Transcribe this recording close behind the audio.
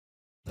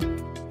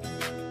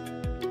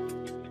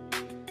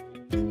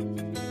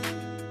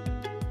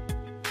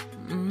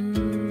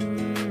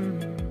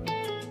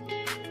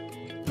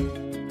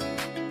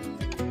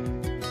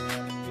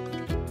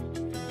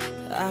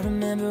I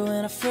remember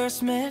when I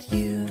first met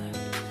you,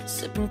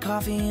 sipping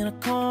coffee in a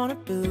corner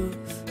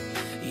booth.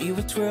 You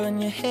were twirling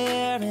your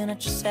hair and I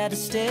just had to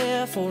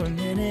stare for a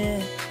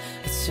minute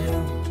or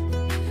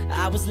two.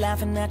 I was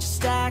laughing at your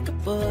stack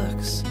of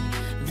books,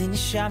 then you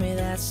shot me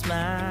that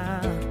smile.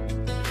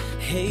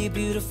 Hey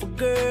beautiful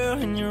girl,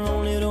 in your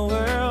own little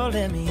world,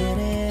 let me in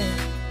it.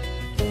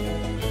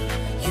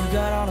 You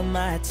got all of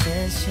my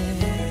attention,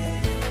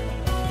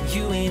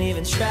 you ain't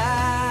even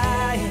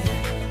trying.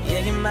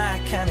 Yeah, you're my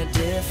kind of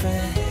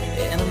different,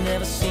 and I've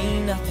never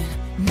seen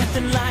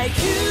nothing like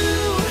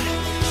you.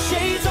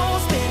 Shades on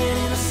spinning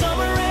in the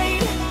summer rain,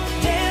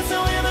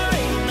 dancing when there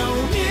ain't no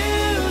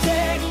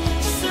music,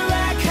 just the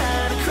right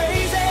kind of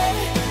crazy.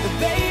 But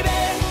baby,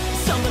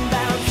 something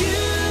about you,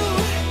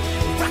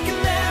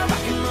 rocking that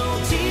rock and roll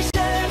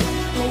t-shirt,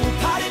 oh,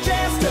 party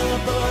dressed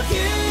up, but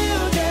you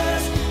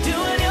just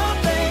doing your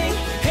thing.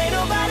 Ain't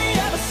nobody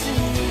ever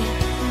seen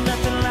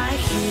nothing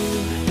like you.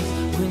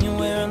 When you're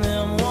wearing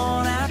them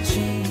worn-out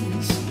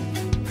jeans,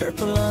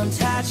 purple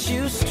untied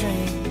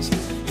shoestrings,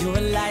 you're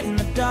a light in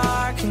the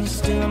dark and you're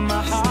still in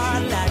my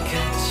heart like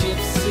a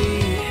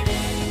gypsy.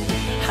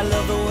 I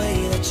love the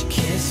way that you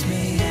kiss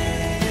me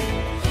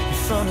in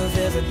front of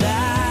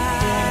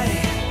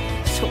everybody.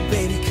 So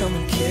baby, come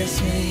and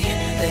kiss me.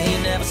 They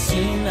ain't never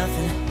seen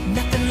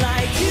nothing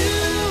like you.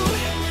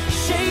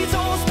 Shades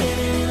on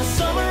spinning in the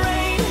summer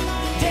rain,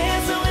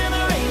 dancing when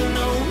there ain't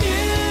no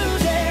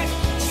music,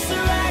 just the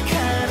right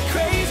kind of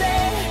crazy.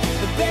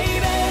 But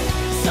baby,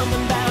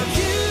 something about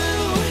you,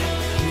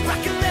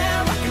 rocking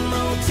that rock and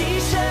roll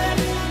t-shirt,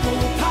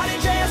 oh, party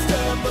dressed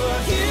up, but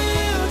you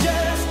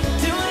just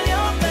doing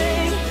your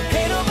thing.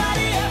 Ain't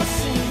nobody ever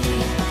seen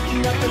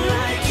nothing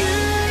like you.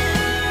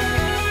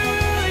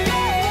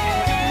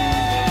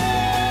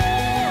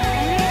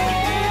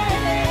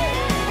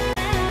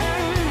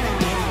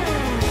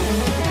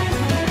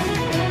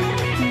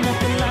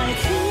 Nothing like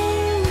you.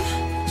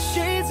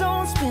 Shades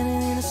on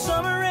spinning in the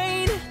summer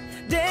rain,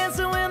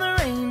 dancing when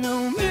there ain't no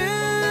music.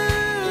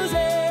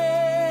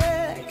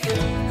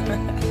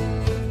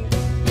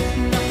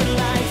 Nothing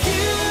like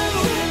you,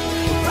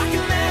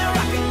 rocking that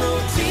rock and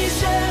roll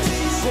t-shirt,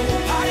 so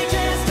party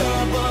dressed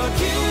up, but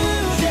you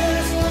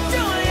just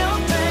doing your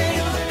thing.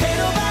 Ain't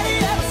nobody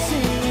ever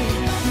seen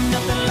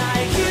nothing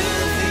like you.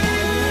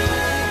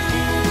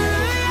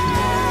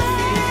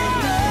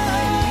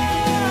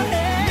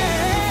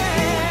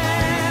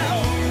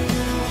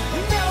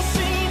 Never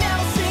seen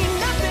nothing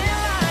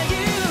like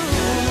you.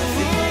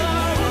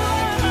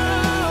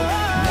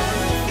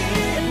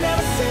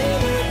 Never seen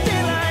nothing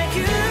like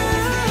you.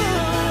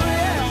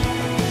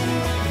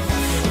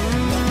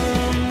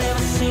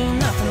 Never seen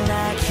nothing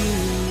like you.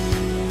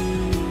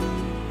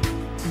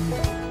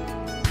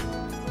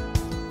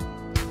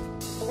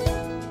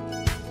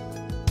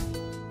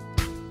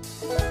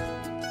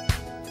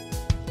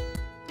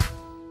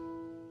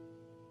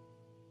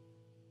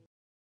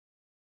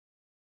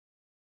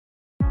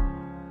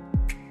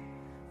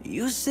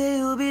 You say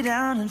you'll be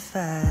down in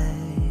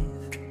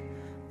 5.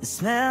 The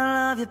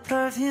smell of your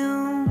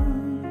perfume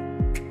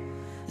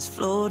is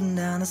floating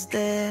down the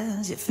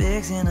stairs. You're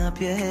fixing up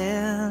your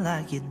hair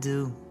like you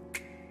do.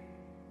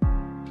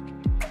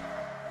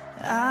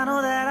 I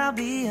know that I'll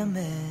be a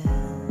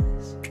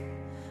mess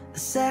the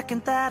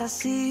second that I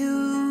see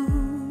you.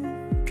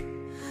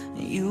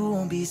 You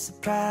won't be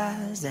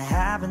surprised, it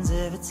happens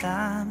every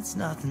time, it's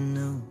nothing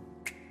new.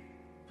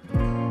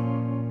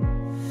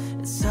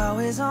 It's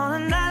always on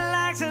a night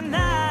like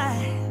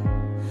tonight,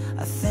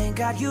 I thank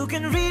God you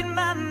can read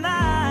my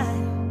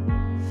mind.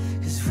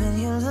 Cause when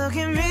you look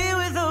at me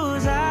with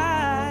those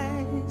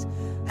eyes,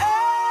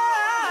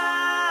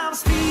 I'm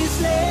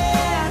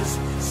speechless,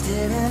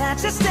 staring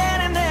at you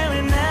standing there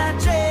in that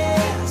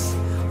dress.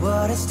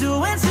 What it's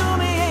doing to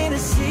me ain't a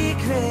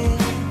secret,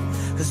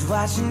 cause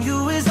watching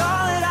you is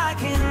all that I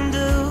can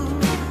do.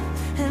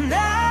 And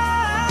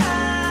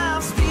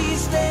I'm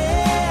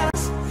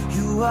speechless,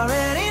 you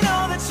already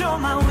know that you're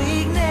my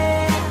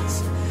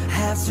weakness.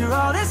 After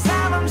all this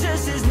time I'm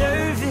just as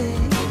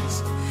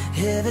nervous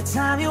every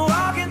time you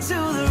walk into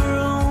the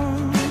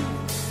room.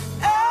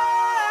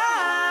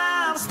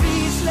 I'm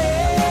speechless.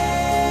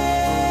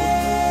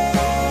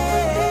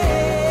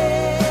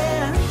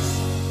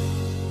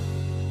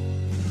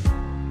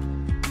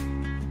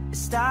 It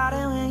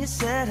started when you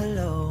said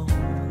hello,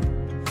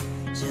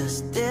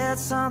 just did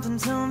something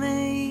to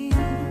me.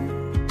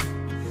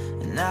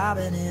 And I've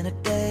been in a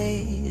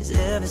daze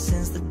ever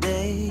since the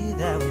day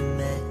that we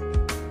met.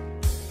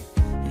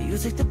 You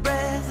take the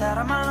breath out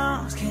of my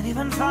lungs, can't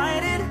even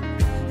fight it,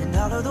 and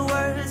all of the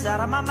words out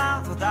of my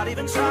mouth without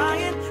even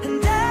trying.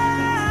 And I'm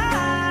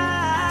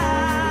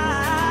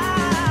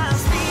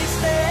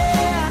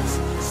speechless,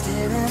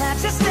 staring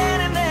at you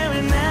standing there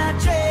in that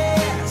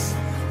dress.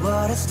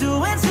 What it's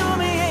doing to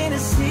me ain't a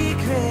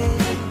secret,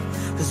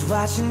 cause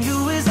watching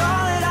you is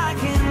all that I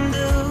can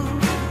do.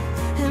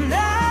 And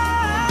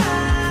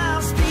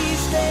I'm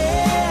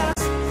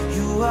speechless,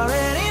 you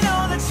already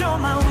know that you're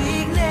my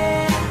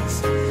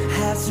weakness.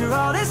 After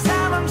all this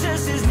time I'm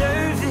just as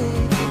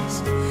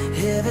nervous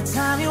every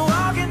time you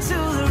walk into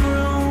the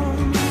room.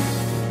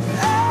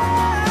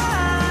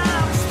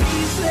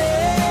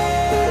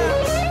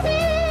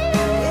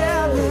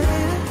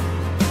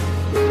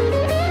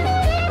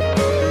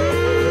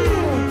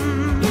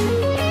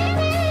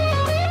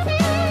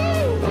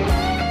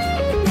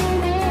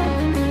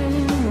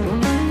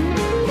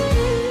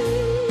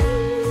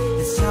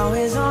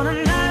 always on a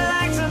night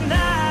like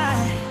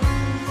tonight,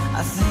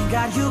 I thank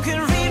God you can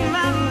read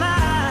my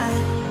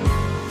mind.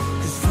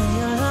 'Cause when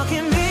you look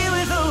at me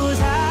with those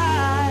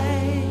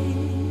eyes,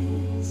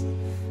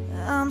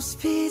 I'm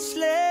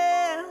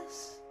speechless.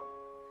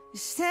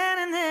 You're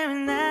standing there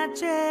in that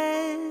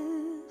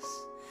dress,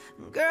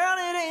 girl,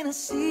 it ain't a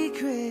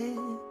secret,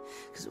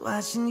 'cause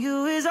watching you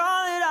is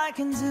all that I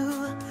can do.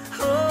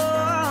 Oh,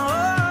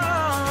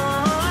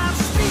 I'm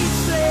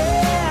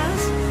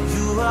speechless.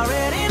 You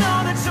already know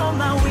that you're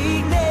my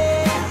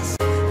weakness.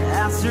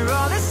 After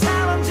all this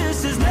time, I'm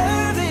just as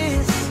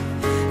nervous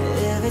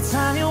every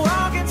time you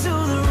walk into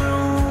the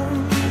room.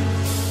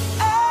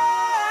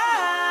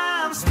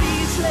 I'm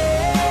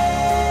speechless.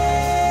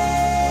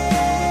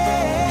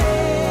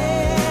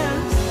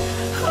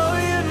 Oh,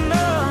 you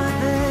know it,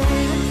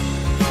 baby.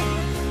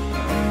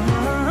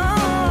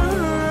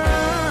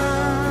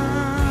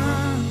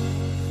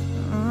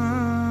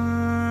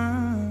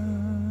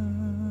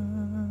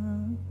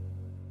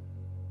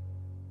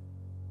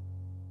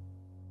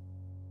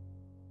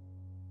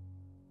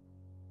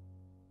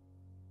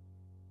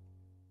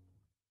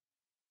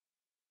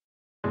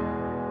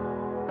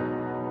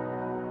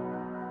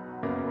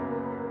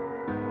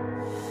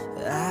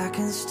 I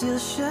can still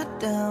shut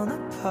down the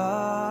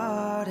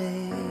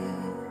party.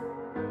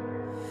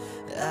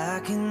 I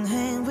can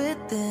hang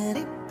with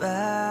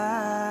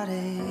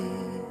anybody.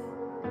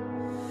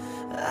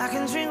 I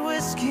can drink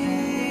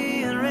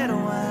whiskey and red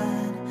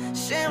wine,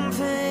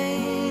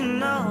 champagne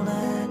and all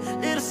night,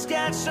 little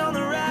scotch on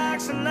the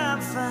rocks, and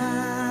I'm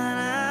fine,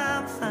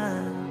 I'm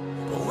fine.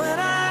 But when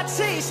I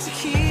taste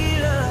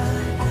tequila,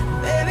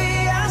 baby,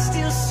 I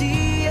still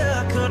see you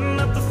cutting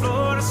up the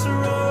floor in a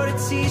sorority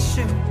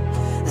t-shirt,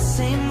 the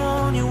same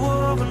one you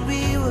wore when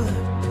we were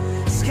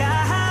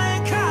sky high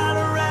in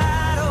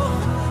Colorado.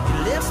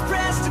 Your lips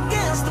pressed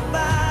against the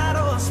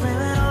bottle,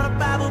 slamming on a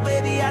Bible,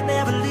 baby, I'd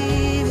never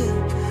leave you.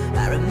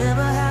 I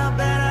remember how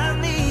bad I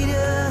need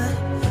you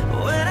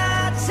when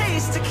I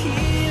taste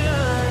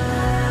tequila.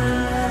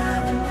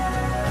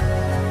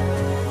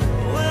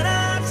 When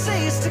I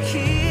taste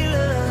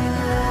tequila,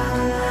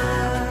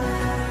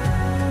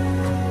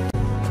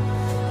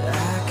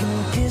 I can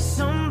kiss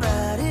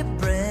somebody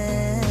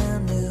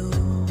brand new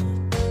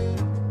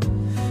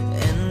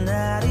and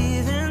not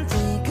even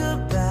think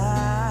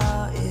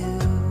about you.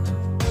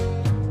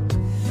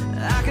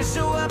 I can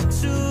show up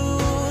to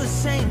the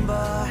same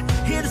bar,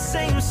 hear the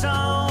same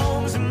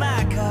songs in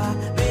my car.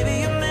 Baby,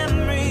 your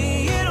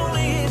memory, it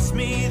only hits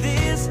me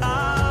this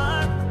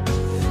hard.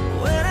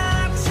 When I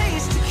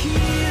taste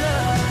tequila,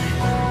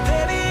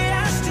 baby,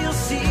 I still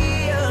see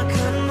you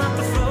cutting up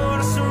the floor in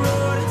a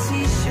sorority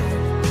t-shirt,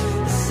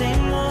 the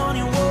same one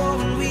you wore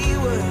when we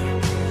were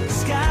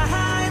sky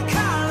high in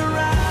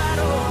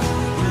Colorado.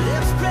 Your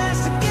lips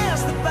pressed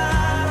against the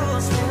bottle,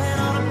 slamming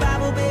on a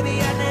Bible, baby,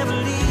 I'd never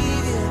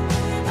leave you.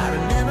 I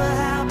remember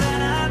how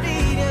bad I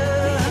need you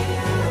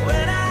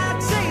when I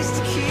taste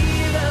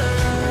tequila.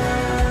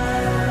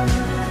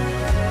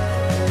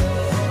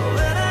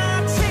 When I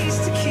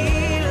taste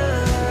tequila.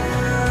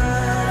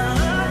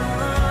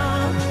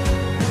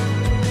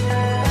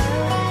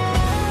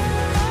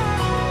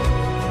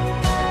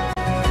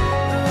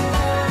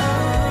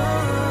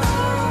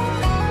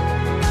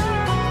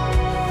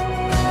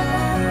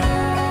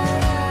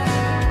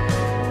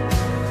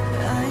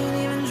 I ain't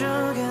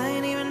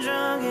even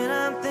drunk, and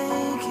I'm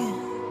thinking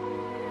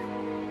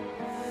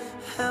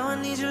how I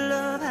need your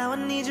love, how I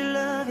need your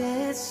love,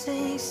 yeah, it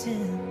sinks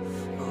in.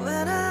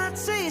 When I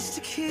taste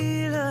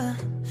tequila,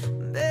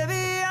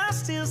 baby, I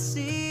still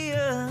see you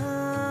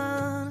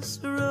in a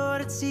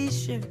sorority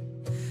t-shirt,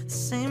 the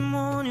same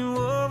one you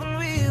wore when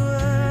we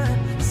were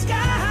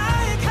sky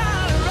high in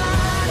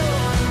Colorado.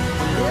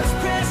 Lips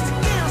pressed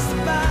against the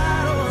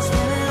bottle,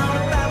 spinning on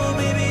a Bible,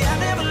 baby, I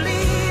never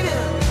leave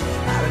you.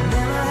 I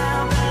remember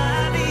how bad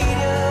I need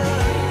you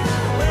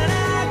when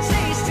I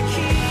taste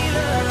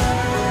tequila.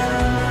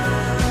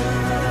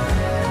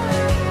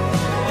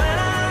 When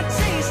I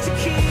taste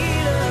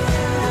tequila.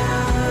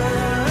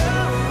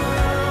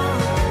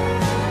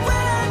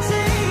 When I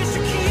taste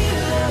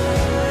tequila.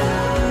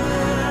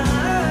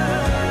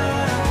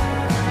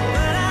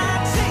 When I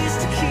taste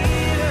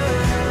tequila.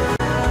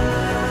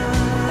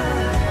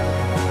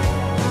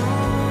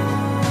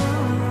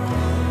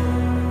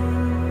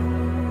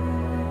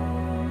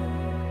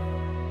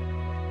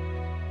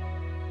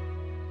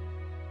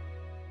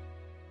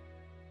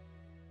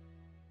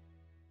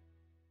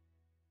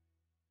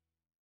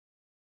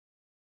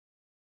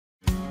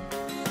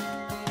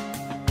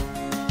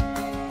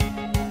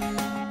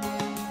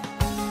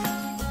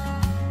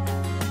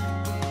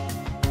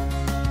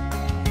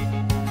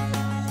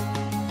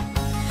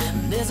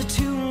 There's a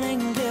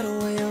two-lane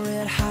getaway, a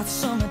red-hot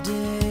summer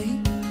day.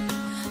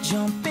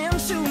 Jump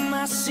into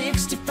my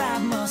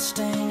 65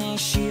 Mustang, ain't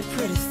she a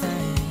pretty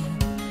thing?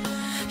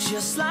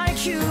 Just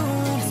like you,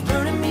 it's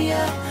burning me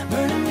up,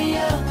 burning me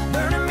up,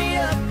 burning me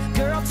up.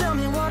 Girl, tell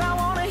me what I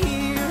wanna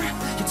hear.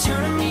 You're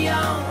turning me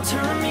on,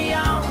 turning me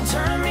on,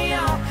 turning me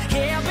on.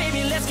 Yeah,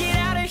 baby, let's get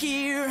out of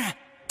here.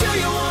 Do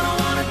you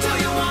wanna go?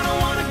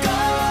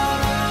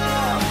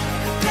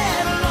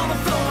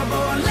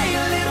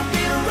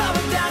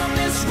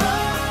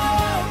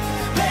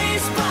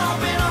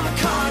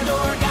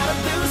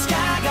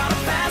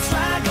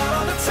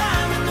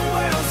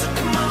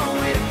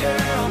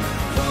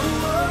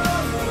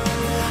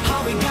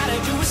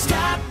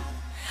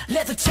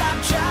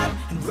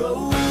 and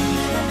roll.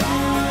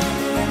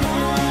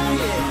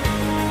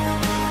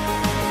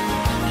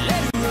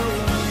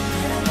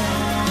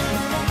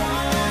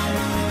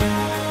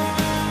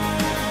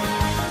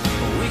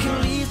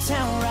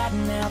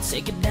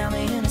 Take it down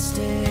the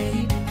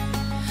interstate.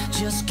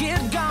 Just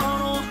get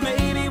gone, or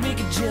maybe we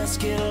could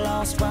just get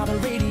lost while the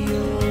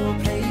radio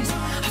plays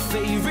our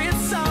favorite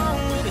song.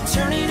 We'll be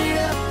turning it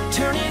up,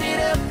 turning it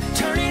up,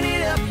 turning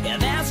it up. Yeah,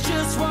 that's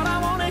just what I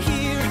wanna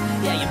hear.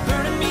 Yeah, you're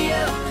burning me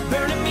up,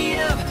 burning me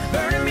up,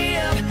 burning me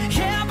up.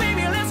 Yeah,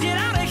 baby, let's get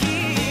out of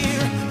here.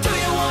 Do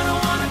you wanna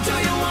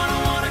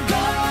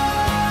go?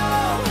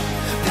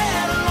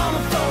 Pedal on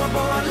the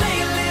floorboard, lay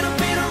a little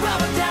bit of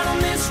rubber down on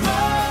this road.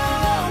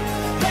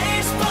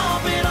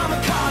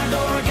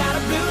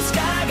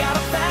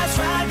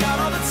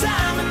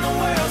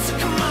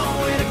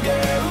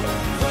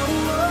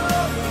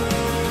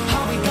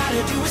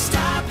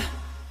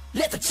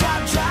 Let the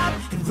top drop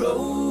and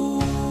roll.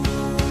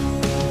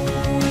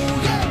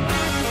 Yeah.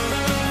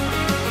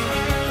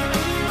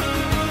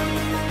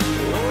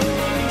 Oh,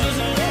 just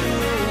let it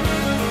roll.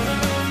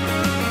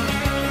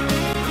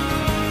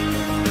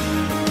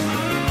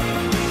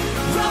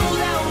 Roll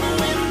down the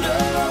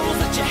windows,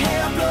 let your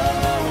hair blow,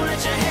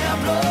 let your hair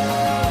blow.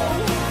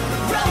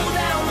 Roll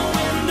down the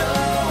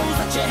windows,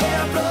 let your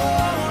hair blow,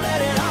 let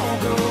it all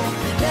go,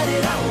 let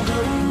it all go.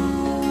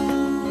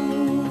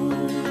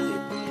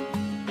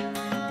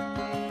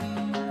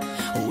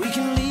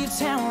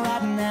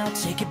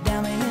 Take it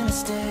down the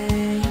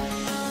interstate.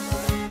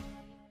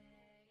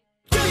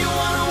 Do you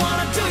wanna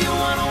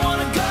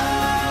go?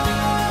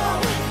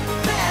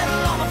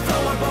 Pedal on the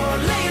floorboard,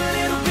 lay a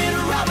little bit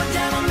of rubber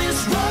down on this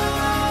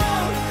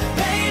road.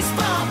 Bass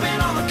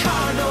bumping on the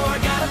car door.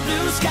 Got a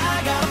blue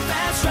sky, got a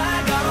fast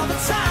ride, got all the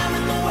time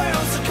in the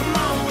world, so come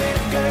on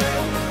with it,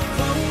 girl.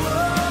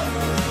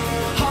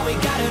 All we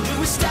gotta do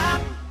is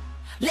stop,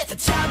 let the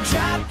top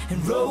drop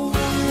and roll.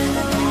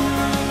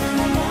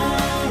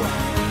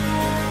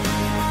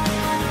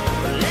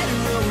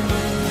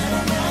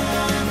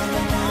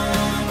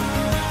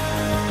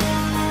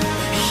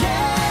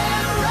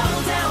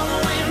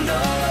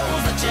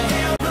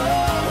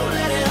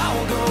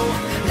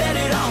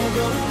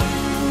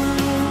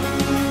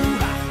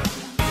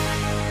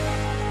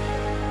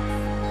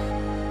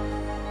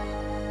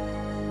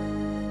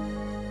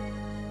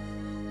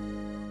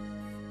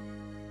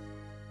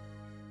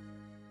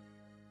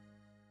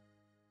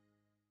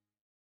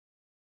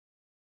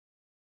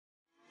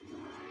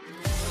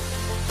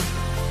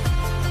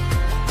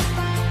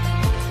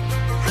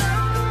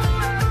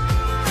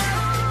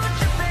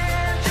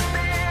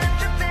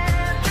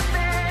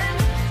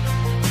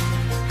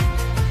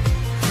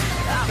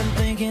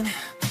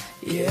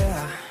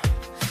 Yeah,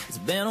 it's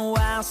been a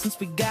while since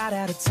we got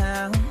out of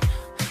town.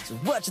 So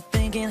what you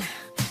thinking?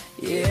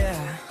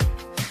 Yeah,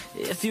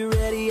 if you're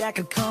ready, I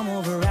could come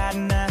over right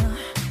now.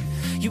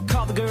 You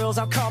call the girls,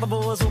 I'll call the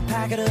boys, we'll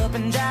pack it up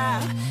and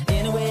drive.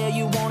 Anywhere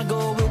you wanna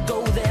go, we'll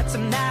go there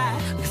tonight.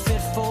 We can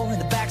fit four in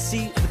the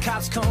backseat, if the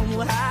cops come,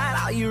 we'll hide.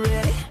 Are you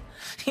ready?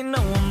 You know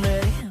I'm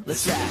ready,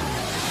 let's ride.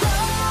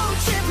 Road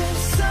tripping,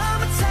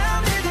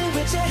 summertime living,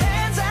 with your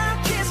hands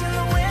out, kissing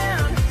the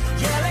wind.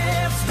 Yeah,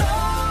 let's go.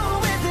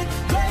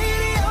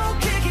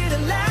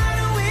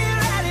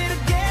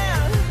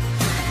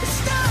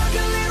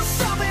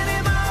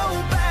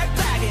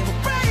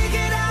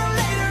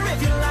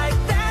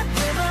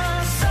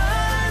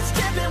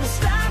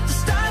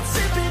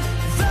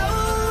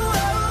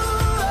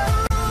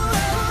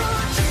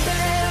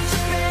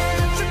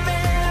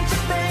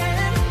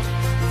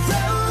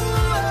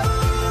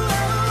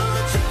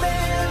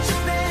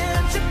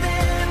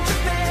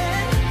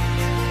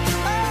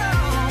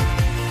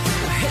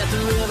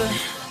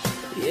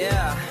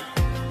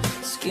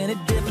 Skinny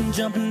dipping,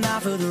 jumping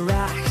off of the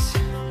rocks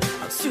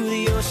out to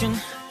the ocean,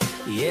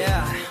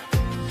 yeah.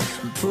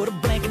 Put a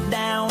blanket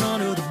down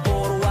under the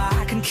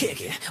boardwalk and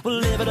kick it. We'll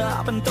live it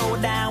up and throw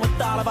it down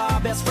with all of our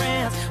best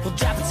friends. We'll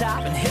drop the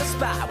top and hit a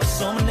spot where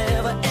summer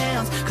never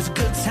ends. Cause a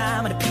good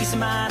time and a peace of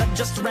mind are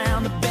just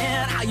around the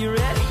bend. Are you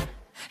ready?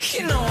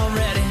 You know I'm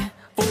ready.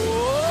 Oh,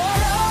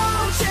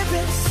 road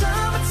tripping,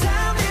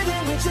 summertime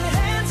living, with your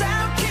hands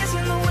out,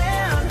 kissing the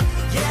wind.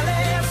 Yeah,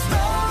 let's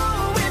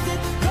roll with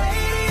it.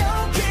 Radio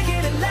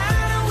kicking it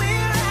loud and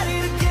we're at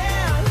it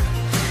again.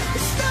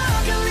 It's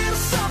stuck a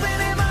little something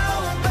in my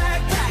old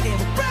backpack, and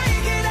we'll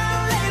break it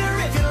out later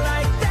if you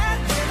like that.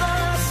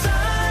 When the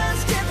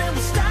sun's dipping,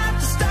 we'll stop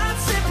to start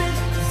sipping.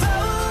 Oh,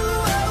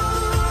 oh,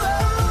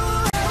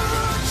 oh,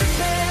 oh.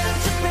 Tripping,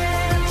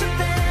 tripping,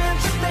 tripping,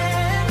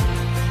 tripping.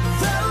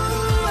 Oh,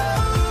 oh,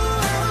 oh.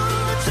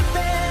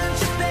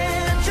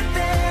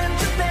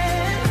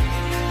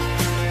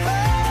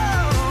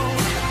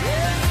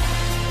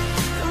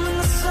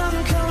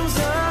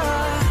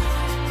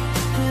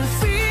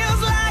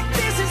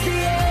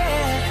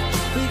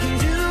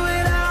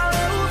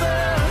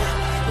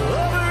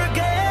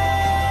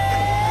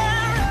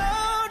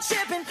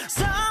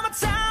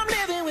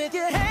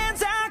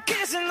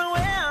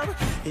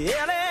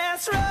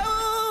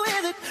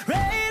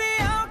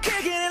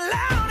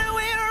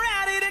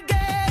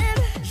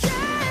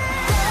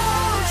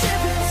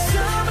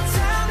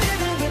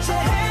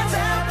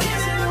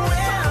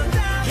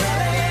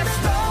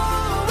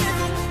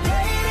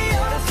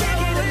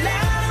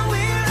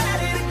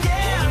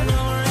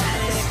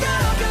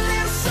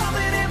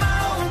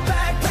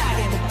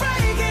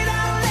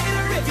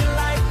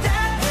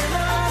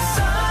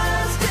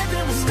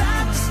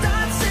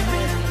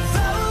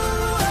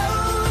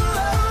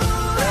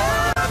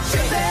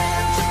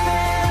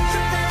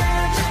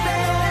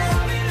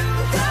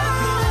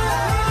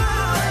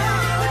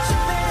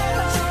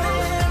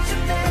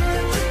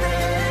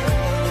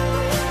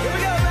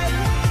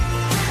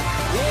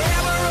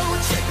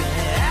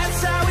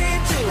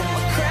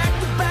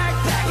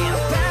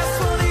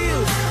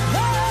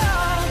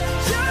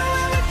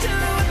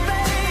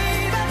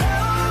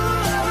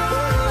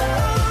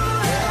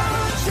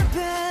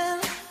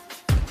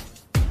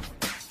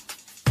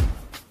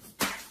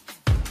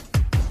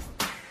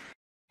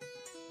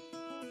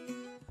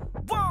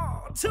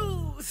 1,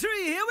 2, 3,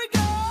 here we go.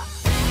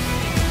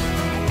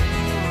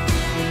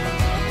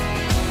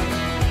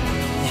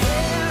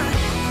 Yeah.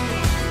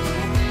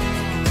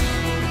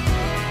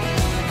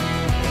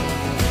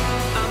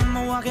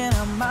 I'm walking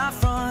out my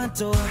front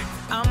door.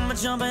 I'm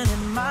jumping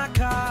in my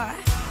car.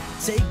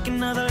 Take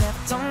another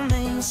left on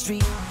Main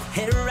Street.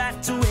 Head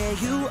right to where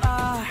you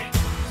are.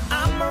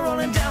 I'm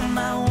rolling down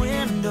my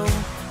window.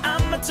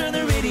 I'ma turn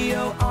the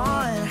radio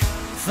on.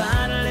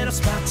 Find a little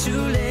spot to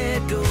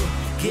let go.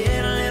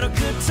 Get a little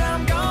good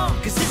time gone.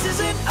 Cause this is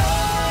an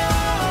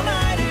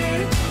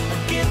all-nighter.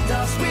 Get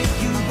lost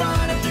with you,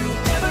 running through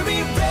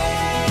every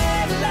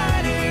red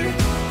lighter.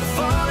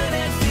 Falling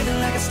and feeling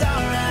like a star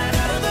right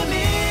out of the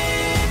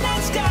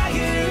midnight sky.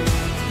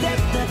 Let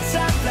the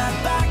time fly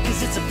by,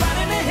 cause it's a fight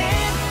in the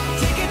hand.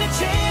 Taking a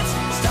chance,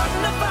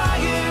 starting a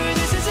fire.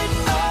 This is an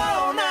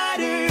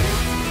all-nighter.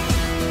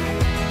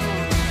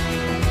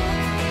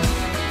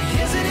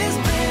 Yes it is,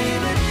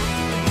 baby.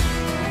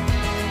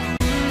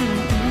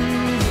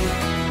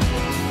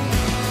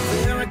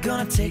 We're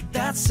gonna take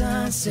that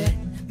sunset,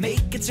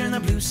 make it turn the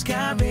blue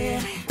sky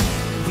red.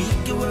 We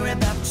can worry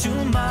about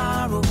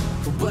tomorrow,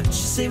 but what you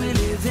say we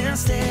live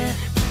instead.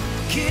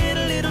 Get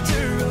a little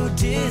Turo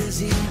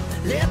dizzy,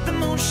 let the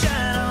moon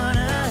shine on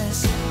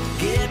us.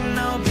 Getting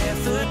all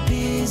barefoot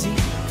busy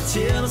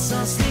till the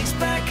sun sneaks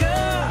back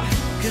up.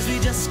 Cause we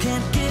just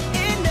can't get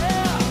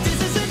enough.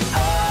 This is an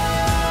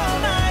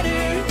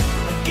all-nighter.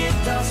 Get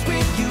lost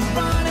with you,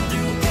 running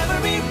through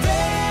every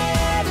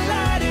red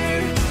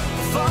lighter.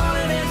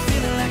 Falling and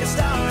feeling like a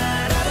star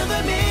right out of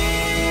the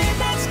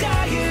midnight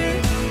sky.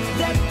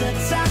 Let the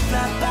time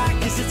fly by,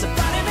 cause it's a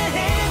fight in the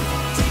hand.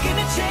 Taking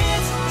a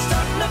chance,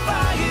 starting a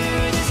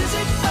fire. This is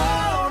an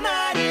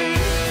all-nighter.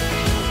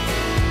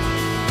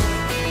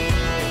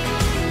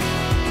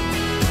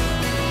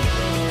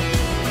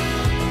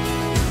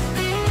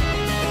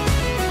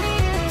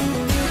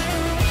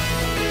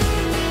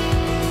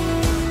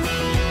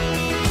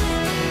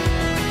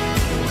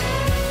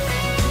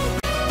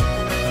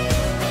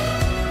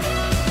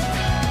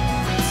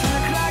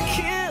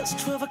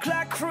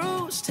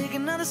 Cruise, take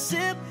another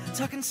sip,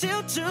 talking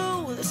till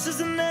 2. This is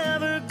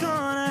never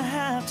gonna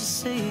have to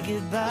say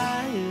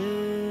goodbye.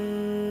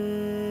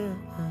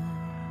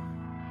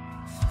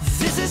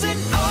 This is an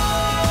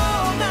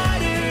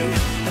all-nighter.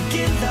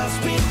 Get lost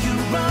with you,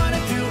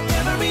 running through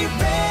every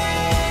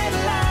red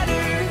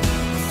lighter.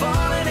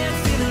 Falling and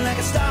feeling like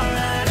a star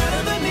right out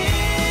of the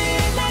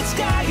midnight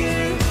sky.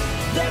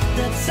 Let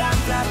the time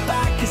fly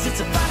by, cause it's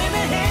a fight in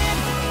the hand.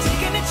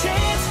 Taking a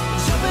chance,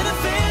 jumping a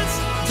fence,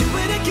 do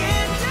it again.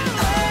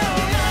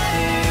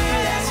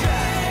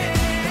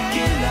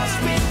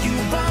 With you,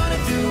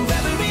 running through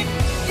every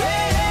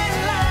red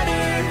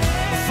lighter.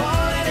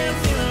 Falling and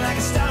feeling like a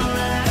star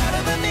right out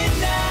of the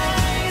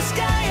midnight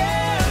sky.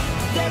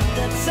 Let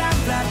the time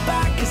fly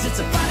by, cause it's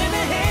a fight in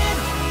the hand.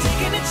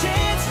 Taking a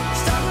chance,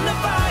 starting a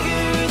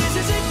fire. This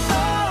is an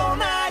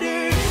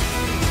all-nighter.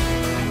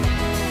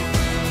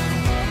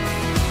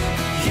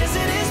 Yes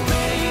it is,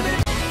 baby.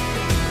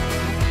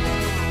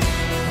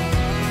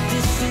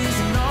 This is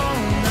an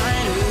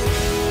all-nighter.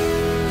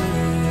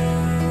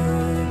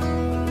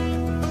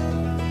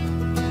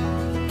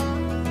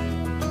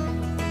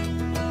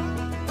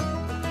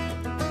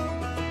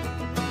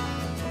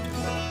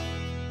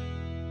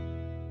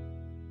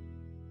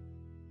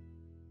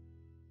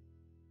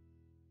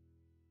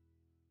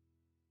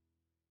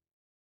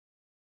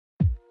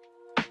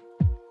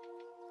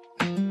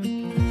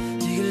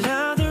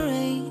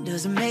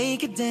 Does it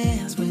make you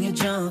dance when you're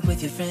drunk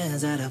with your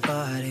friends at a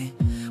party?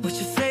 What's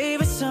your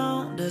favorite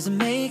song? Does it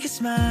make you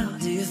smile?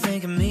 Do you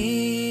think of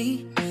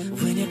me?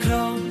 When you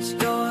close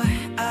your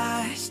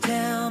eyes,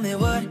 tell me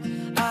what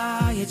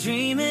are you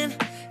dreaming?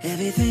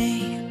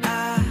 Everything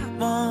I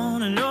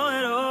wanna know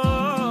it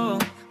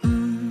all.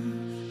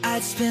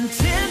 I'd spend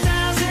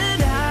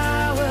 10,000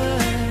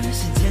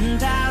 hours and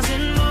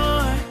 10,000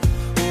 more.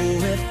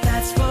 Oh, if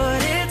that's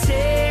what it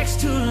takes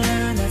to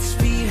learn that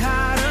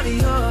sweetheart of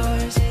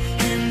yours.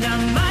 And I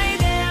might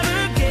never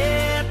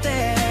get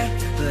there,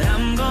 but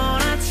I'm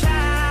gonna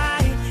try.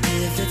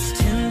 If it's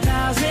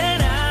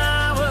 10,000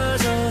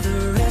 hours or the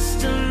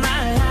rest of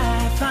my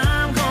life,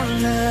 I'm gonna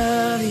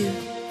love you.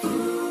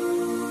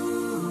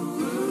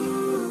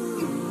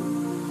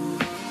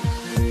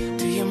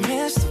 Do you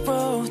miss the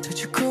road that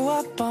you grew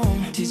up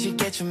on? Did you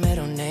get your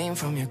middle name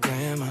from your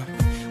grandma?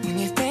 When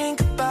you think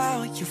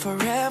about you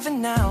forever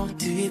now,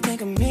 do you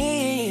think of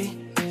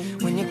me?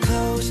 When you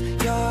close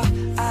your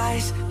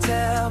eyes,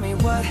 tell me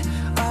what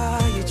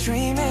are you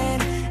dreaming?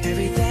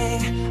 Everything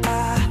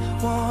I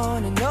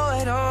wanna know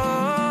it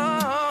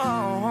all.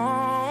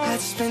 I'd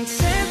spend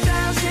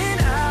 10,000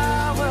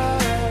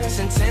 hours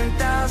and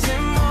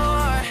 10,000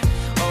 more.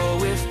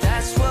 Oh, if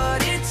that's what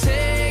it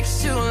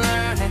takes to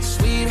learn that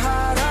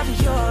sweetheart of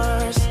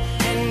yours.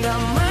 And I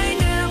might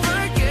never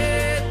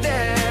get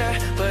there,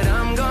 but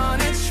I'm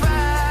gonna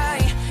try.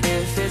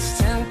 If it's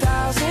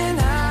 10,000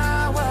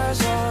 hours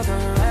or the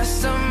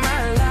rest of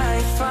my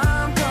life,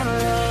 I'm gonna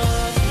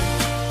love you.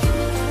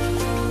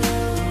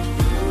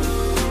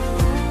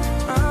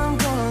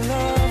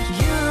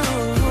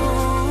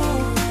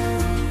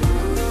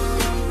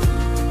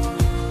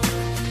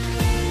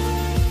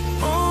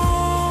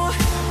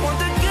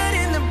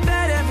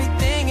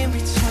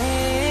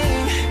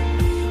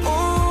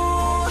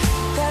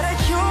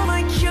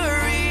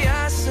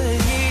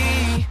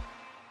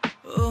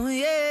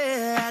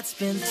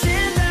 spend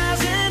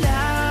 10,000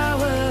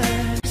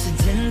 hours and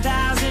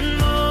 10,000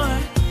 more.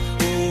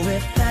 Oh,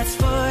 if that's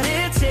what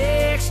it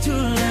takes to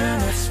learn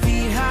that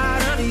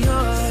sweetheart of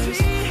yours.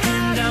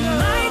 And I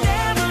might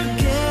never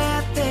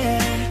get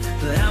there,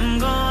 but I'm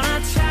gonna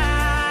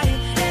try.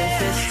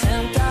 If it's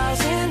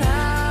 10,000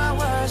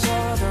 hours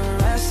or the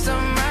rest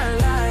of my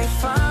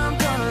life, I'm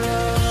gonna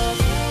love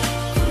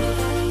you.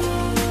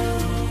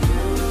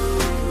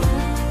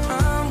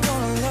 I'm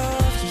gonna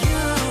love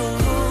you.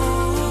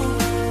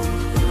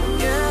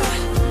 Yeah.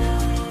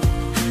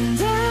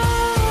 And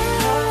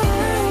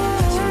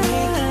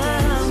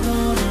I'm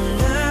gonna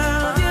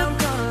love you.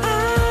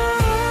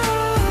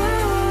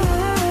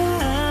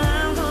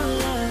 I'm gonna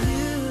love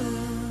you.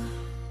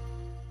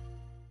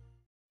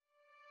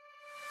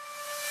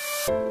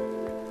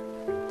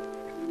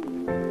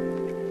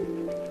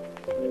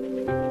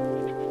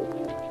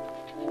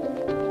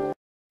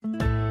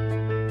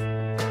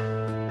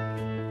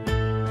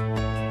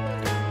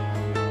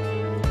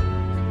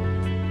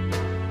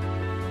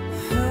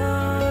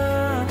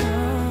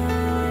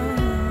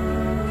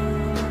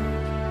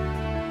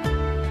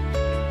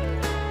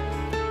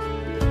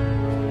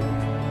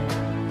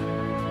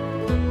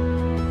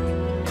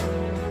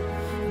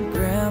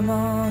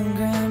 Grandma and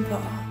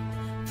Grandpa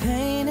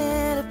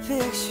painted a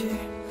picture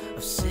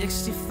of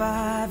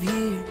 65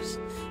 years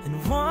in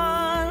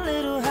one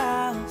little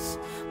house.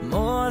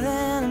 More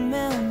than a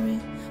memory,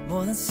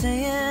 more than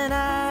saying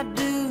I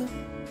do.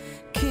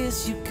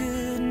 Kiss you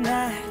good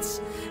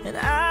nights and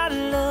I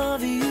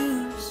love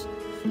yous.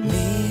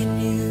 Me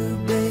and you,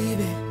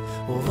 baby,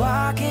 we'll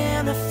walk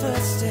in the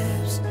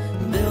footsteps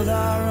and build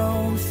our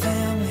own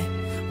family,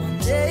 one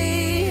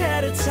day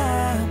at a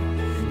time.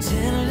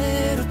 10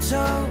 little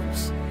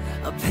toes,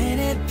 a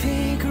painted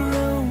pink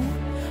room.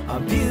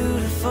 Our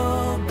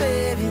beautiful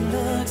baby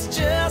looks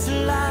just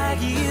like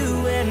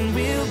you, and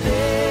we'll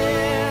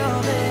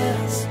build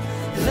this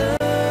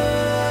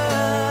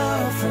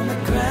love from the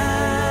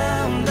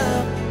ground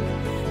up.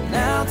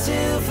 Now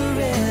till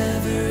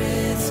forever,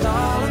 it's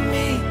all of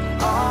me,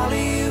 all of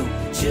you.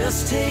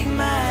 Just take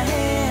my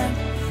hand,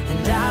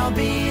 and I'll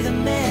be the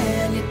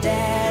man your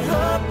dad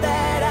hoped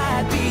that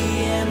I'd be,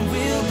 and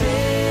we'll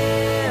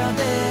build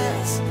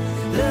this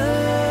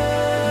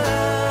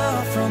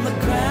love from the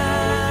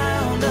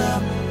ground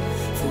up,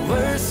 for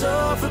worse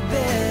or for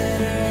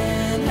better.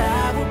 And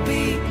I will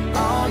be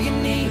all you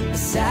need.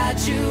 Beside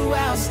you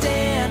I'll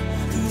stand,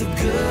 through the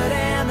good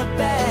and the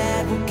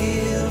bad. We'll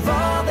give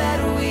all that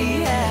we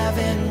have,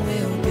 and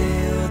we'll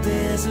build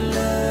this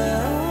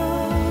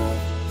love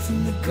from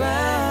the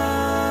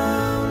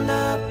ground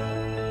up.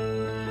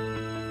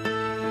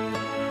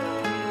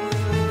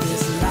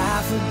 This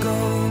life will go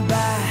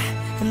by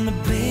in the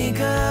blink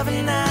of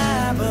an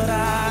eye, but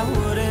I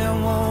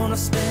wouldn't want to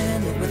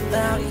spend it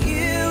without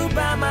you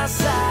by my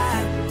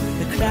side.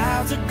 The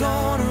clouds are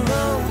gonna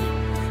roll,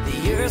 the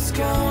earth's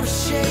gonna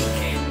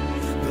shake,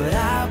 but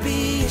I'll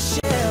be a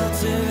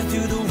shelter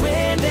through the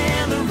wind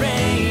and the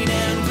rain.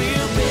 And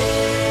we'll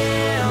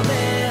build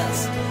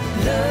this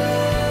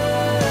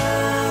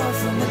love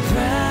from the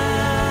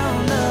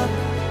ground up.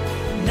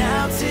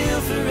 Now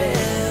till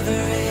forever,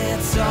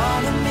 it's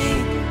all of me,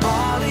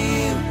 all of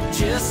you.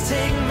 Just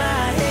take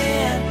my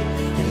hand,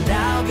 and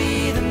I'll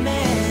be the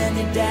man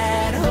your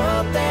dad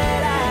hoped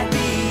that I'd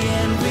be,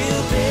 and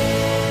we'll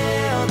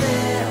build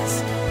this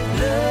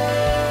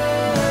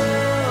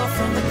love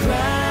from the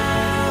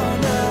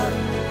ground up,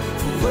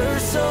 for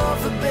worse or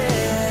for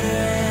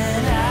better.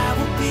 And I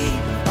will be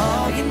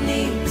all you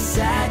need.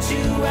 Beside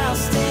you I'll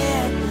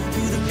stand,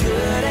 through the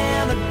good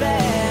and the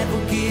bad.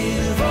 We'll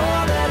give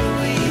all that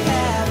we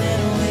have,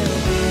 and we'll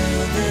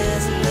build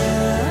this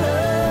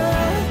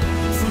love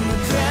from the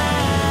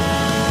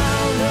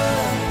ground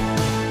up.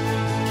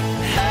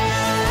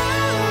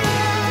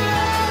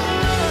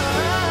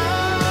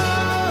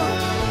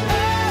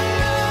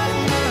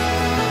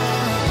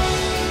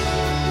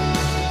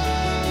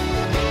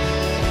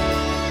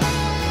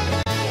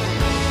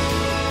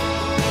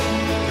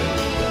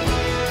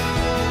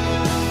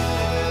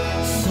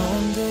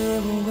 Someday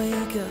we'll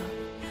wake up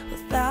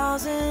with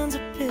thousands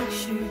of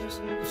pictures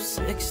of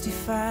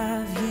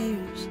 65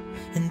 years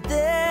in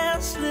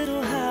this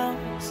little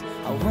house.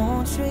 I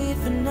won't trade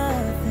for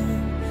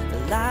nothing the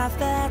life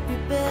that we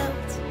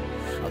built.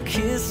 I'll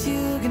kiss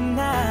you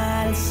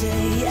goodnight and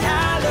say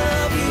I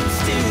love you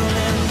still,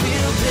 and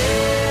we'll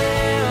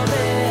build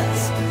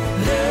this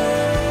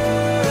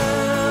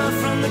love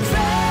from the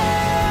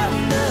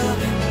ground up,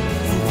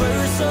 for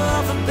worse or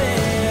for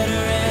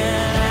better.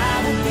 And I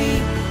will be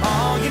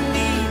all you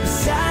need.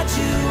 Beside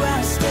you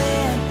I'll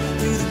stand,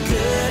 through the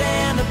good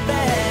and the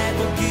bad.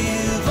 We'll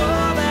give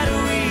all that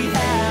we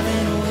have,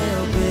 and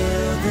we'll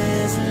build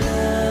this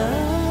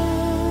love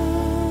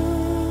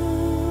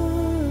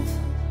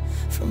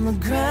from the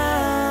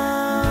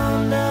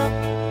ground up.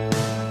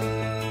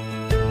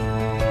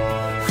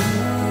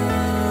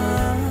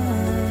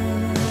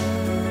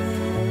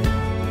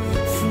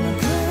 From the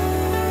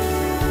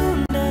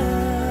ground up.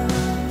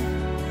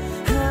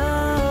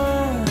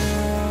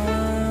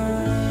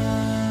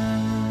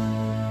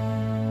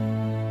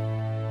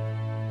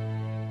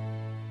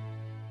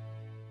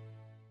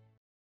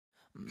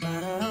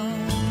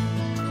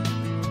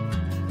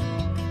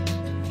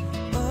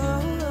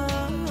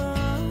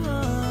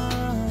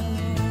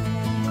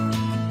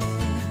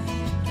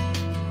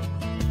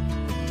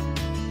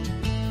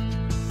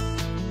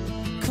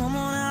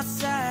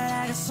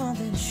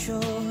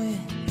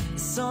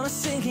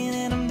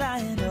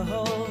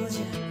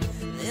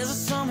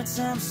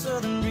 summertime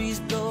southern breeze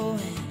blowing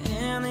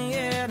in the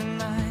air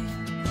tonight.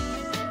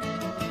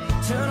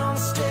 Turn on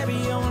the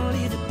stereo and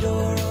leave the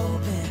door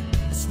open.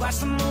 Let's watch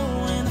the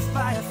moon and the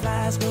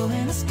fireflies glow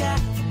in the sky.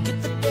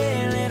 Forget the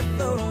day, let it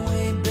float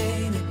away,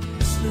 baby.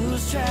 Let's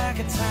lose track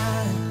of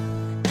time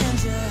and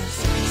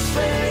just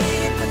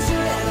sway. Put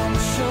your head on my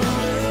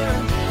shoulder.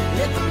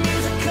 Let the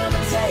music come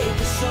and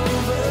take us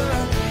over.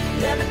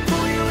 Let me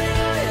pull you in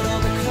a little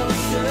bit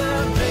closer,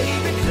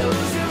 baby.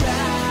 Close your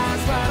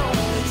eyes, why don't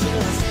we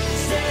just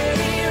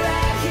stay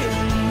right here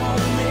in the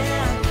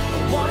moment? I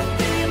wanna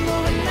feel you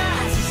moving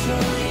nice and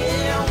slow,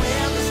 yeah.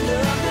 When there's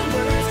nothing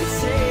words can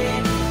say,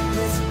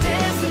 let's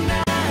dance the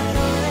night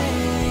away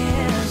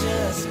and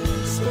just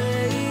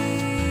sway.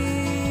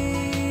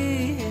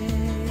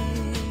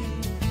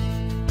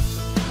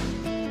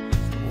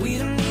 We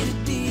don't need a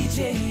DJ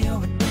or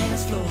a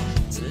dance floor,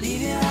 so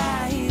leave your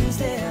high heels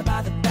there by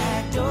the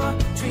back door.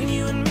 Between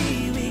you and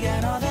me, we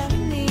got all that we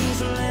need,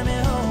 so let me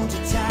hold you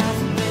tight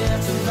from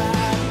left to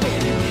right.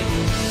 Baby, we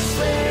can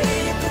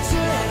sway. Put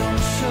your head on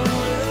my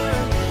shoulder.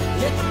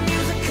 Let the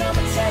music come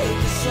and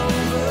take us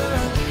over.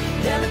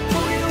 Let me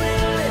pull you in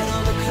a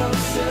little bit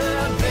closer,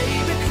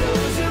 baby.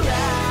 Close your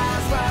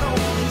eyes, why don't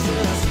we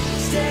just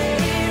stay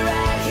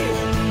right here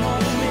in the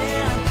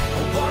moment?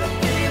 I wanna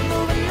feel you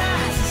moving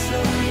nice and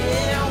slow,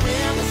 yeah.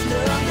 When there's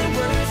nothing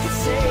words can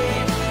say,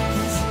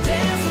 let's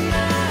dance the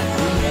night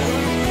away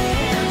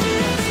and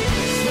just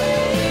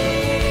sway.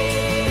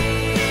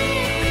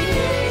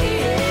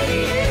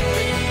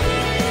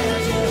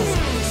 Just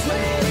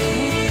sway.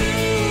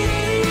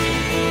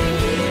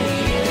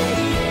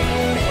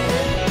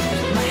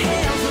 My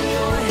hands on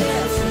your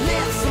hips,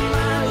 lips on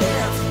my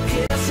lips,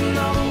 kissing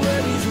all the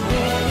worries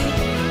away.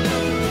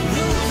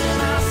 Losing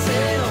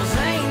ourselves,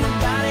 ain't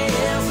nobody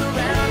else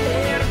around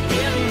here to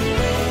get in the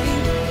way.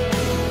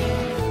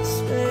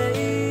 Sway.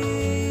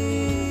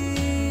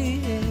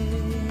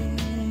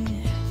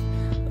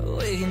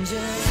 We can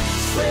just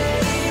sway.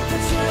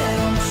 Put your head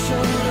on my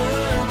shoulder.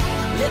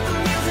 Let the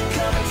music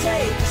come and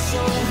take us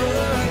over.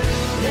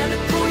 Let me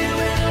pull you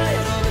in a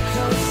little bit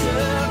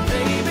closer,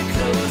 baby.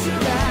 Close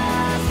your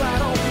eyes, why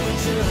don't we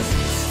just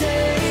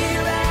stay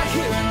right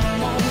here in the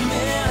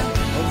moment?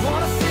 I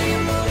wanna feel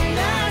you moving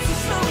nice and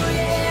slow,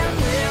 yeah.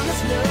 When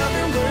there's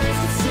nothing words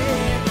can say,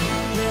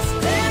 let's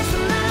dance the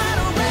night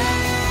away.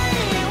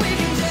 We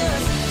can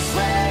just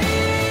sway.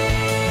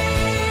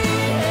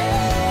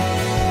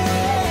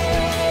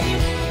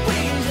 We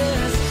can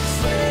just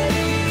sway.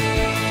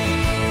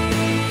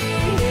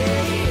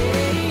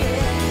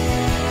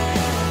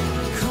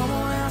 Come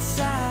on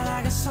outside, I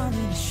got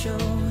something to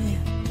show you.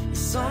 The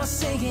sun is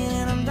sinking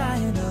and I'm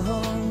dying to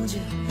hold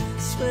you.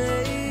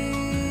 Sway.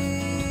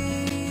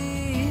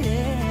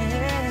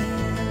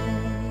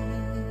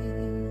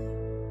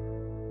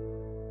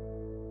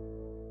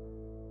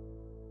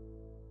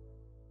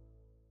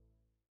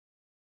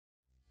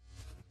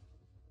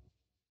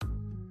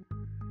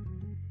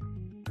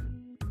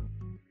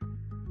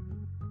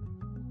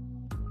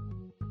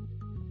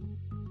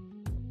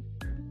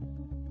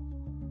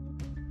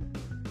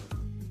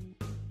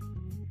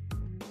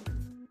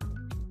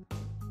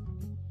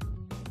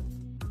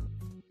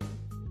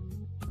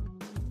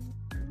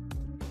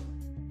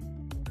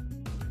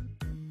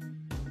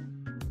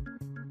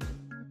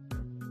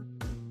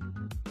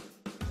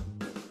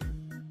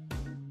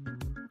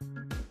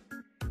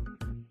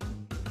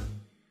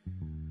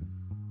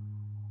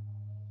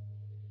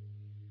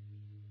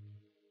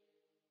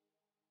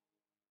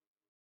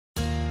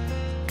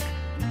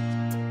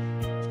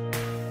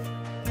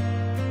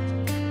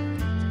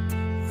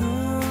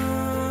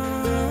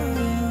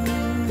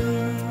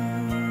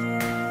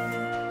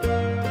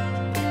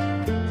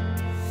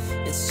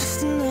 It's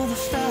just another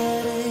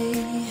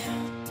Friday,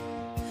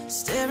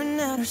 staring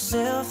at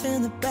herself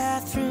in the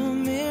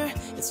bathroom mirror.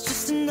 It's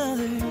just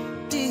another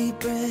deep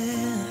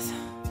breath.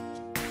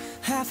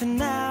 Half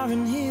an hour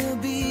and he'll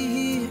be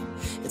here.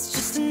 It's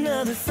just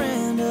another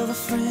friend of a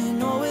friend.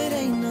 No, it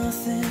ain't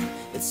nothing.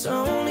 It's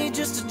only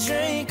just a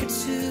drink or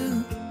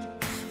two.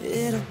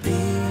 It'll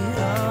be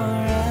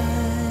alright.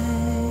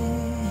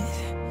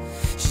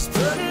 She's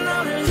putting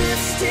on her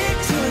lipstick,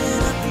 turning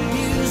up the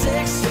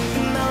music,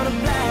 slipping on a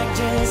black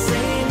dress,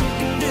 saying you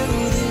can do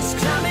this.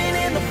 Climbing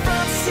in the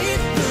front seat,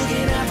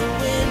 looking out the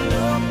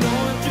window,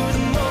 going through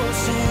the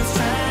motions,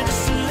 trying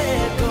just to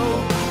let go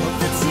of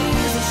the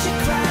tears that she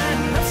cried.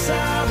 And I'm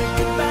sorry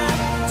goodbye.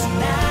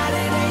 Tonight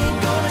it ain't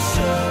gonna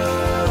show.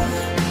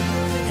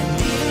 And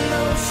even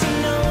though she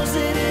knows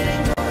that it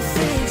ain't gonna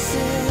fix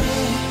it,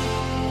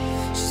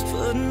 she's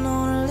putting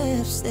on her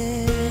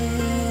lipstick.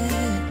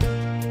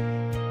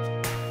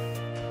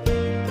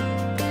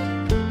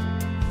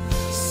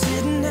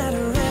 Sitting at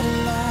a red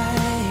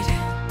light,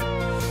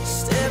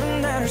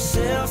 staring at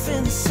herself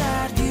in the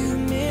side view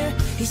mirror.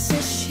 He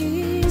says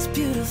she's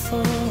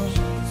beautiful,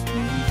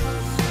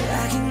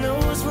 like he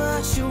knows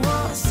what she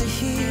wants to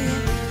hear.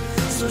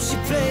 So she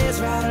plays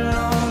right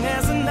along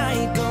as the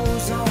night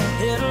goes on.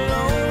 It'll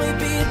only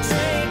be a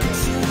drink or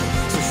two.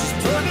 So she's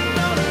putting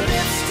on her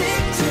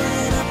lipstick,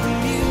 turning up the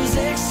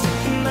music,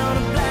 slipping on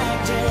a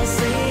black dress,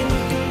 saying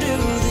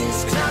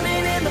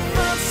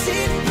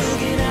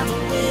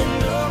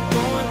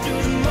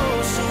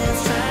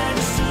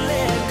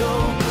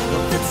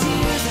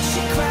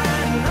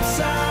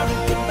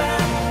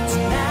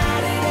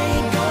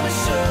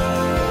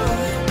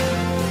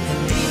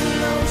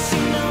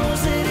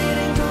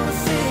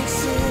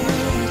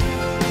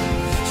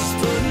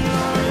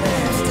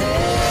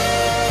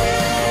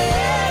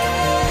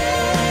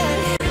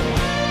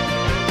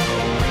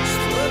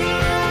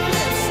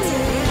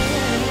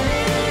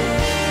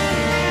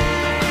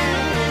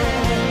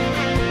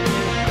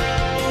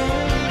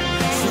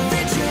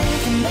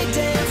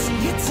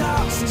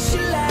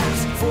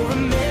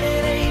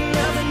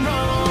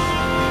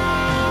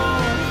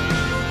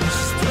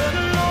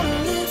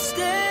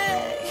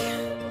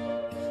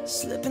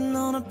slipping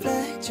on a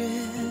black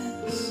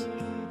dress,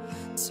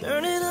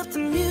 turning up the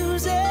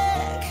music,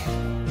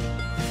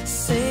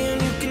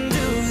 saying you can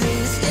do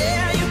this,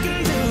 yeah, you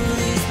can do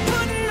this.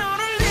 Putting on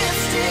a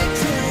lipstick,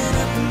 turning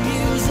up the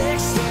music,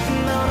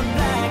 slipping on a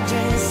black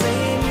dress,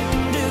 saying you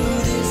can do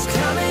this.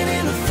 Coming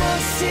in the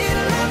front seat,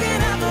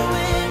 looking out the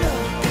window,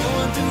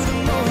 going through the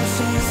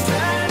motions,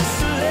 trying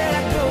to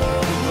let go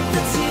of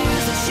the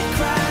tears that she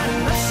cried.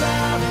 And I'm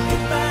sorry,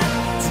 goodbye,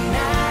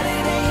 tonight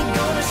it ain't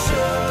gonna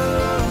show.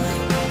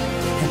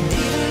 And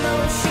even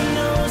though she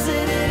knows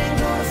that it ain't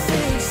gonna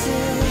fix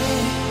it,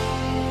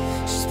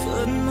 she's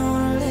putting on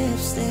a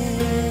lipstick.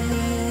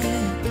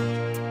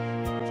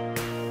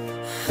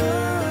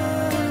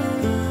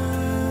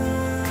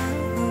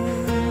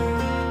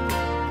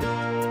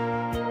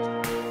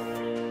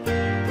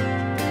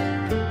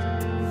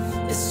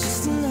 It's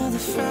just another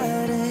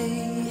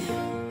Friday,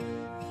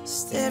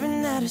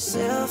 staring at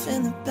herself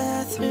in the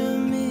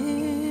bathroom mirror.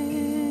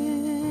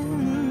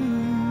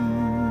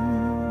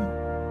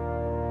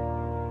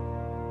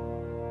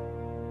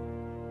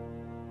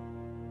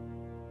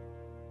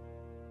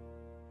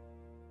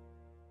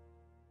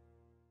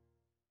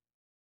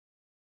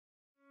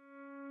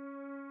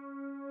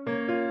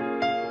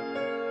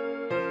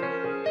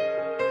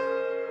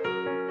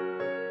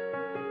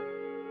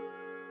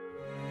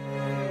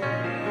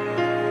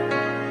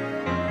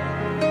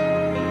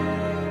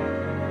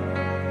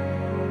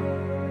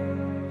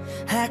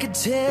 I could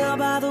tell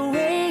by the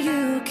way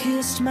you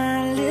kissed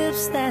my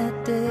lips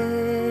that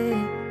day,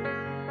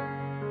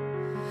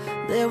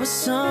 there was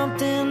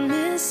something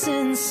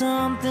missing,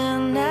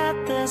 something not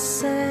the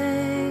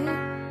same.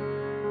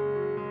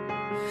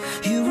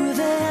 You were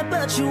there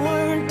but you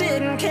weren't,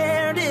 didn't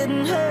care,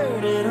 didn't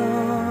hurt at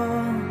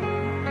all.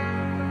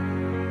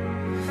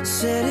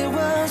 Said it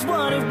was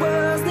what it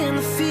was, then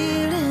the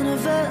feeling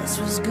of us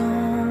was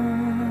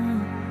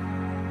gone.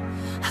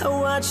 I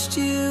watched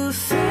you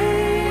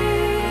fade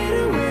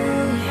away,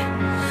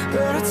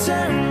 but I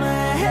turned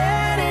my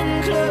head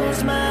and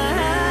closed my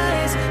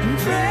eyes and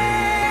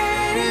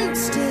prayed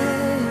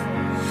instead.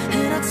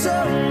 And I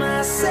told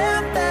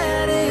myself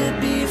that it'd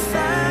be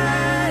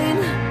fine.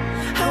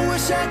 I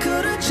wish I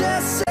could have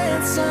just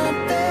said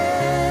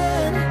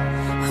something.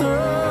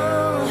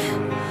 Oh,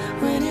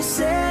 when you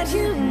said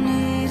you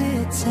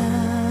needed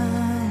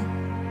time,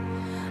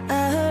 I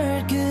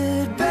heard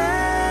goodbye.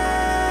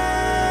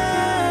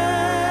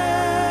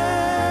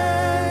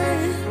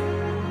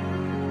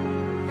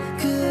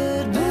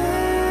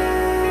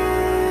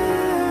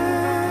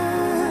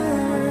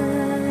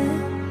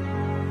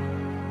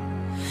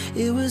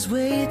 It was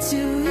way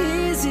too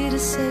easy to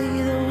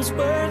say those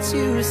words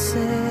you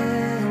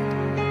said,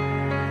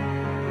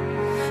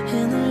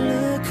 and the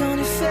look on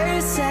your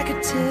face, I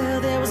could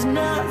tell there was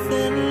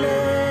nothing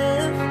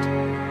left.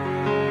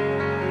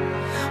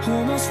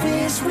 Almost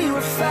wish we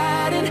were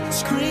fighting,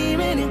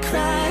 screaming and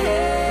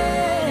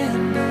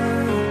crying,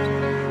 but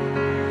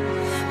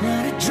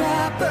not a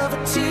drop of a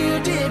tear,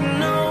 didn't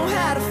know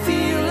how to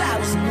feel, I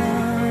was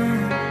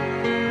numb.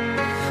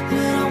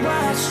 When I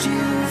watched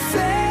you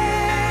fade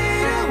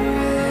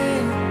away,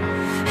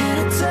 and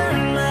I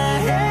turned my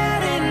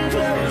head and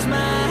closed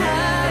my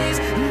eyes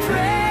and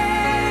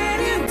prayed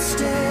you'd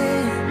stay.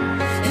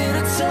 And I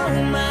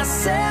told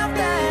myself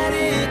that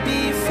it'd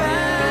be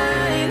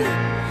fine.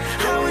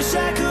 I wish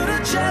I could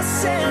have just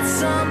said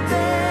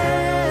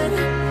something.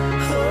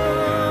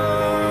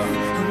 Oh,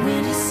 and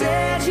when you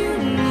said you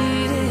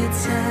needed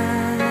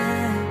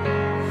time,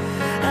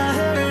 I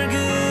heard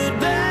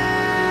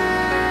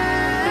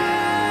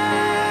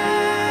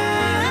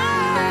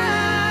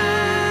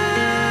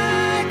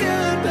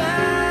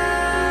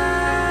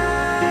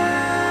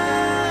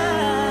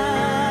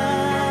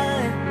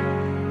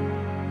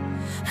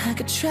I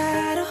could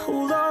try to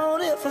hold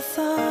on if I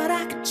thought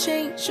I could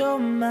change your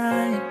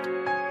mind,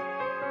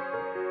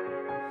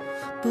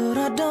 but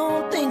I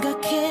don't think I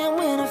can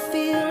when I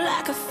feel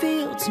like I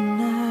feel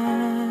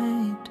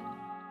tonight.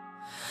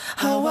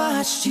 I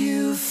watched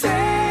you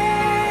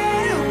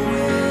fade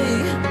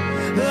away,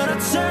 but I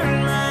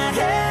turned my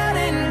head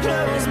and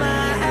closed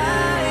my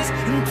eyes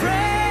and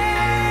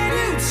prayed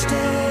you'd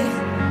stay.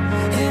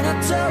 And I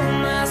told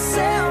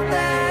myself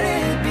that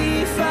it'd be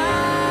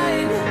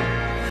fine.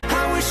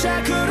 I wish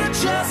I could have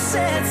just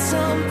said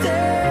something.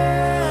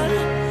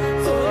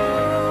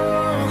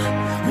 Oh,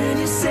 when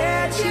you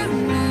said you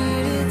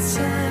needed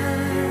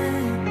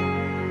time,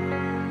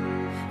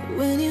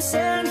 when you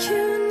said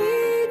you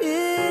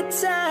needed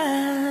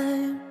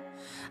time,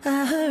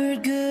 I heard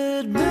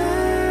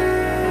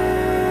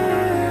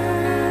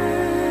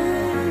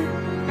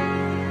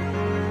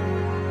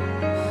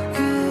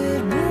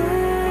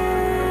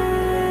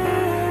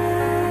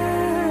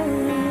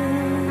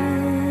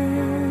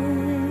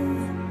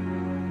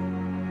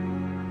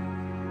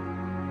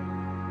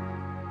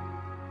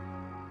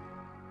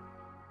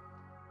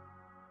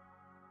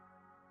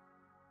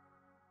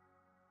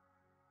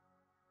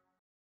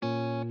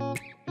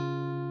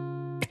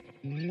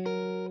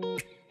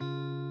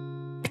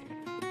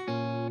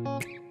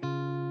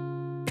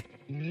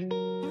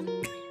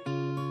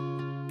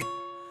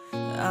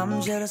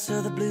I'm jealous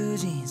of the blue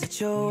jeans that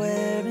you're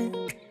wearing,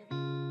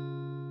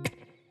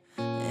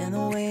 and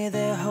the way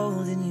they're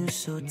holding you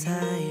so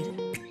tight.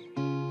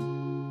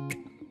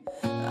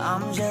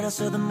 I'm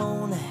jealous of the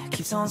moon that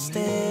keeps on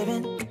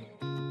staring,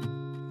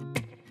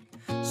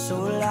 so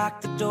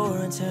lock the door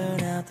and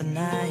turn out the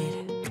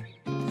night.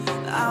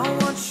 I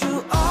want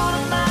you all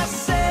to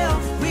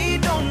myself, we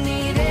don't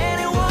need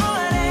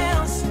anyone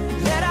else.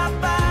 Let our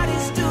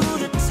bodies do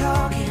the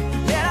talking,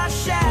 let our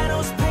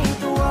shadows paint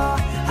the wall.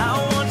 I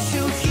want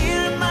you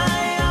here in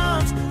my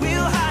arms,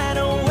 we'll hide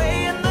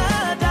away in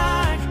the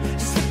dark.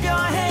 Slip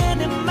your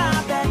hand in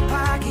my back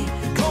pocket,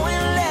 go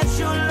and let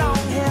your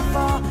long hair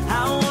fall.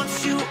 I want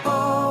you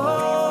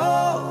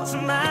all to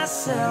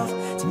myself,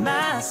 to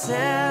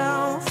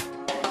myself.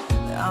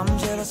 I'm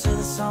jealous of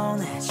the song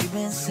that you've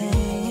been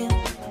singing,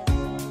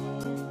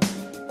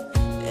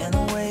 and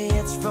the way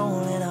it's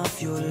rolling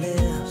off your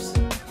lips.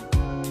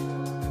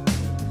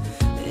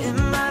 It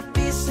might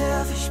be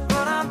selfish,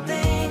 but I'm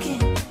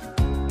thinking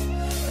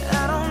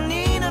I don't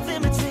need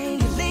nothing between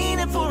you,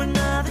 leaning for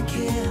another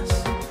kiss.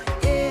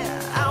 Yeah,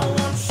 I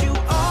want you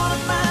all to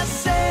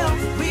myself,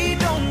 we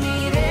don't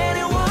need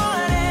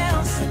anyone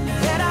else.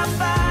 Let our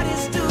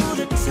bodies do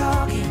the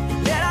talking,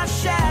 let our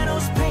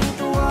shadows paint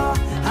the wall.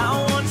 I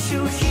want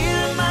you here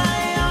in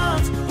my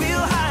arms,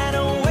 we'll hide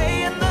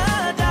away in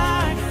the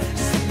dark.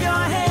 Slip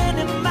your hand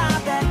in my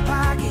back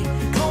pocket,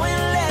 go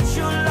and let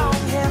your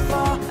long hair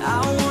fall. I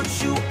want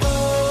you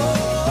all,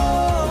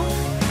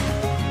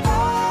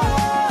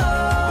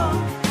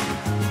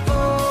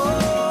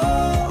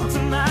 to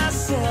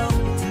myself,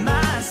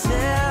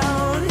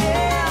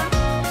 yeah.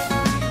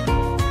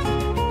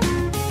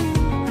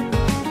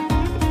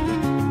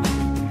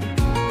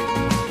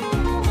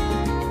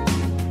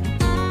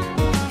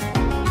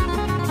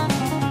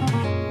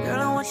 Girl,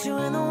 I want you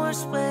in the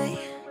worst way.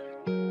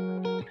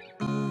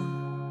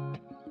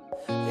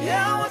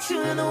 Yeah, I want you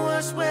in the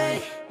worst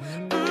way.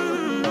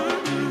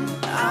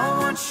 I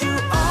want you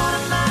all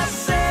to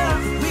myself,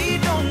 we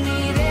don't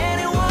need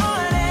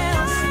anyone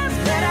else.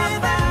 Let our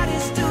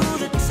bodies do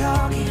the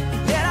talking,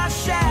 let our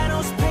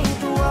shadows paint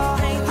the wall.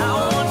 I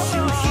want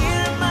you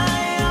here in my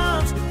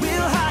arms,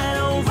 we'll hide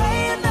away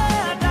in the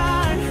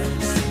dark.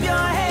 Slip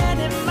your hand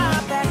in my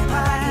back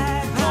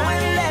pocket, go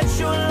and let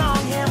your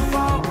long hair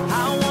fall. I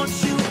want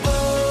you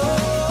all,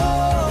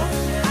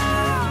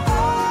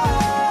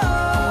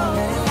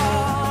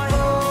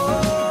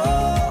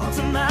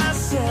 to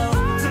myself,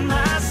 to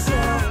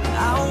myself.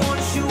 I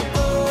want you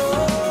all,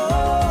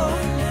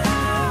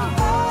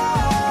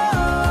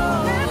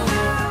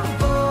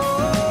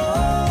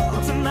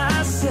 to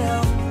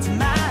myself,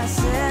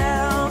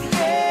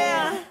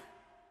 yeah.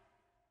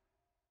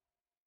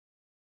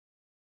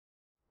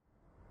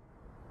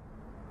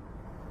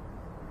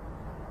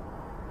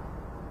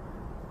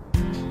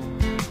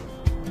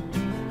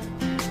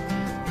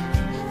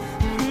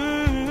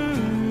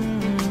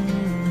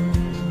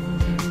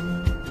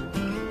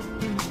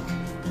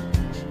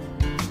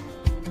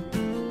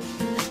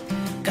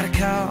 Got a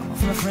call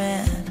from a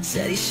friend,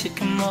 said he should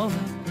come over.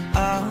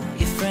 All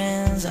your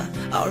friends are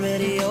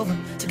already over.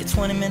 Took it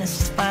 20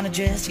 minutes to find a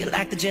dress you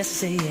like the dress, to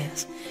say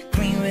yes.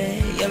 Green,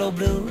 red, yellow,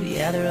 blue,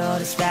 yeah, they're all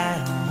just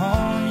right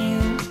on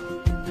you.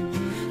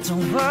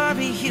 Don't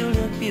worry, you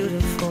look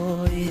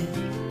beautiful, yeah.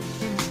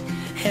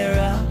 Hair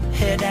up,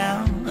 hair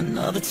down,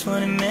 another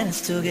 20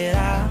 minutes to get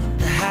out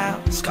the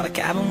house. Call a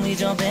cab and we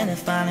jump in and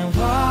finally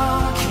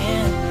walk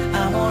in.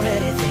 I'm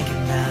already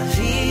thinking about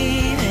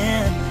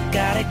leaving.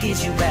 Gotta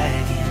get you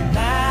back in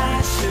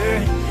my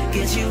shirt,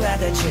 get you out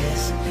that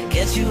dress,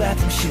 get you out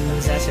them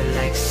shoes that you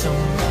like so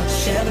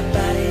much.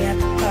 Everybody at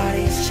the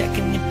party is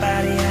checking your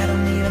body, I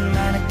don't even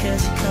mind it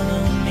 'cause you're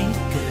coming with me,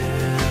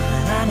 girl.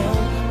 And I know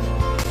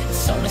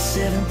it's only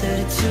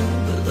 7:32,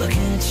 but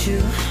looking at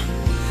you,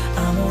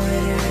 I'm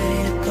already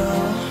ready to go.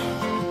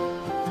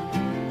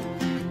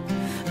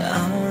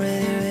 I'm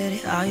already ready,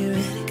 are you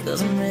ready?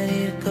 'Cause I'm ready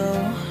to go.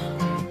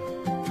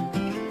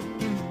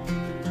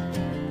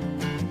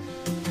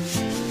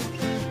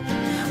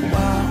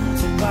 Wall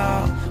to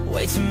wall,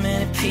 way too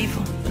many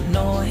people, the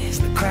noise,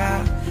 the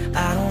crowd,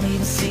 I don't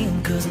even see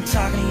them 'cause I'm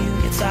talking to you,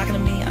 you're talking to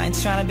me. I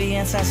ain't trying to be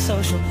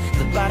antisocial,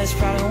 the body's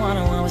probably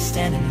wondering why we're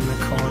standing in the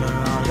corner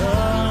all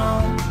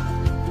alone.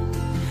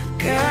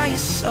 Girl, you're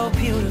so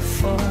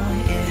beautiful,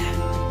 yeah.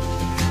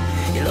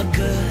 You look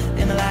good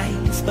in the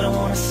lights, but I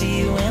wanna see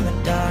you in the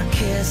dark.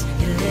 Kiss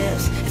your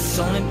lips, it's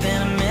only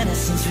been a minute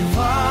since we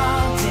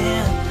walked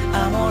in.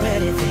 I'm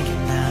already thinking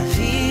about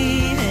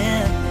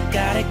leaving.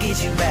 Gotta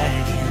get you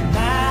back in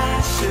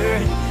my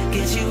shirt,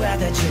 get you out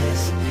that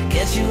dress,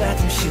 get you out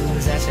them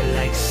shoes that you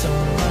like so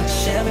much.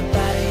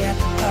 Everybody at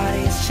the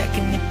party is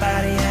checking your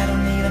body, I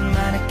don't even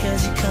mind it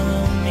 'cause you're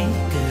coming with me,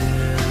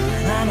 girl.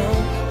 And I know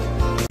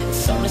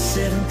it's only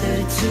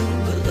 7:32,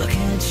 but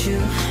looking at you,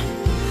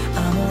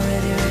 I'm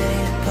already ready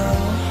to go.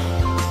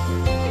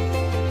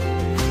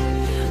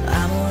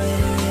 I'm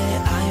already ready,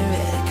 are you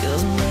ready?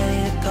 'Cause I'm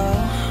ready to go.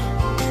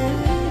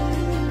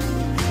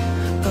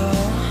 Go.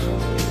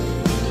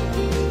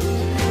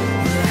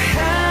 We're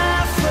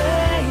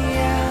halfway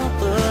out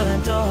the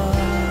door.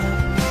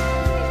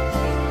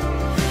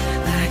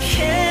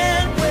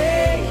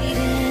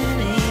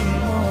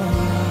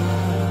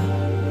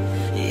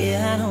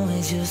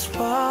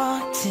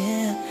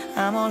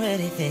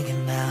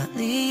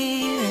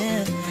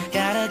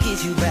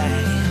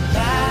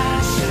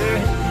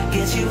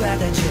 Get you out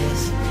that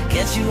dress,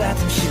 get you out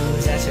them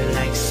shoes that you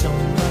like so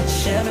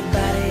much.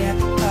 Everybody at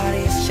the party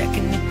is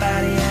checking your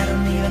body. I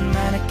don't even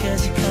mind it,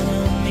 cause you're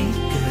coming with me,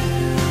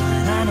 girl.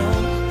 And I know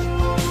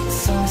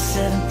it's only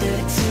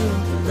 7:32,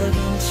 but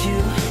looking at you,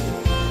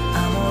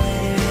 I'm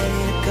already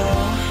ready to go.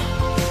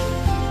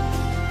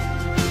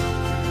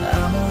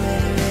 I'm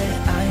already ready,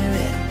 are you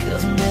ready?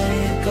 Cause I'm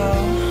ready to go.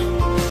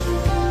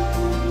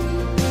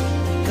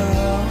 Go.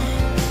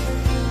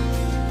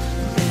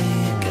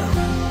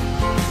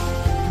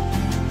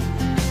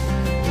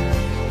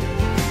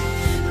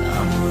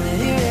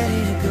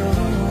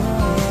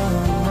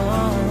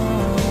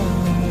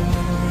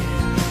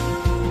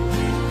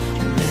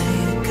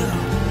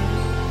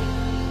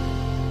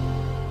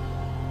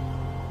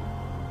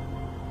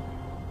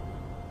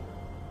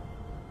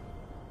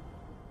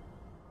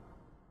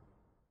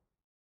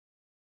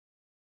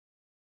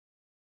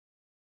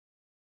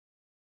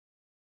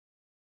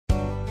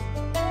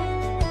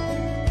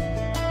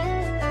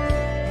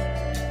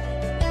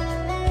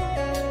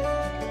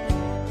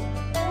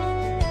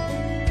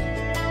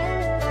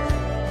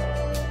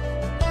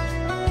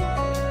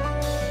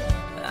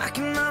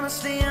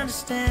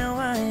 Understand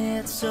why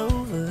it's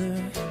over.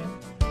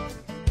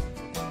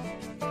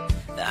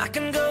 I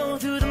can go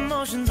through the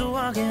motions of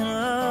walking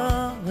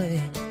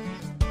away.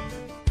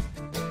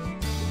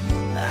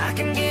 I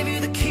can give you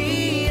the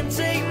key and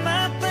take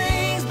my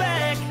things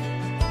back.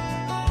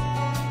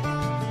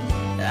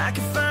 I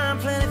can find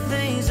plenty of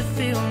things to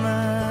fill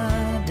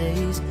my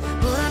days,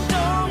 but I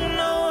don't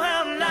know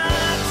how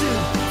not to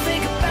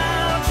think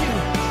about you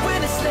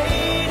when it's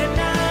late at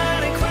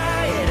night and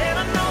quiet. And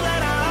I know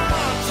that I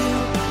ought to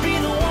be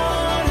the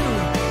one who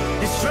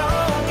is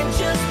strong and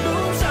just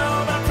moves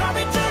on. But I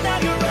probably turn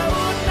down your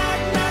road, knock,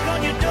 knock on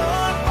your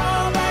door,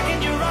 fall back in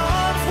your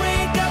arms,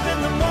 wake up in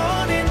the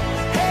morning,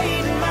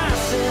 hating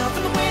myself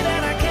in the way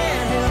that I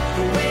can't help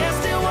the way I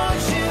still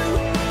want you.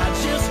 I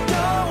just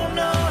don't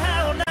know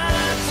how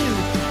not to,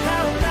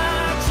 how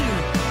not to,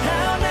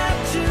 how not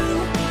to.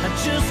 I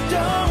just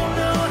don't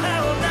know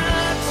how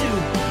not to,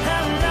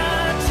 how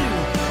not to,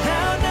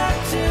 how not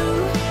to.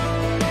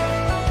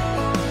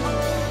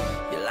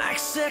 You're like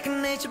second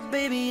nature,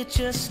 baby, you're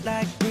just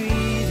like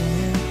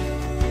breathing.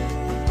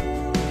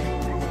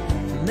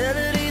 A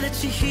melody that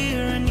you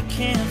hear and you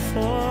can't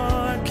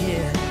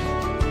forget.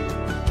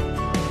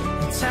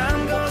 And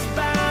time goes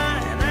by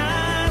and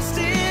I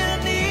still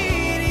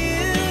need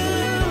you.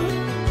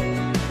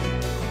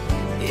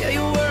 Yeah,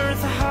 you're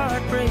worth a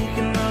heartbreak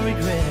and no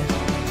regret.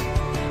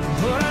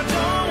 But I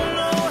don't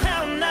know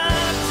how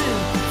not to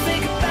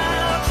think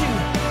about you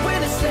when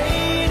it's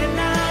late at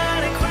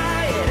night and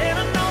quiet. And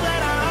I know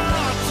that I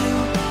ought to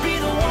be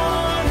the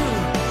one who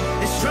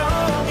is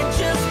strong and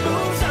just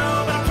moves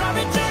on. But I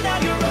probably turn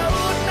down your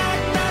road, knock,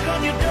 knock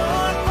on your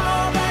door,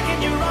 fall back in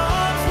your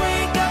arms,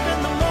 wake up in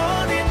the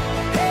morning,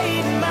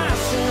 hating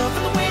myself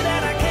in the way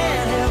that I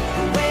can't help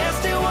the way I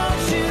still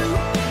want you.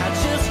 I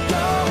just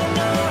don't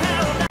know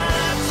how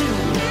not to,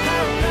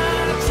 how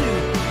not to,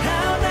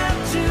 how not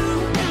to.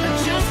 I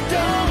just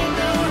don't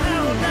know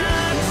how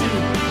not to,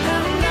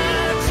 how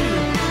not to,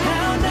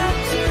 how not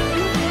to.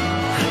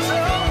 I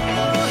don't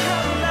know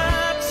how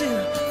not to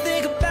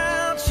think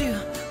about you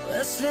when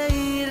it's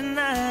late at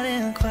night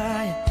and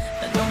quiet.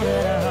 I know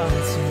that I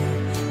ought to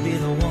be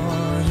the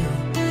one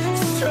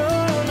who's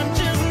strong and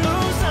just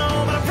moves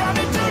on. But I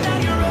probably turn down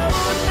your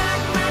road, knock,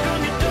 knock on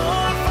your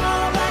door,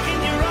 fall back in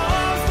your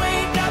arms,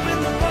 wake up in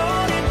the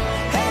morning,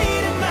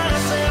 hating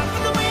myself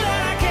in the way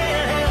that I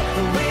can't help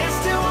the way I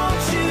still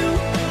want you.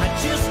 I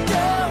just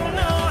don't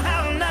know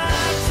how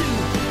not to,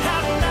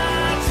 how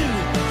not to,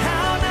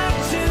 how not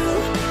to.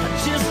 I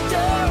just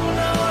don't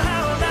know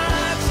how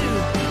not to,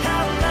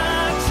 how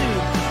not to,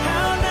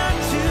 how not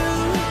to.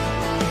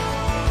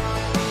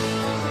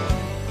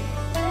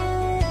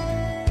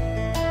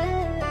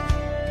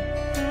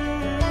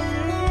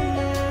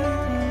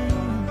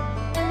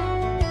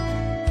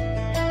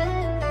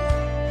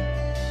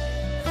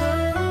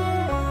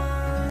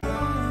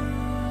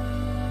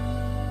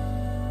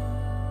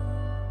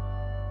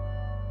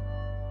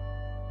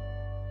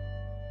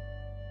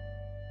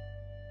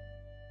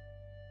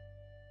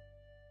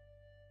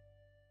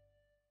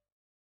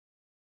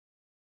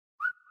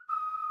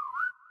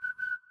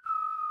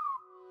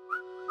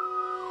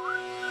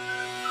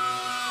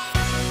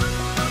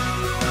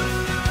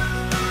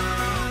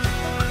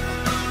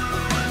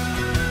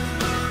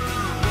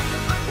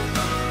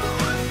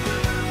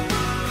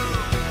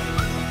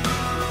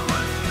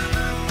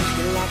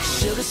 Like a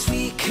sugar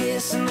sweet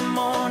kiss in the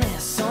morning,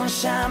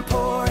 sunshine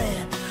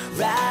pouring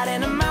right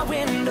into my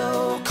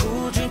window.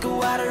 Cool drink of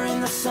water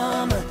in the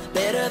summer,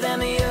 better than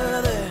the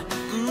other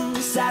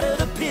side of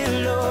the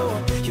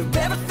pillow. You're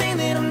everything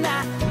that I'm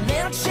not, a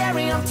little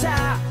cherry on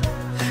top.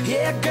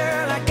 Yeah,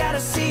 girl, I gotta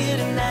see you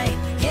tonight.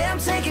 Yeah, I'm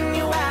taking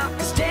you out,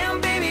 cause damn,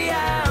 baby,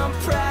 I'm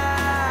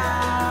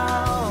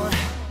proud.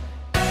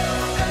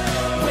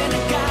 When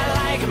a guy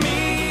like me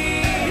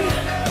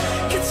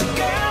gets a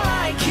girl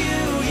like you,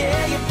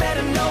 yeah, you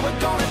better know we're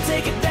gonna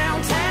take it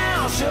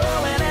downtown,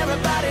 showing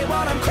everybody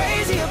what I'm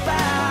crazy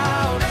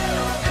about.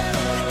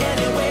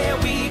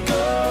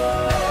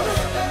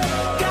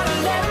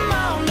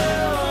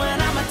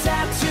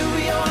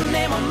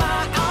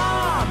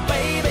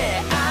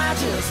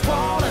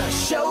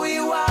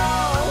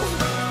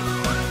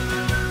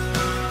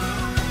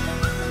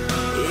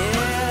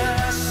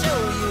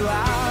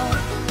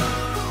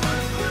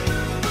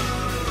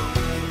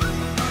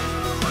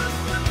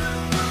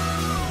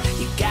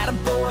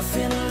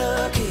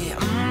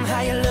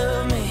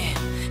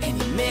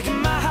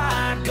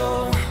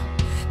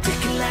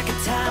 like a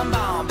time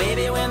bomb,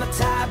 baby, when the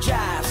tide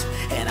drives,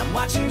 and I'm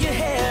watching your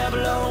hair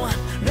blow.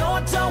 No,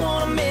 I don't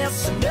wanna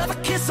miss another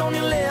kiss on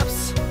your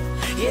lips.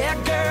 Yeah,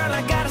 girl,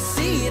 I gotta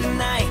see you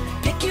tonight.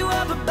 Pick you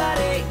up about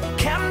 8,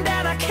 counting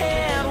down, I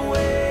can't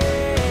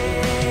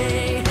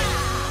wait.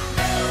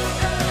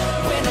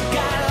 When a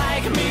guy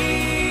like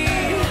me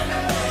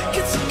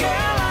gets a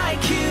girl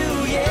like you,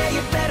 yeah,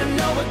 you better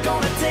know we're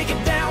gonna take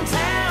it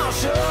downtown,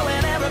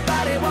 showing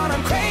everybody what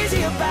I'm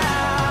crazy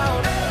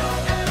about.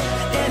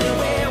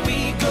 Anywhere we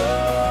go,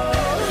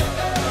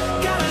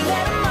 gotta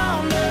let them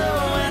all know,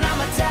 and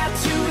I'ma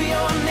tattoo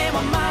your name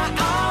on my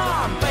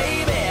arm,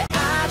 baby.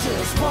 I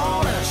just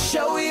wanna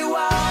show you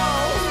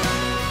all.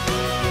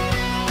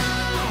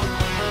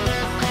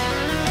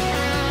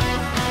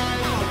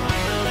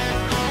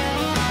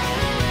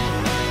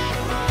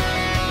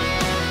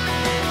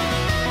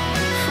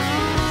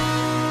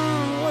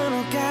 When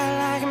a guy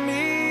like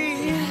me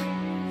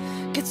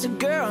gets a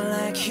girl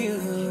like you,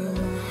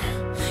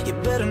 you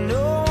better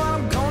know what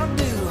I'm gonna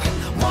do,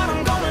 what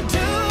I'm gonna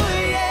do,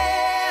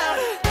 yeah.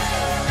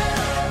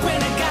 When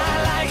a guy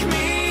like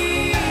me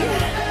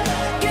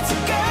gets a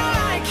girl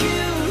like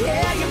you,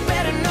 yeah, you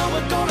better know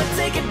we're gonna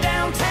take it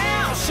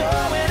downtown,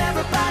 showing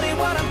everybody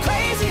what I'm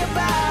crazy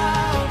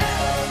about.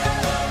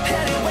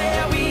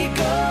 Anywhere we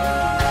go,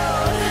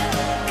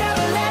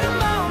 gotta let them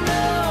all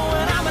know,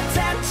 and I'ma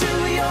tattoo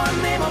your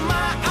name on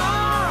my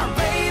arm,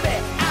 baby.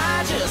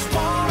 I just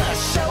wanna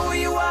show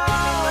you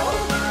all,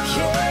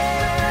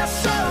 yeah,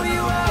 show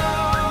you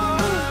all.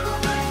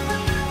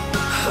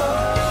 Oh,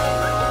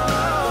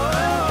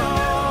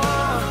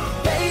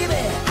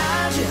 baby, I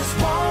just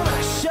wanna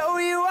show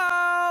you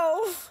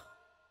off.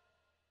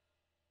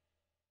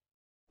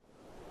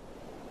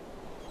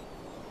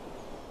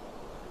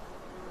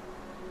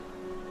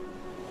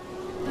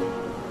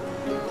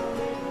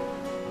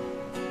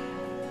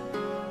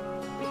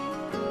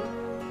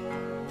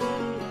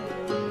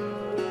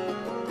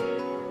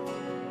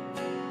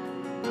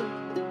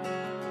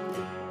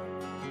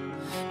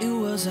 It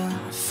was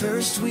our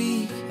first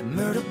week at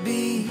Myrtle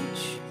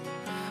Beach,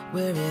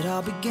 where it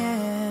all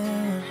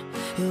began.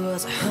 It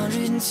was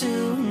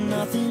 102,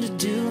 nothing to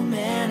do,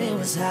 man, it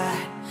was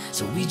hot,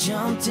 so we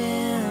jumped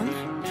in.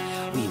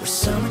 We were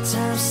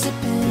summertime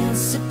sipping,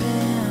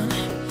 sipping,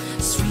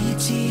 sweet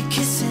tea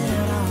kissing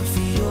off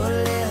your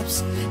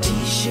lips,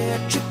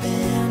 t-shirt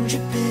dripping,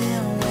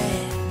 dripping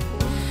wet.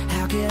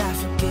 How could I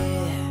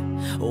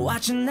forget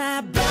watching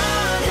that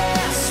blonde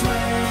hair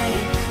sway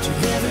to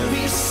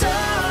every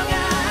song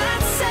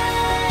I'd say?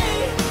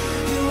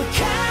 You were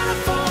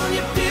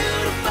California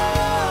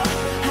beautiful.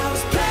 I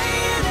was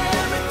playing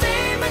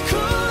everything but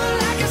cool.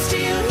 I can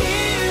still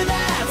hear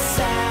that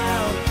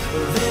sound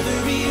of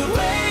every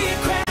wave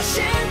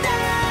crashing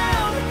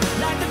down,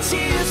 like the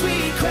tears we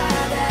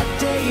cried that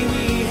day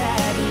we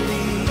had to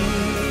leave.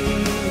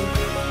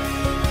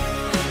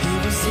 It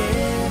was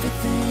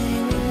everything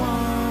we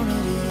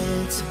wanted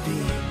it to be,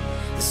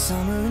 the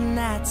summer of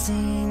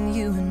 19,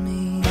 you and me.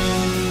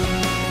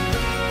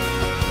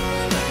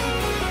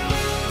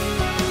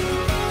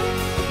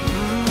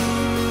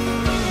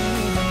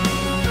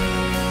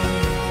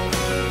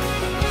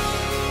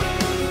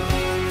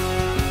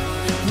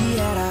 We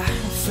had our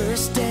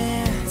first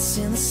dance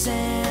in the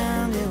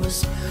sand. It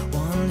was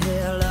one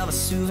hell of a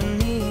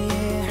souvenir.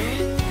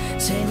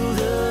 Tangled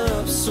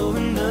up, so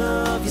in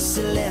love, you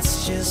said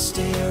let's just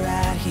stay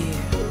right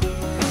here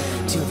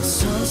till the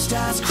sun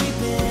starts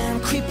creeping,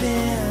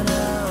 creeping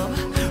up.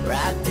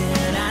 Right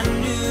then I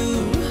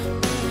knew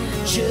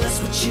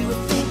just what you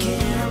were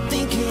thinking,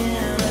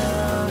 thinking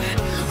of.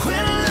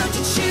 When I looked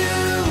at you,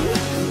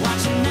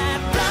 watching that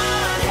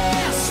blonde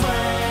hair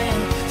swing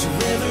to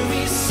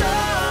every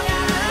song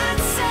I'd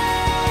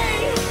say.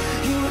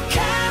 You were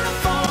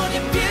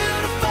California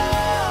beautiful.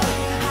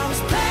 I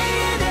was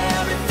playing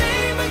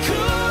everything but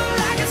cool.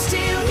 I can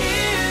still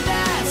hear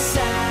that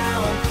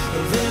sound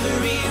of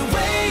every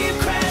wave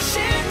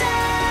crashing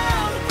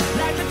down,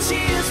 like the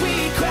tears we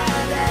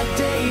cried that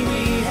day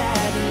we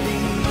had to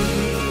leave.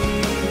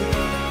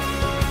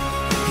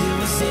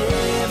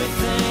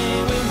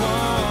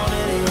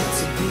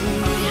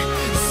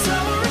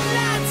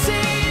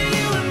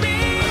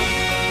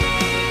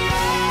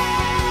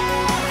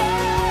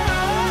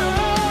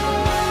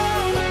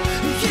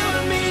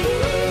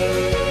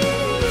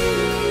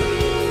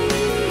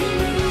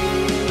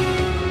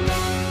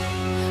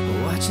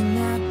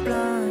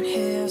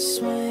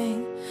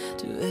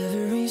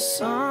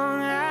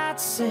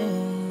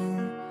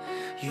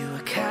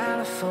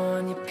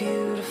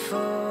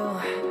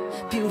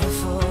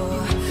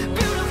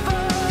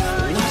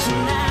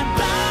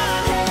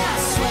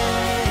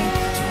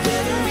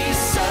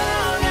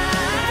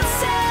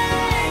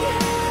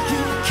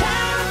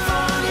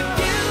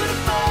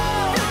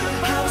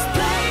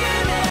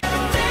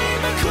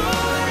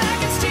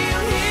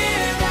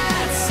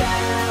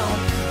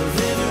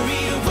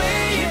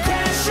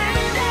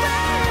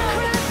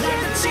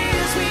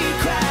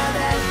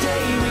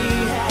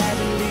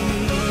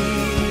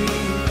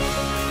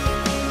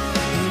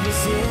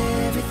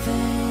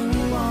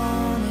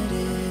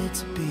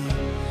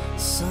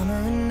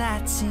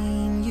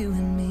 19, you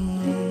and me.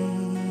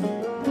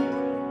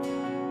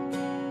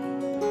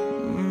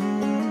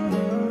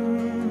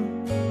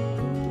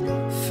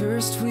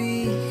 First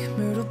week,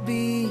 Myrtle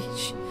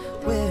Beach,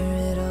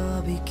 where it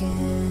all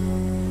began.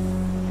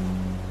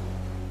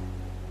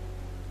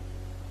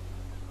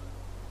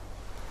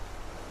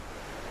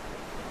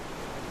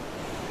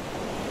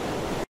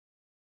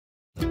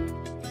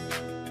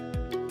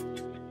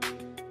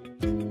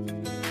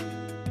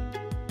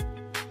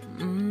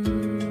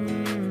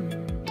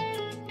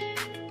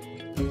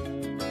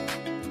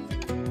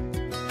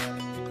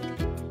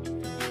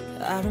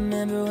 I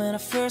remember when I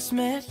first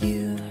met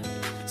you,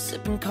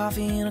 sipping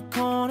coffee in a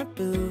corner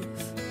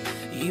booth.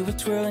 You were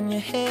twirling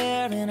your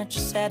hair and I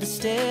just had to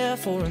stare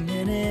for a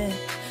minute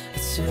or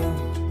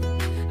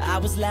two. I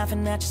was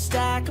laughing at your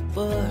stack of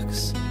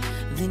books,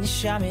 then you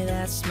shot me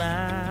that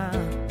smile.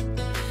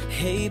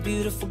 Hey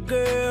beautiful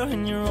girl,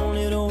 in your own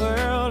little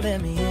world,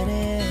 let me in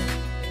it.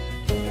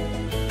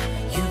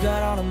 You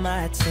got all of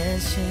my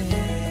attention,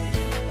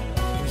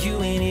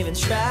 you ain't even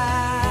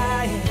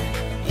trying.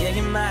 Yeah,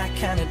 you're my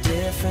kind of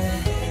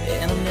different,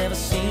 and I've never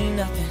seen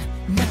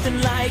nothing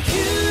like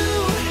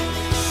you.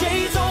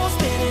 Shades all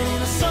spinning in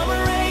the summer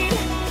rain,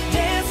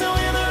 dancing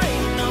when there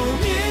ain't no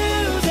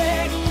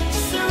music,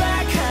 just the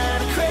right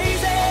kind of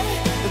crazy.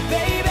 But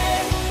baby,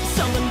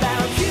 something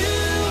about you,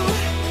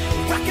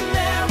 rocking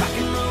that rock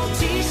and roll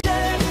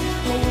t-shirt,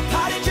 whole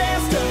party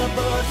dressed up,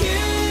 but you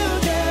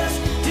just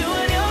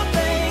doing your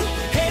thing.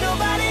 Ain't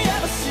nobody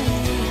ever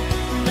seen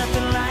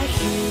nothing like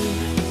you.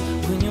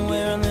 When you're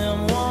wearing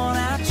them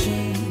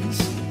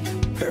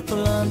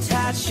purple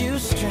untied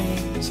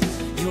shoestrings,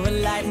 you're a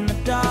light in the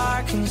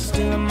dark and you're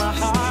still in my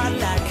heart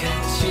like a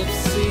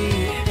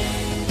gypsy.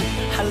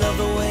 I love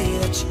the way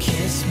that you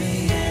kiss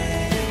me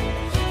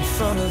in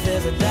front of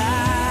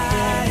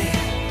everybody.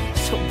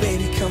 So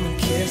baby, come and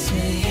kiss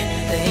me.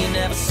 They ain't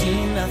never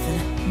seen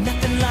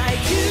nothing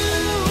like you.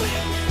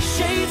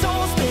 Shades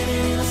all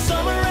spinning in the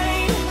summer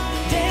rain,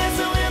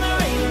 dancing when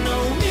there ain't no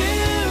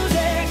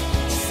music,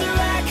 just the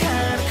right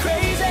kind of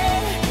crazy.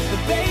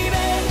 But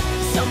baby,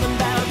 something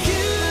about you,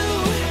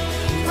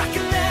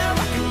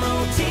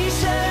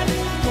 t-shirt,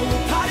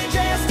 whole party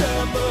dressed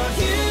up, but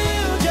you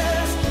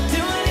just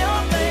doing your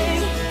thing.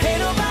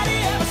 Ain't nobody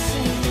ever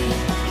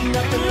seen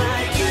nothing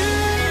like you.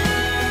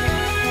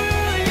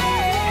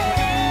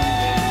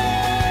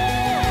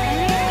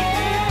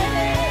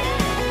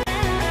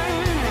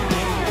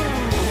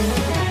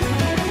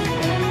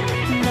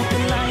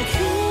 Nothing like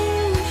you.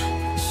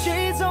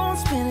 Shades on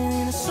spinning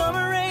in the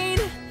summer rain,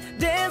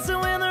 dancing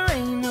when there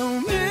ain't no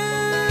music.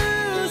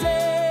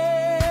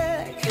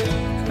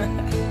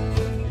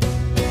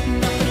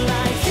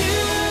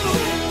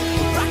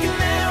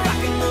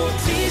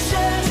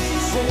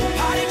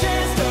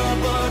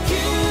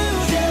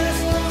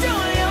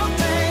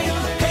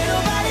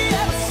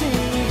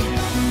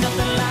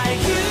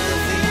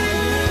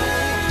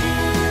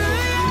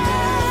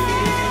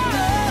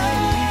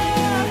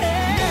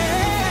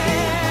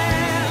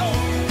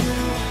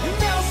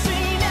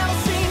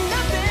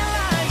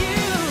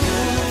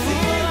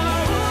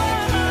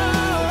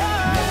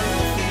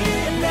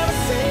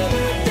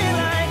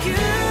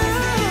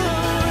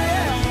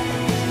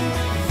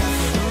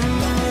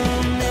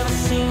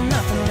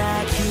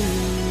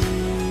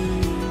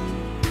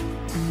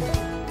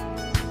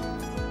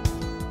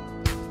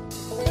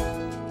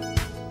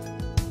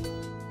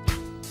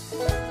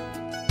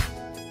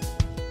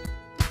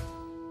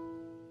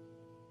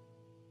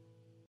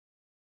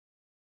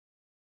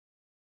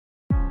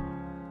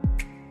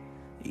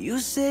 You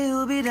say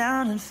you'll be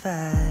down in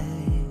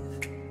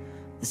 5.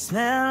 The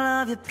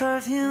smell of your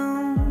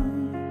perfume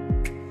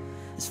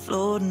is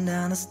floating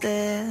down the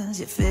stairs.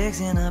 You're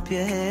fixing up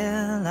your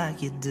hair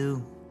like you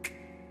do.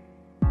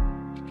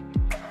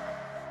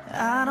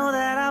 I know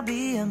that I'll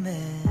be a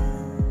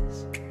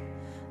mess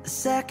the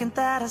second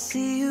that I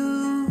see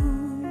you.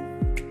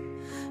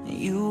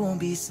 You won't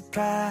be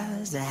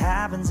surprised, it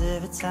happens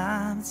every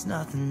time, it's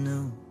nothing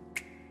new.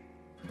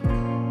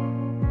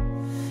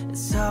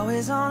 It's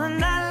always on a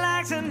night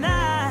like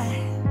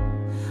tonight,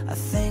 I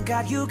thank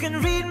God you can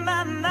read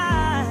my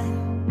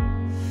mind.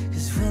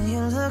 Cause when you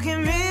look at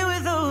me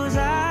with those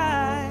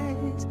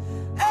eyes,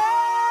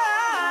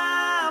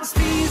 I'm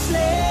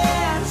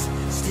speechless,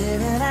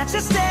 staring at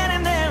you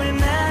standing there in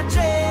that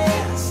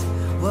dress.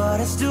 What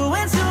it's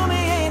doing to me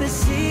ain't a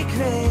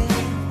secret,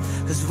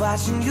 cause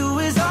watching you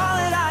is all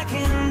that I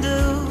can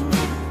do.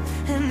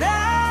 And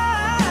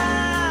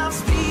I'm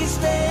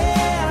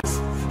speechless,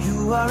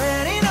 you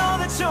already know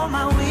that you're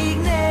my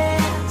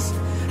weakness.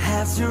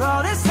 After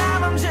all this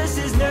time I'm just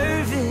as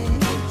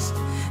nervous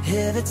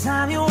every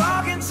time you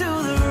walk into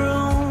the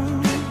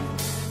room.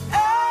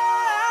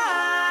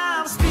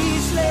 I'm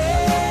speechless.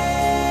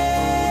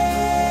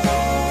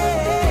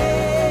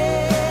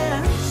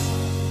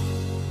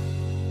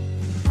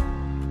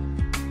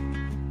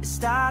 It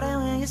started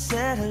when you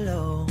said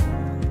hello,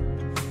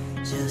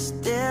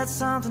 just did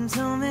something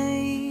to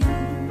me.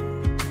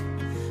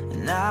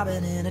 And I've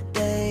been in a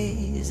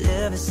daze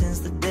ever since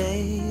the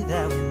day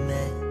that we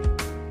met.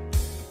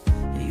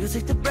 You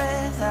take the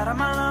breath out of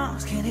my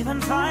lungs, can't even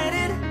fight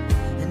it.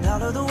 And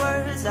all of the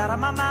words out of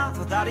my mouth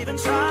without even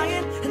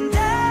trying. And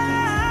I'm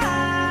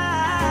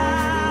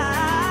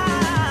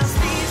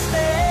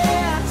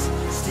speechless,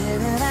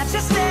 staring at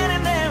you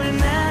standing there in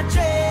that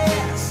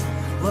dress.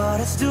 What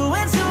it's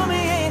doing to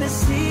me ain't a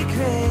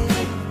secret,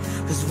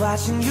 'cause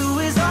watching you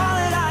is all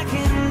that I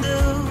can do.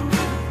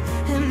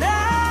 And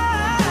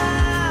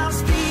I'm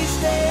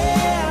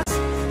speechless.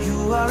 You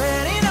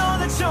already know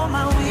that you're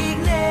my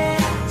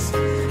weakness.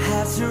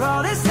 After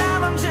all this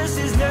time I'm just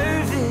as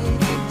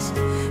nervous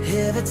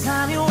every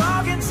time you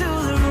walk into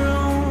the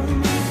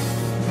room.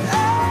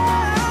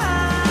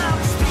 I'm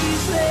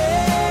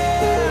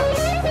speechless.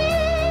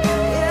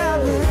 Yeah,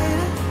 baby.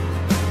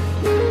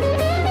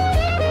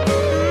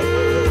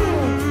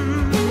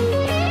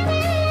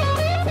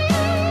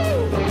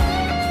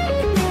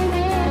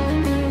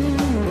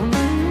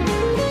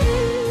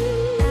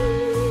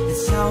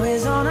 It's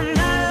always on a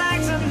night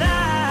like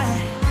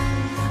tonight.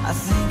 I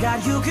thank God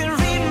you can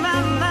read my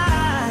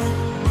mind,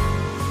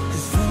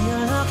 'cause when you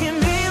look at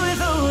me with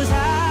those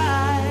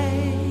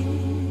eyes,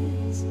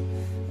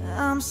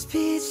 I'm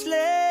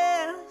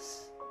speechless.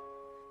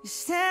 You're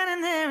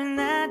standing there in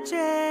that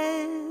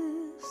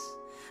dress.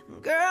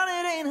 Girl,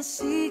 it ain't a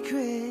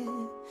secret,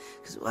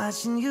 'cause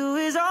watching you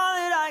is all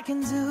that I can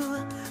do.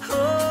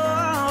 Oh,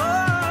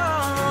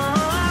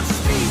 I'm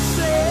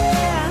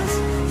speechless.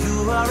 You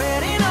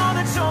already know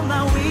that you're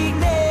my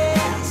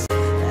weakness.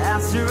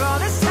 After all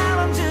this time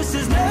I'm just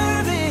as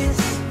nervous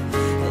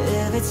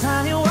every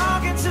time you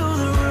walk into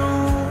the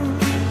room.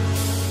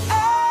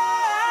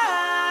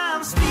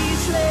 I'm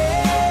speechless.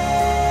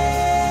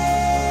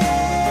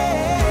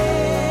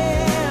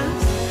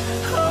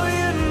 Oh,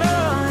 you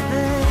know it,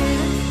 baby.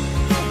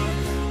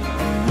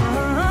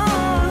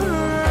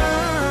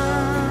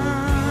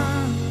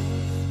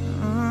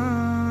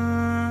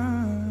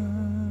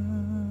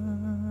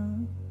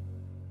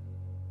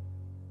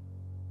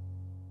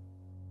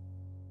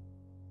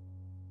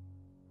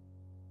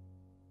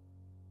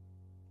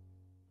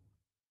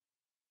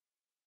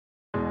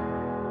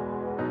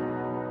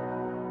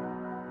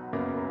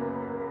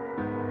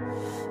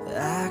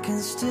 I can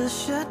still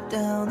shut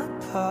down the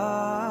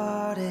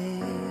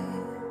party.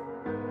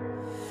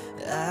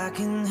 I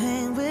can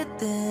hang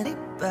with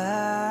anybody.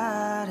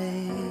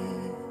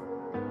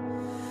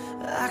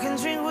 I can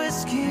drink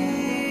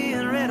whiskey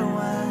and red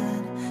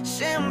wine,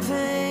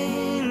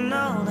 champagne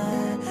all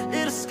night,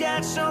 little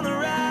scotch on the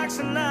rocks,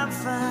 and I'm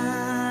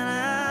fine,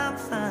 I'm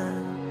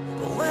fine.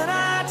 But when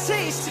I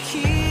taste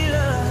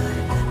tequila,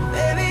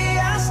 baby,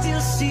 I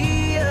still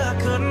see you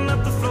cutting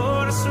up the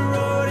Florida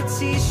sorority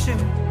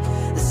t-shirt,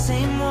 the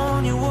same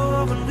one you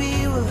wore when we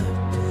were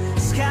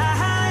sky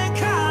high in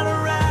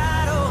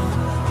Colorado.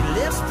 Your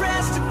lips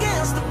pressed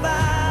against the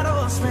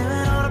bottle,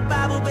 slamming on a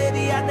Bible,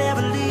 baby, I'd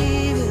never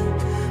leave you.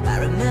 I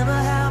remember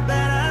how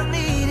bad I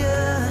need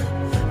you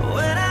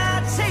when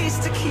I taste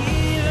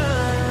tequila.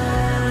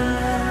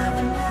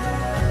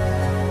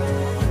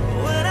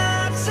 When I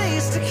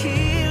taste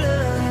tequila,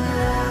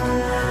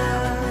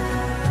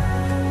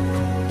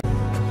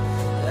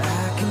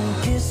 I can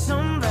kiss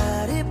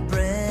somebody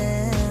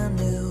brand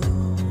new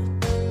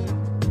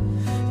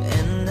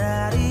and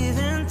not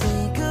even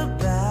think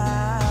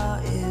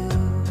about you.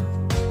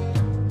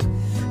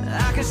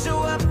 I can show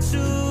up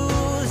to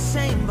the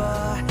same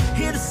bar,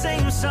 hear the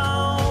same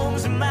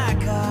songs in my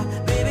car.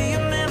 Baby,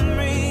 your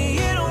memory,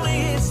 it only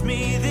hits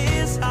me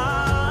this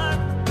hard.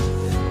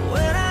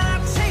 When I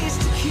taste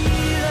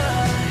tequila,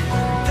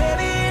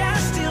 baby, I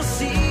still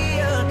see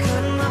you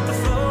cutting up the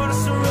Florida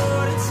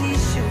sorority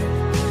t-shirt,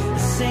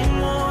 the same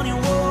one you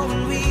wore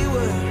when we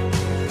were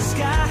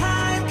sky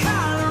high in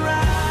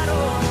Colorado.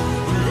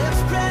 Your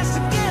lips pressed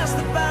against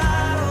the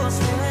bottle,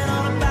 slamming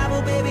on a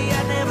Bible, baby,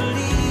 I'd never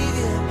leave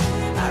you.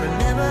 I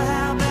remember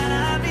how bad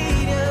I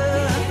need you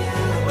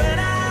when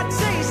I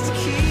taste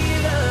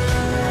tequila.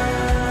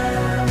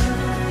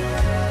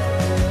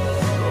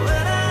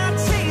 When I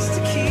taste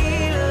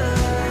tequila.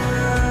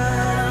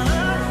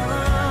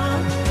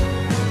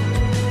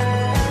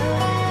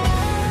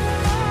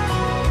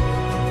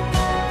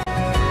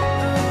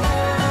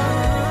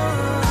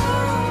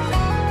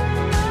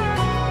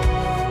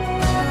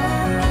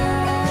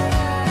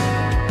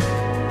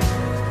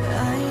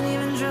 I ain't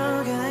even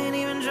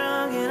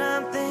drunk, and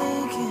I'm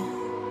thinking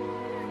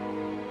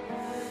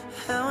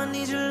how I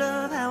need your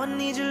love, how I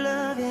need your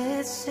love, yeah,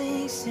 it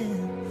sinks in.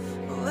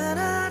 When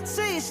I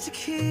taste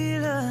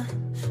tequila,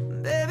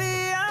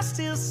 baby, I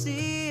still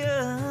see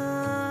you,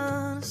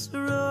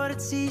 sorority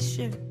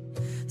t-shirt,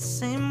 the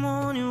same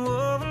one you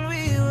wore when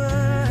we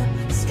were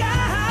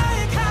sky high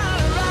in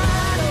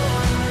Colorado.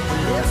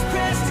 Your lips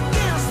pressed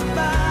against the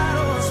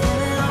bottle,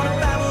 swimming on a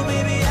Bible,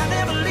 baby, I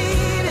never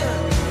leave you.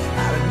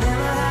 I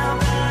remember how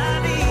bad I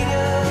need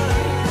you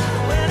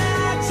when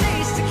I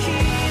taste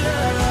tequila.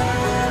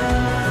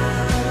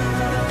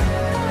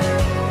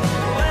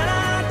 When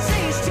I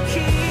taste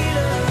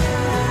tequila.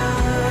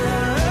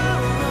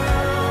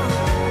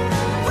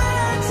 When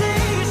I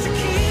taste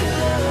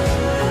tequila.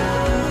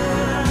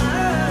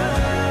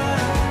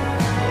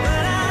 When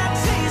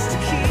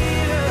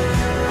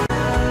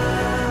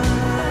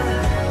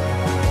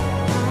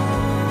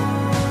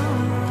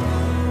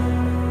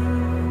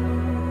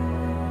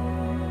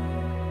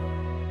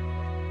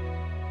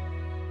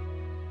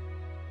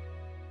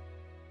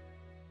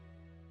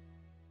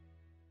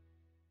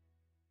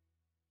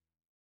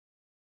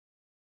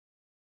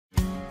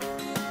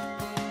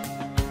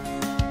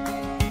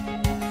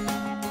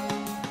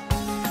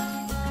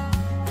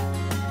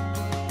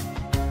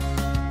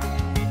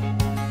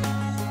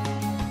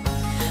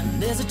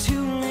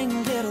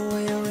thing, get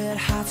away a red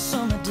hot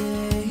summer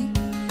day.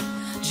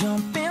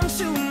 Jump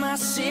into my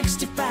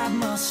 65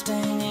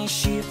 Mustang, ain't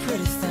she a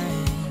pretty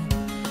thing?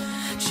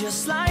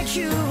 Just like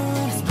you,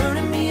 it's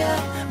burning me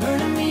up,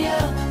 burning me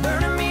up,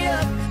 burning me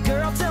up.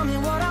 Girl, tell me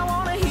what I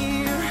wanna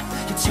hear.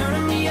 You're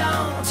turning me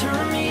on,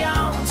 turning me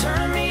on,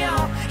 turning me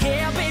on.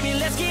 Yeah, baby,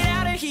 let's get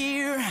out of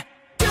here.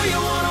 Do you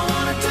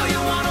wanna, do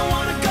you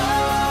wanna go?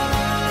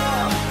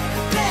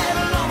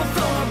 Pedal on the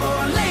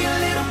floorboard, lay a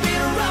little bit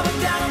of rubber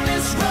down on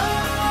this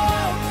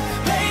road.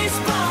 Bass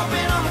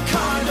bumping on the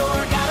car door,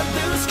 got a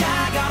blue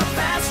sky, got a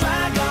fast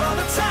ride, got all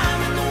the time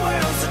in the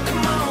world, so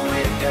come on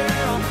with it,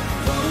 girl.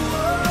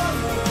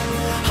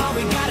 All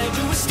we gotta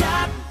do is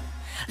stop,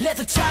 let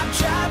the top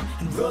drop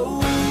and roll.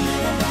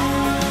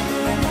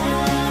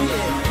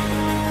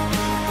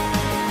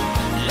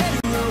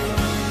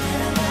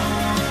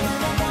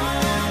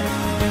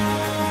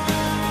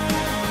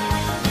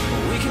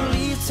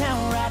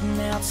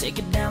 Take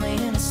it down the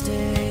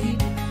interstate.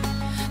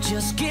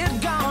 Just get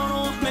gone,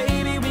 or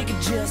maybe we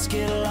could just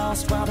get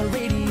lost while the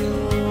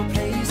radio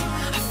plays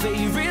our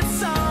favorite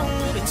song.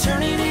 We'll be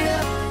turning it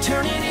up,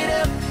 turning it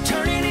up,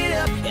 turning it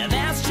up. Yeah,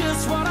 that's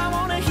just what I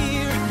wanna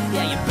hear.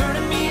 Yeah, you're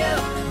burning me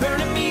up,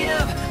 burning me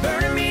up,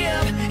 burning me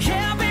up.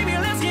 Yeah, baby,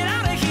 let's get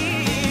out of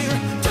here.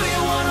 Do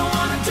you wanna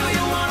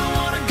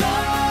go?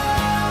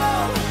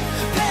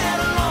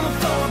 Pedal on the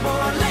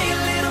floorboard, lay a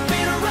little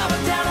bit of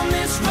rubber down on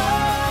this road.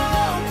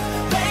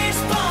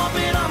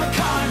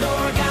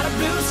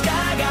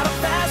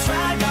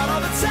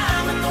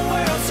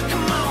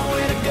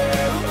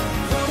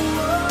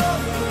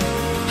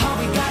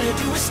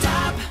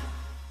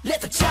 Let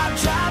the top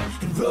drop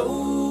and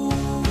roll.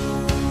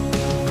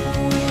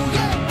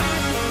 Yeah.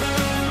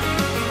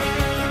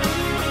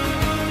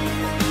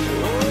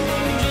 Oh,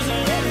 just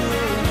let it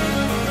roll.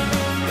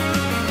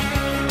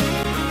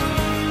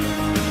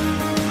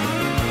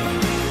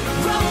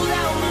 Roll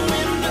down the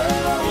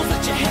windows,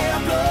 let your hair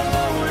blow,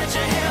 let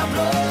your hair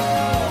blow.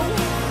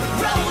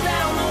 Roll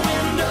down the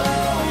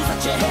windows,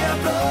 let your hair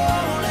blow,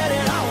 let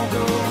it all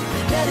go,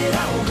 let it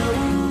all go.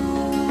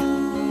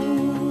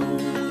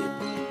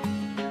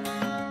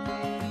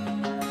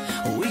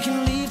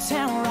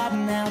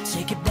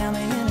 Take it down the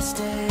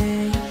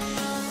interstate.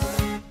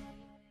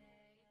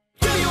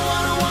 Do you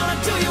wanna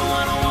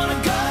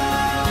go?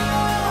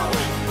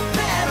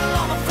 Pedal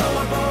on the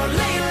floorboard,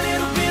 lay a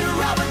little bit of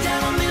rubber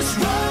down on this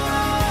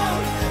road.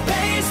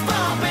 Bass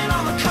bumping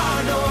on the car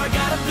door,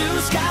 got a blue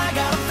sky,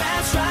 got a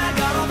fast ride,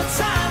 got all the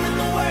time in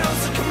the world,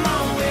 so come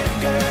on with it,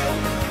 girl.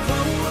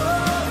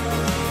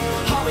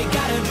 All we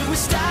gotta do is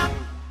stop,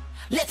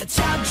 let the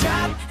top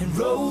drop and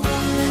roll.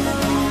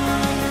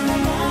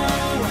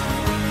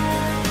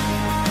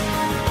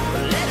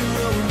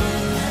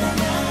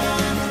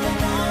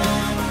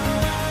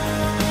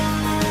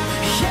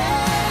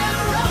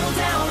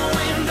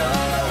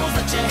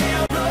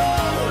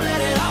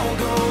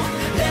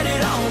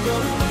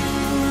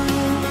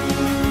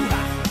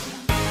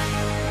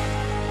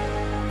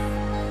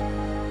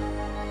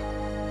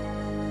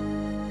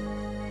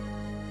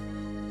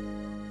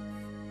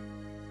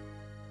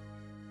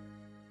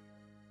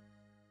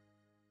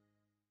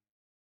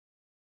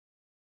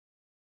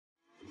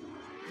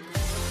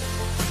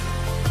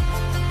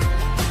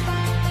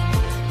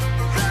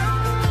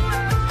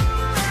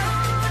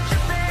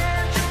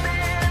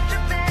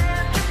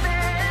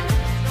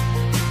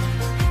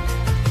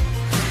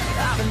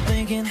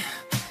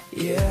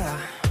 Yeah,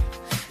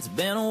 it's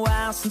been a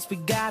while since we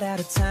got out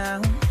of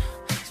town.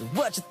 So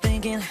what you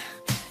thinking?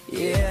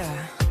 Yeah,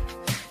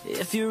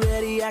 if you're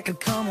ready, I could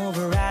come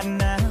over right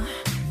now.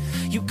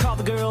 You call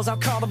the girls, I'll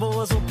call the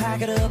boys, we'll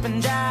pack it up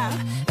and drive.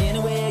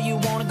 Anywhere you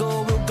wanna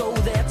go, we'll go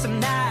there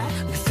tonight.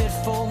 We can fit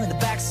four in the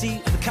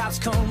backseat, if the cops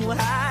come, we'll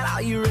hide.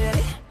 Are you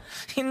ready?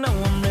 You know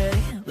I'm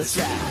ready, let's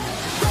ride.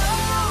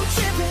 Road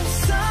tripping,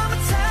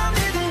 summertime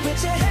living,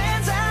 with your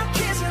hands out,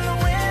 kissing the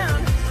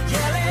wind.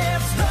 Yeah,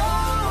 let's go.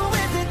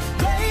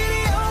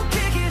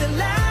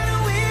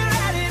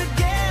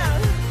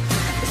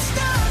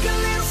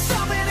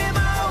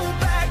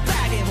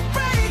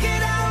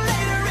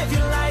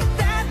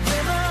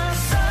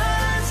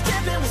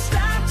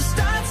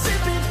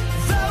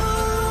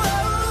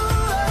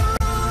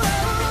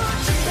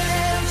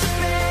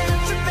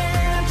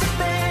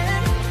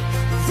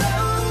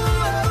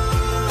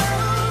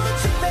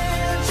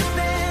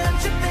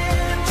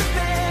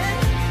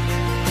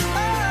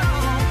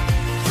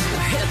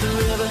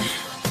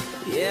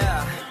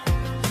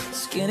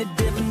 Skinny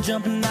dipping,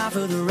 jumping off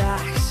of the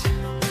rocks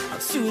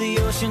to the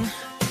ocean,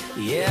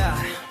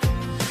 yeah.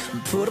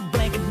 Put a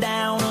blanket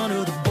down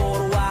under the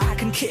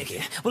boardwalk and kick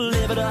it. We'll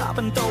live it up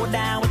and throw it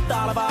down with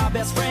all of our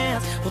best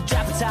friends. We'll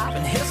drop the top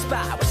and hit a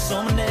spot where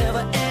summer never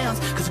ends.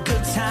 Cause a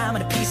good time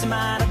and a peace of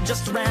mind are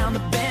just around the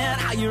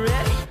bend. Are you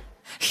ready?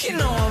 You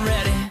know I'm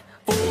ready.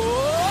 Oh,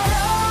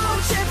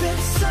 road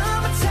tripping,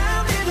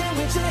 summertime living,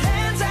 with your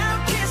hands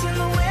out, kissing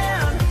the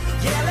wind.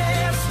 Yeah,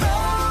 let's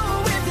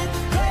roll with it.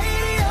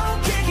 Radio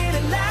kicking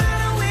it loud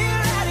and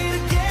we're at it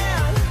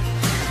again.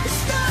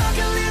 Stuck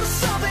a little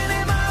something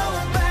in my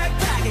old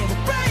backpack and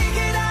we'll break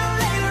it out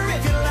later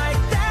if you like.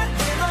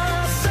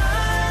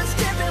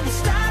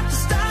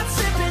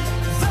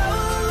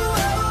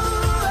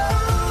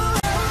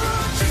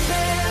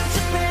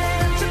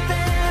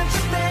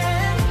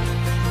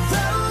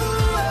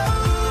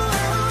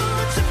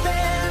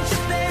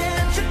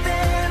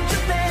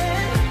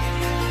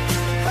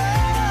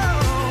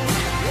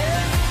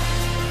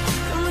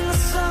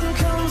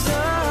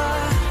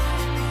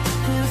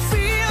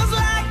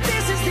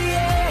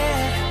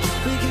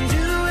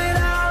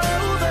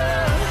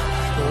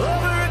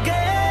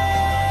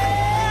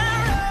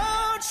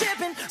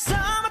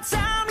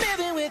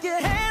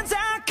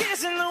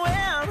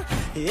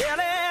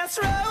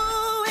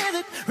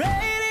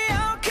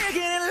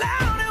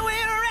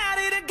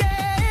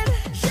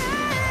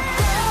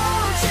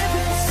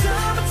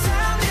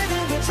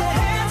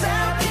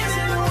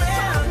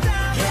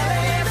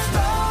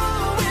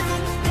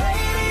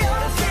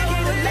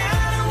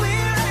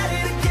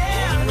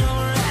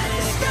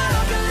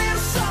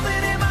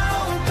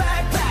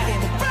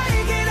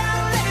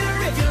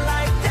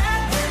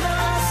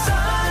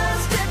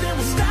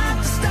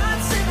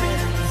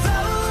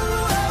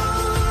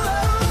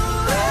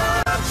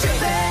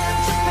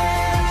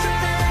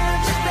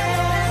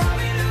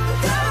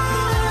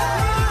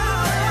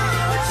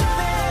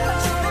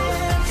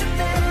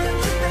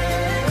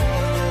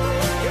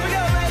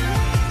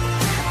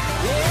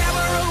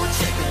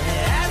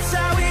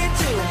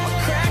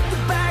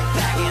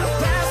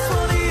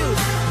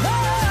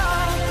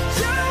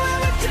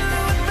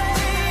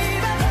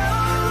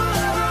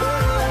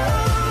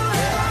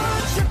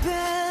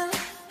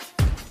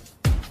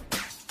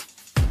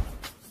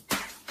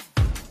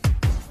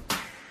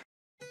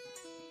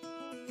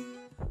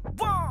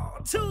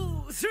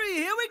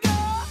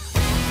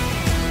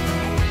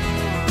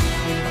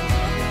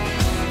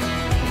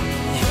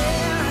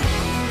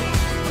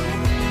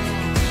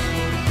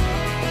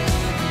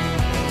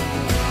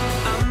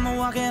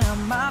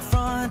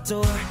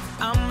 store.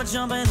 I'm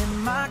jumping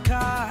in my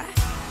car,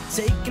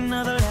 take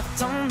another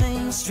left on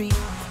Main Street,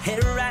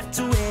 head right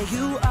to where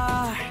you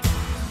are.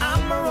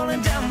 I'm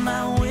rolling down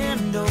my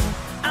window,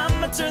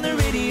 I'ma turn the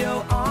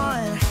radio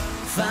on,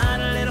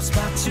 find a little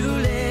spot to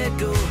let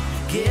go,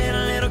 get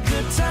a little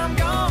good time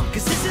gone.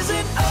 Cause this is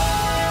an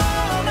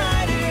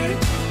all-nighter,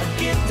 I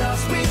get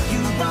lost with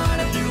you,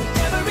 running through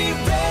every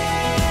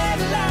red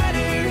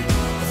lighter,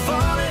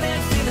 falling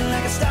and feeling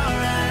like a star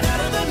right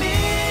out of the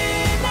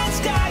midnight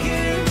sky.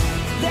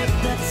 Let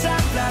the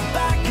time fly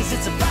by, cause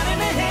it's a fight in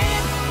the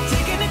hand,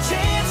 taking a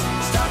chance,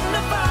 starting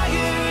a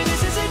fire.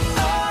 This is an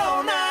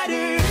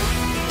all-nighter.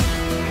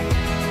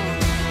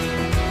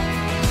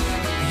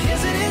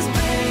 Yes it is,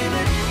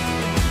 baby.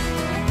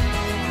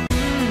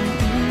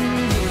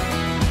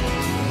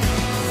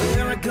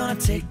 We're gonna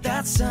take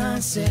that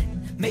sunset,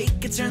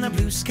 make it turn the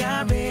blue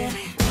sky red.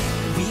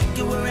 We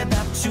can worry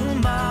about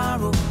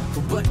tomorrow,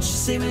 but what you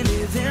say we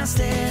live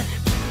instead.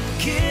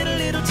 Get a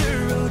little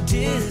Duro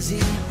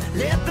dizzy,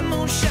 let the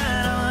moon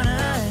shine on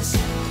us,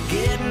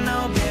 getting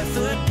all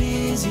barefoot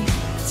busy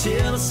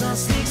till the sun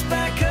sneaks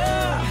back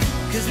up,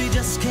 cause we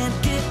just can't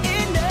get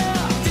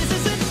enough. This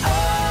is an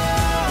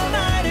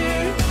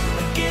all-nighter,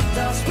 get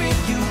lost with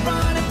you,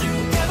 running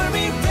through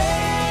every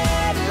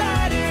red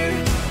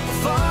lighter,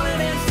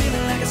 falling and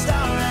feeling like a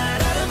star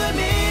right out of the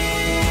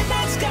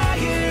midnight sky.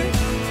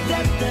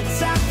 Let the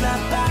time fly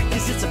by,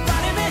 cause it's a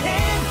fight in the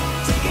hand,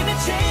 taking a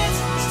chance,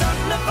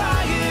 starting a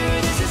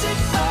fire. This is an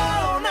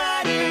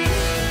all-nighter.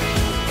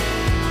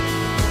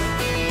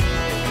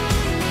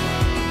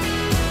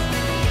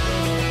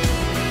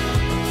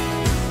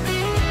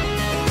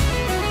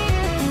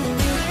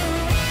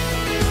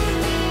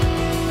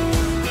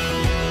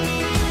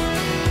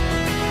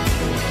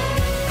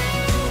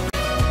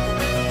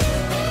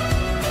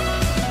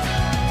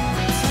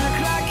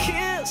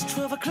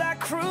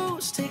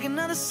 Cruise, take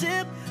another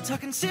sip,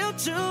 talking till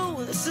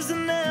 2. This is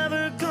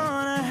never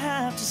gonna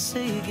have to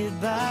say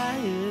goodbye.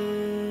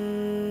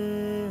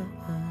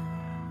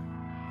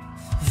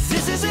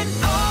 This is an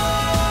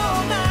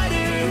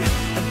all-nighter,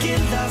 I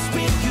get lost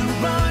with you,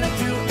 running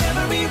through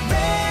every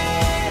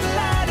red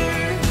lighter,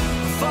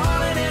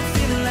 falling and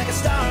feeling like a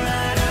star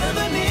right out of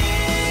the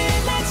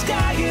midnight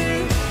sky.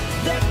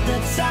 Let the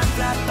time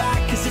fly by,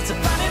 cause it's a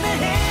fight in the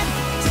hand,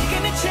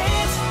 taking a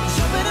chance,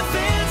 jumping a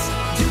fence,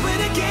 do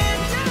it again.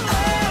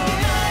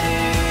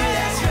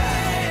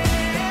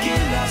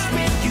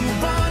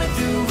 Running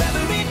through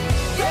every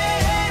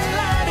red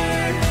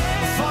lighter,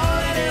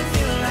 falling and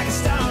feeling like a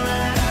star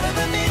right out of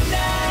the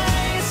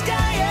midnight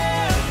sky.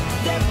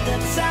 Let the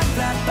time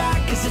fly by,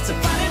 cause it's a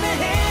fight in the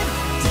hand,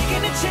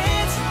 taking a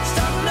chance,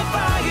 starting a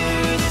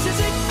fire. This is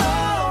an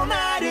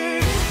all-nighter.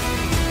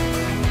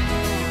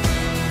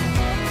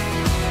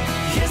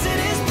 Yes it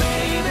is,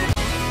 baby.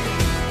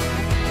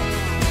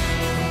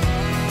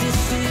 This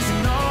is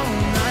an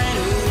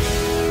all-nighter.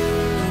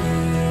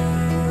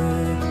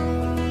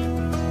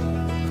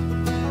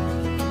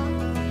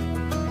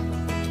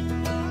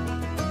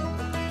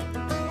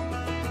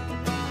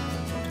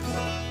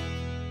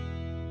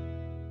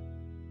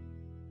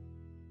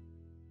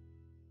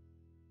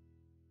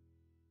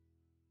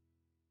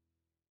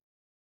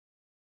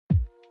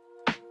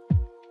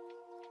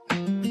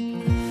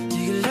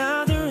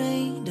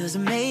 Does it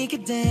make you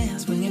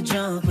dance when you're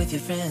drunk with your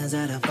friends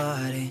at a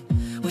party?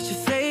 What's your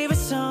favorite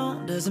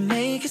song? Does it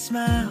make you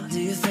smile? Do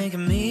you think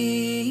of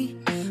me?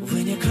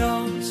 When you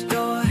close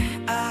your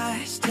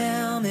eyes,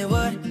 tell me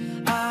what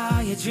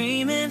are you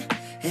dreaming?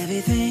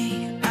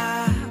 Everything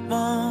I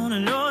wanna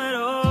know it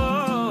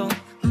all.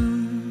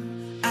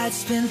 I'd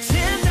spend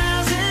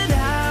 10,000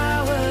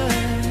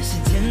 hours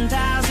and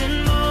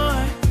 10,000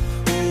 more.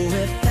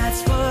 Oh, if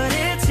that's what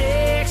it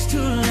takes to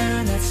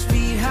learn that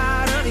sweet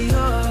heart of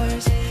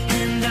yours.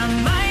 And I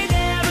might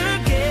never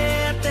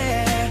get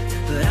there,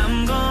 but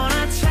I'm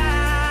gonna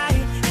try.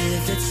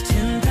 If it's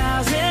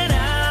 10,000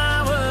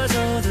 hours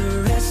or the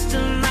rest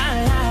of my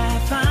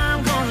life,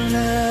 I'm gonna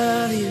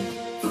love you.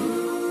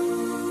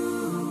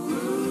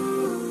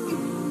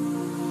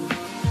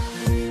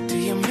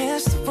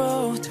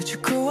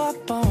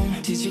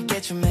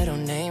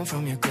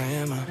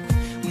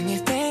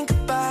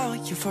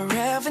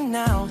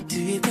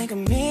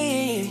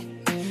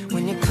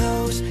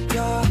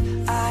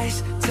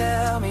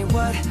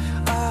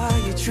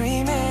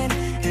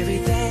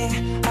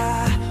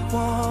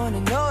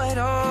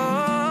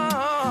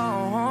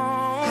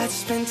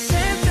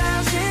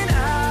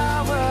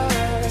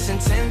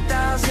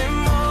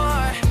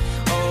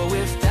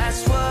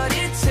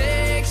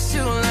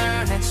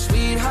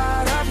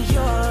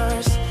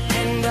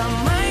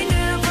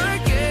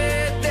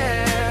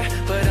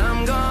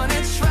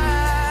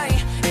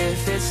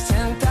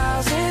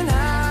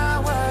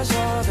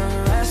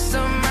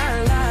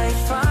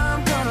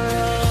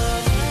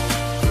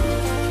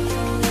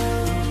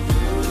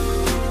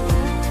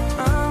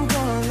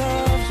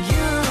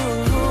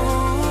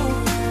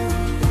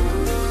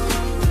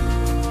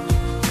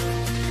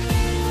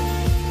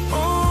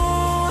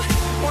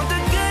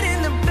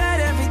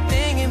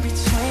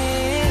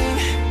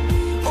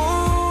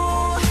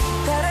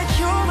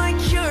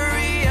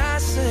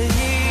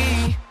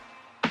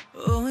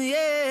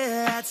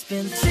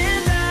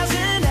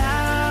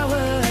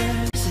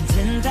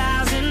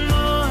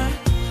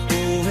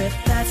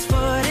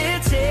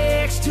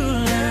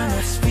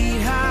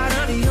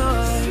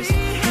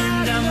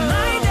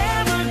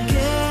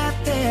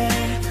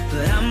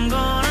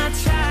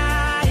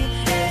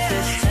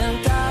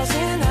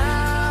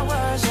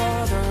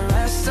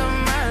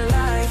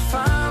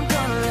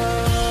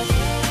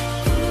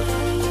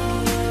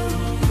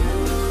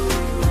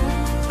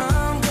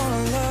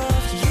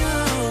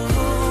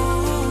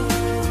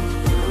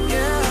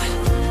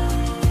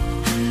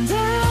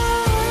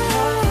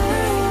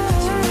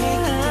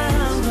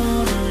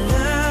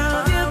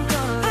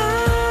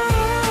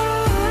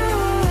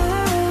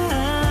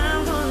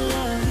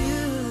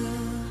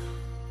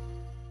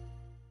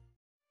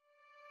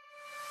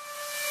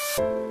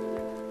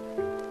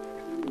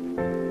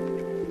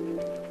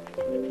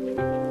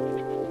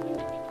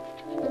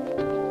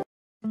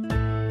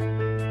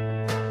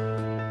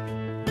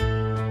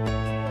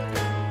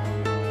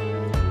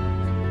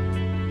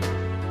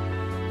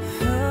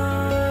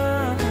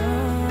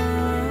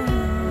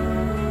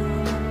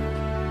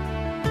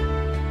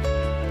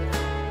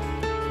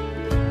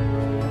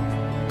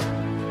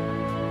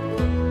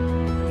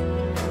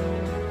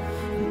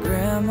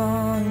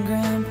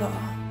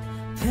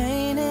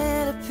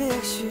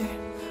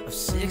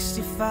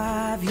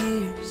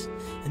 pictures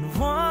in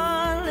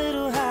one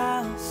little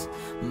house.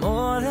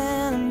 More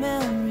than a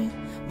memory,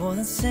 more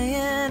than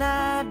saying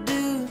I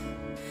do.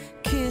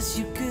 Kiss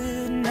you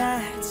good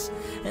nights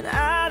and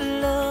I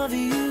love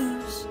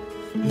yous.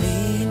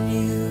 Me and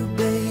you,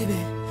 baby,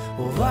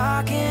 we'll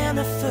walk in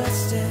the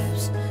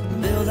footsteps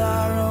and build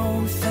our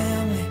own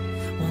family,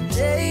 one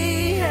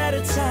day at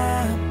a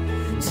time.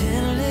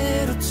 10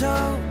 little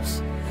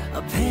toes,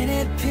 a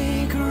painted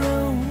pink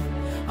room.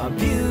 Our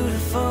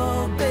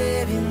beautiful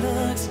baby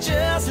looks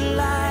just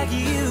like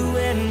you,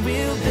 and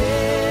we'll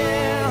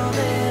build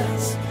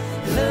this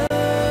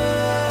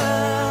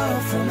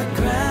love from the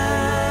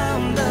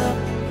ground up.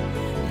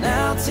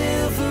 Now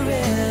till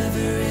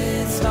forever,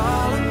 it's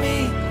all of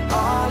me,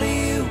 all of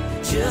you.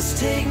 Just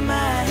take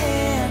my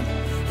hand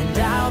and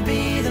I'll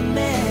be the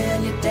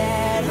man your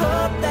dad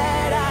hoped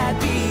that I'd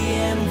be,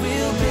 and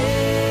we'll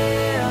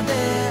build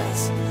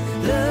this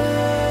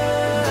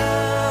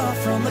love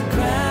from the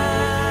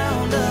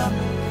ground up,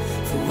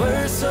 for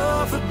worse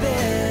or for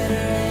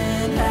better.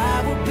 And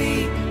I will be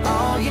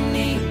all you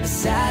need.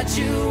 Beside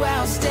you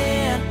I'll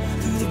stand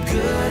through the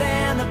good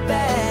and the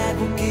bad.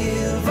 We'll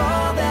give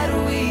all that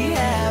we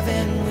have,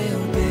 and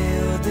we'll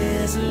build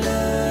this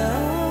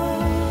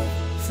love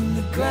from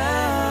the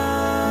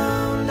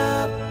ground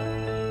up.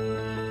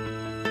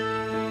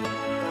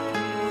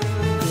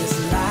 This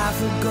life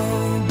will go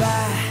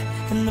by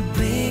in the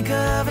blink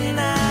of an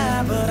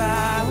eye, but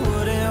I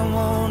wouldn't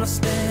want to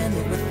spend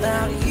it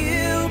without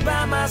you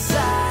by my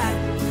side.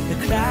 The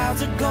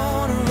clouds are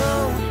gonna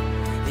roll,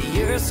 the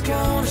earth's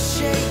gonna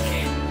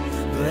shake,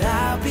 but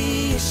I'll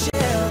be a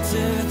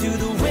shelter through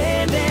the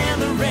wind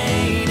and the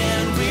rain,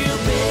 and we'll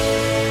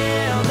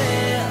build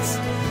this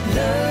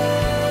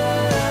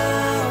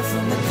love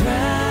from the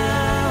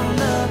ground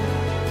up.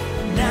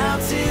 Now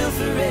till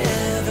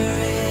forever,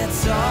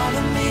 it's all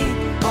of me,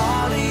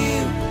 all of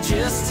you.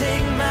 Just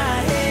take my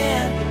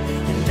hand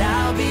and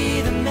I'll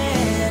be the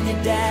man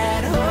your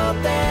dad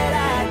hoped that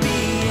I'd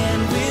be,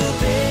 and we'll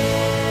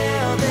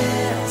build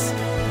this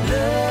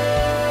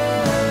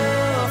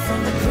love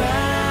from the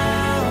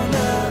ground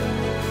up,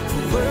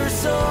 for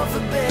worse or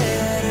for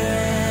better.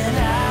 And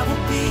I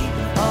will be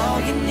all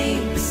you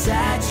need.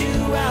 Beside you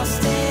I'll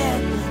stand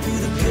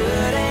through the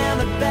good and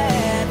the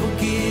bad. We'll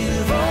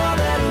give all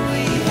that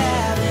we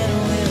have, and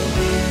we'll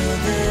build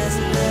this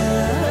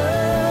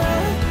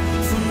love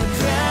from the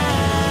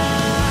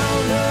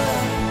ground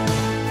up.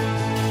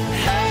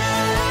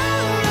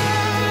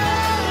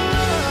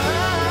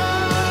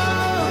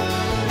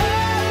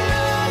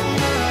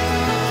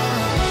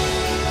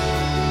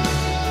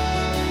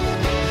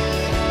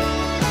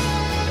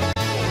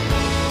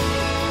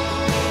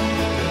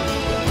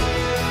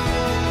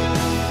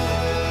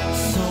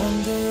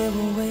 Someday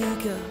we'll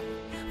wake up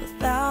with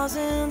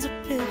thousands of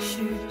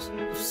pictures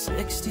of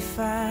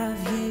 65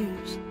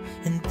 years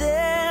in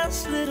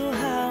this little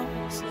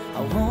house. I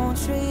won't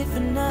trade for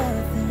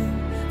nothing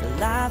the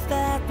life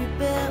that we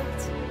built.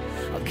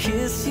 I'll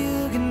kiss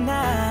you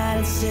goodnight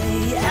and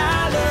say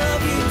I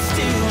love you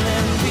still,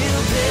 and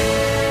we'll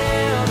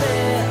build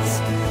this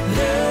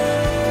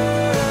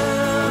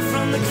love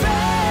from the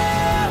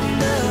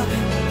ground up,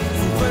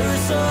 for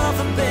worse or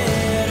for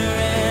better.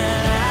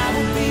 And I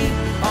will be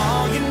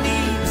all you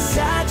need.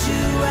 Beside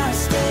you I'll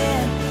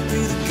stand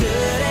through the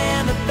good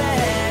and the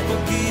bad.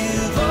 We'll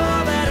give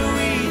all that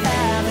we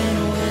have, and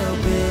we'll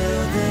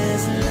build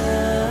this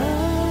love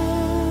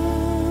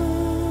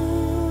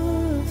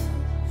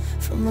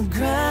from the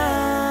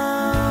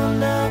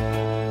ground up.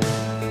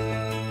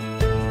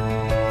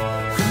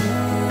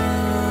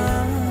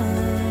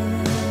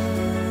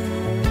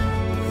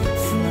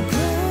 From the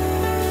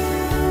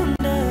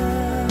ground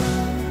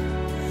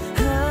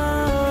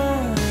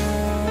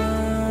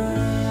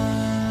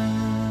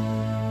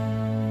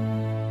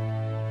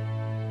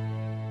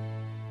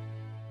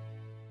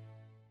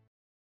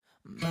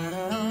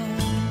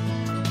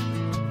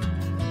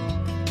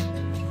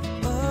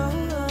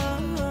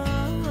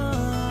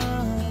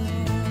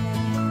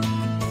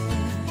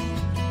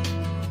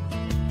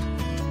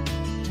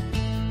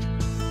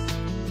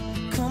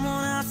Come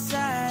on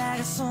outside, I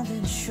got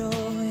something to show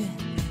you.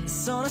 The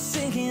sun is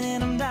sinking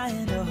and I'm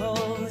dying to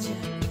hold you.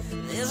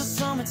 There's a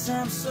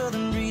summertime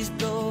southern breeze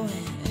blowing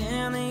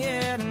in the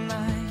air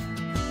tonight.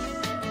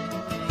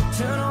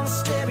 Turn on the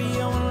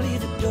stereo and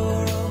leave the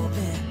door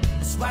open.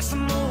 Let's watch the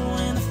moon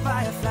and the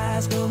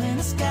fireflies glow in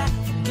the sky.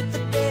 Forget the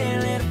day,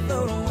 let it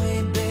float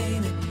away,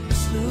 baby.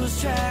 Let's lose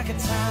track of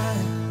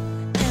time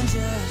and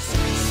just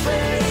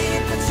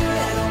sway. Put your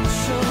head on my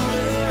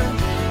shoulder.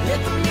 Let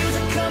the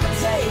music come and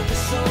take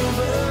us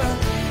over.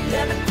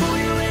 Let me pull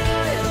you in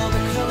a little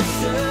bit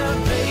closer.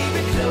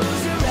 Baby,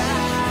 close your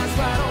eyes,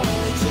 why don't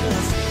we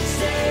just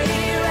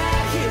stay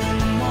right here in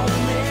the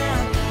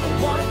moment. I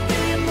wanna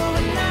feel you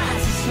moving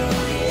nice and slow,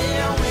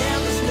 yeah. When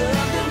there's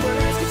nothing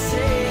words can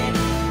say,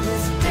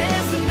 let's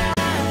dance the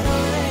night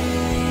away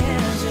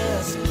and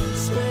just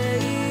sway.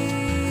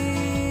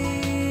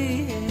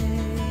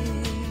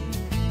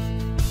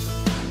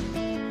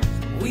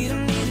 We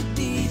don't need a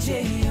DJ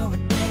or a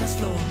dance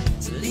floor,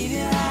 so leave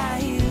your high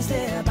heels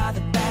there by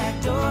the back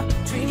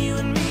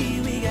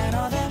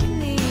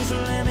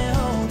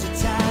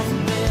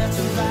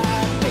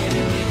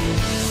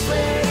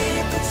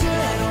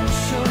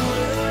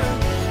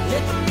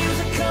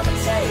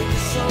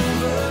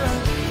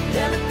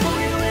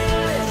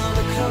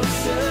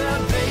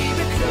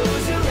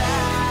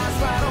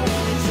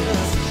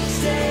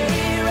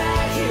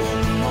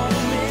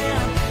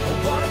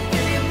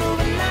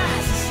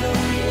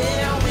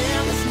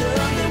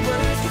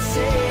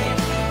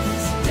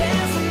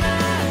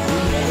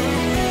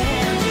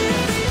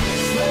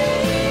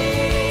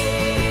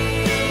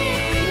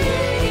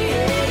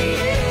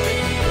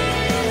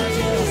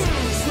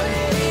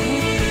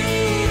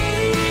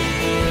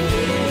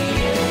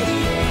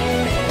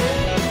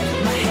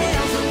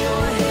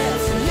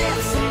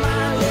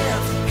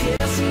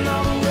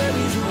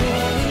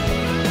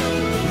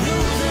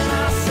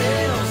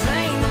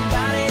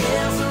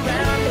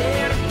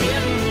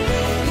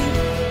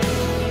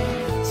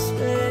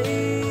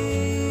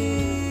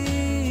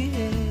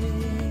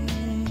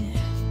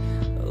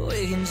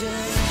can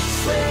just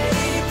sway,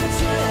 put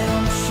your head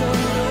on my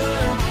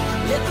shoulder,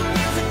 let the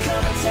music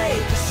come and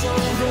take us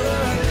over.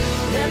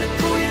 Let me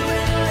pull you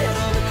in a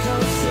little bit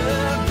closer,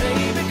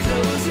 baby,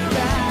 close your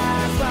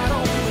eyes. Why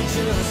don't we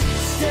just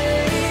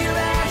stay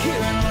right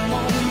here in the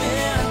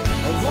moment?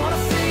 I wanna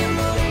feel you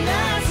moving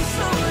nice and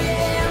slow,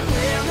 yeah.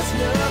 When there's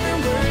nothing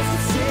words to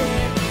say,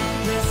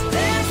 let's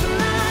dance the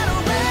night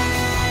away.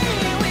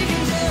 We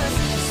can just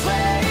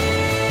sway,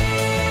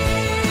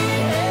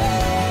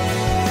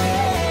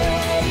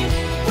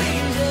 we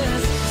can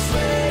just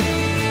sway.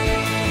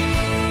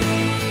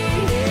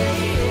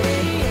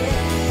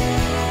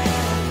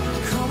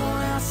 Come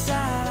on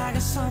outside, I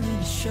got something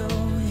to show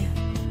you.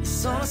 The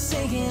sun is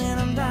sinking and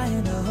I'm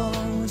dying to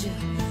hold you.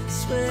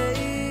 Sway.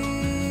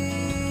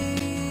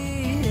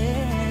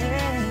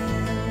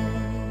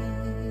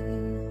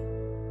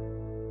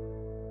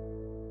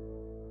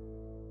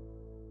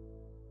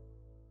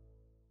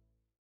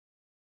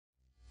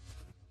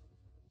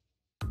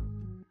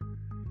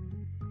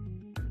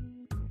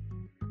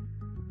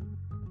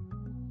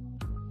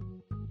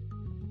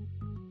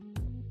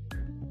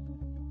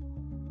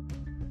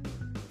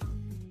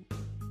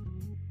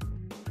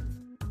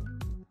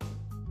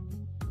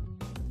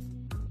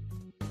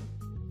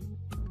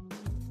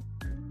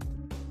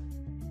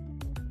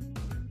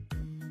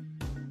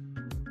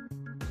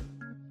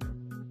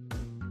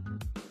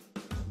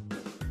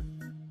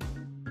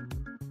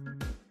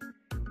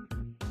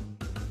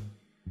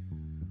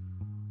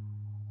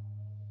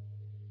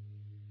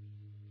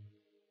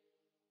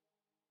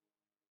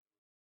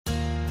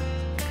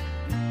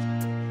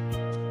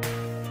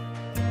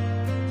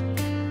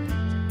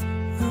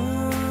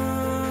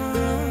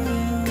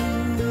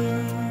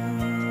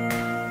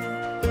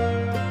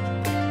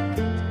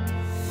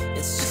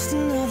 It's just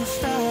another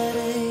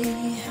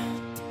Friday,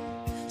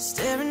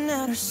 staring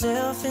at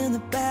herself in the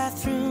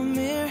bathroom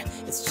mirror.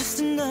 It's just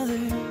another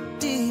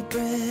deep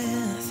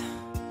breath,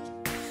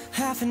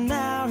 half an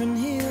hour and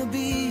he'll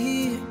be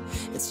here.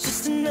 It's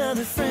just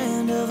another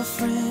friend of a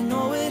friend.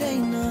 No, it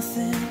ain't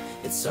nothing,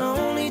 it's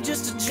only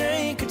just a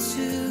drink or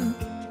two.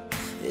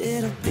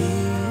 It'll be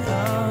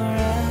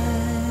alright.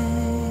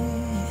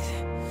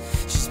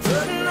 She's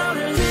putting on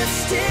her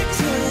lipstick,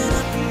 turning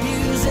up the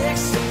music,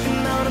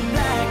 slipping on a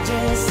black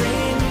dress,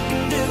 saying you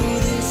can do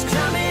this.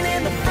 Climbing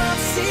in the front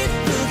seat,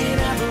 looking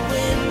out the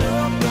window,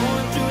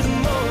 going through the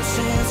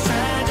motions,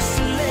 trying just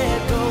to let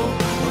go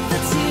of the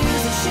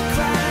tears that she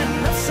cried.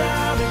 And I'm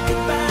sorry,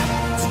 goodbye.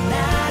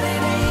 Tonight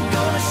it ain't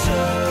gonna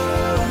show.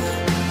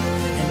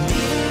 And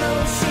even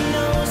though she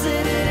knows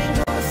that it ain't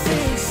gonna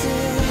fix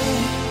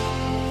it,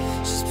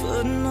 she's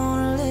putting on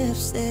her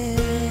lipstick.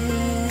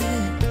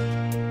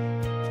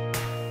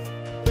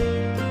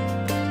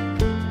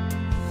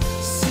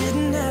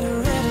 Sitting at a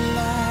red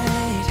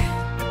light,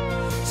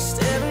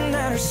 staring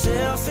at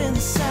herself in the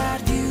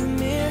side view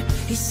mirror.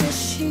 He says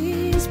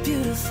she's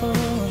beautiful,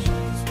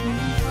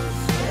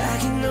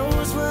 like he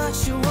knows what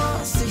she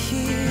wants to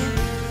hear.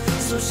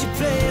 So she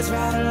plays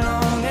right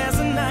along as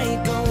the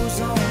night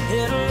goes on.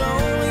 It'll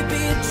only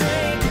be a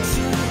drink or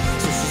two.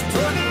 So she's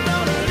putting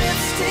on her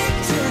lipstick,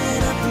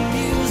 turning up the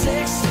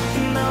music,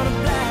 sipping on a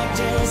black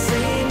dress,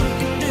 saying you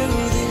can do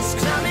this.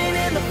 Climbing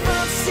in the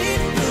front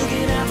seat,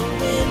 looking out the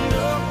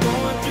window,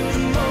 going through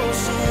the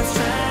motions,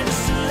 trying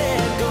just to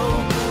let go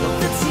of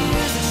the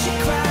tears that she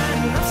cried.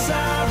 And I'm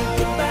sorry,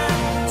 goodbye.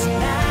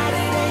 Tonight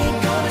it ain't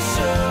gonna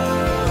show.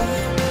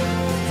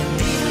 And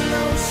even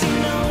though she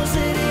knows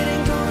that it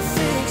ain't gonna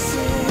fix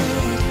it,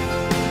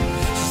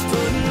 she's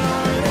putting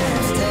on her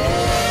lipstick.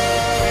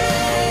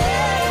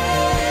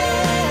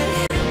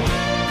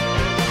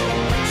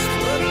 She's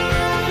putting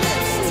on her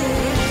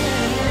lipstick.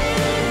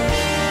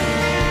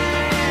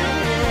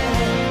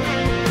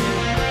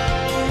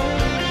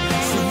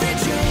 So they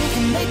drink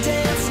and they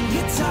dance and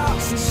he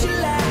talks and she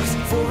laughs.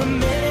 For a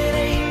minute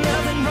ain't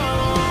nothing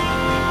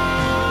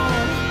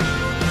wrong.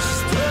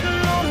 She's putting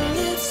on her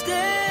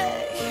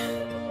lipstick,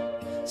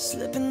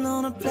 slipping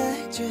on a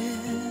black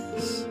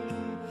dress,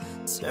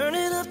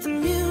 turning up the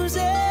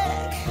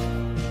music,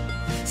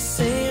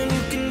 saying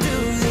you can do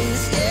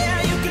this,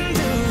 yeah, you can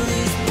do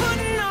this.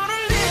 Putting on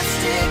her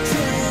lipstick,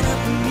 turning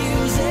up the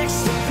music,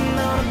 slipping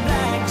on a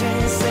black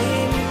dress,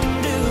 saying you can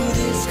do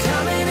this.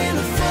 Coming in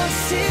the front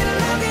seat,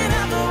 looking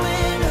out the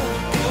window,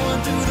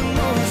 going through the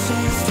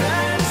motions,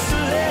 trying just to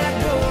let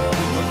go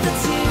of the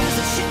tears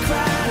that she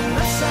cried. And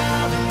I'm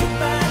sorry,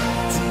 goodbye.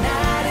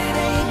 Tonight it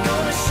ain't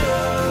gonna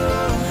show.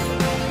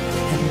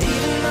 And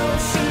even though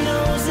she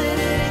knows that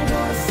it ain't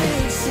gonna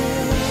fix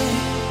it,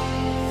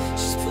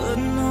 she's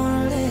putting on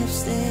her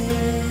lipstick.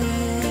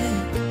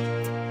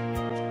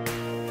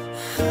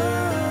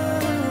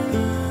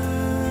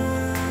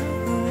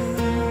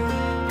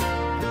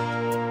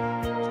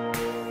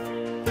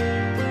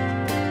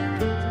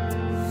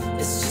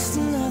 It's just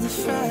another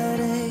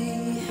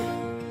Friday,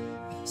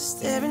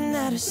 staring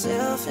at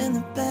herself in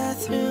the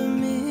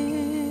bathroom mirror.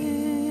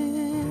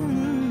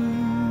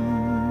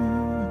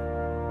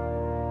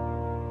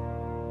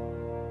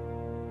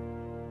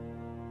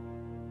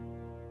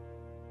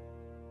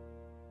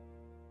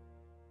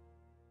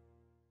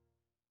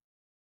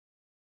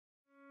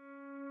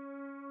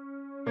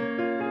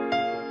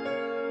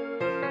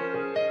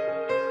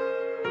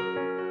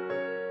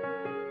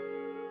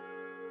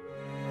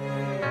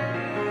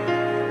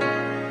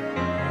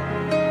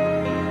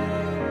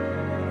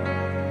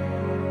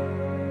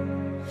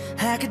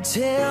 I could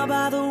tell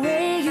by the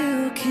way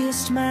you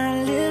kissed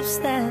my lips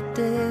that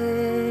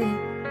day.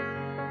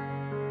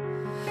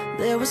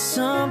 There was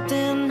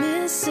something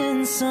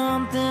missing,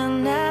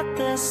 something not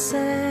the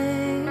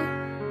same.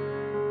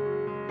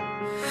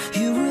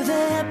 You were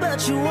there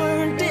but you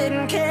weren't,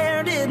 didn't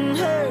care, didn't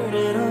hurt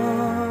at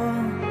all.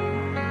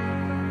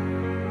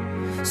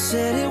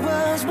 Said it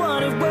was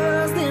what it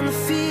was, then the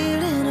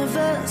feeling of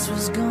us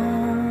was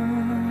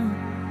gone.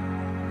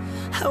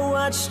 I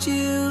watched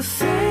you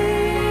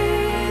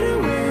fade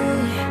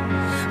away,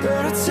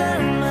 but I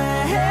turned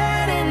my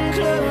head and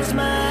closed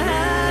my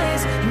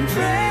eyes and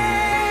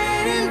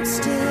prayed you'd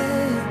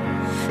stay.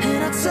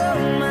 And I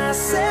told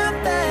myself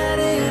that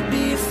it'd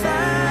be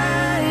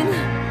fine.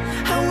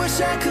 I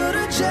wish I could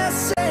have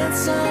just said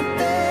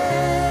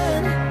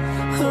something.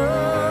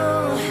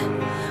 Oh,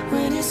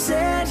 when you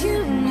said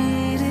you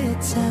needed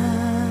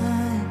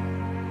time,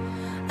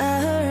 I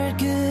heard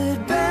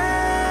goodbye.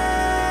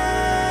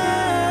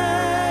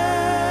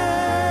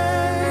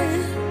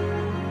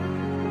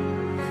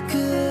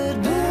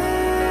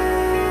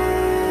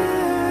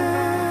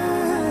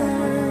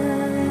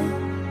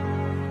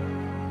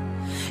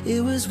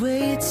 It was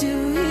way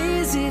too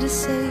easy to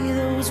say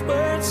those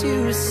words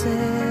you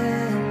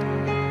said.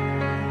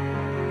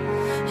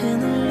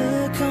 And the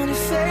look on your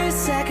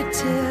face, I could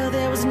tell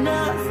there was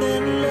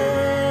nothing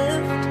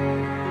left.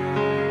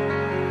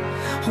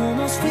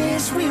 Almost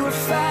wish we were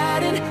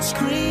fighting,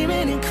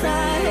 screaming and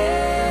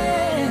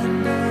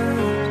crying, but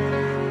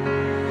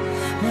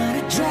not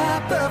a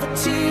drop of a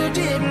tear,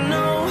 didn't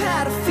know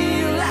how to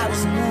feel. I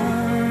was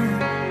numb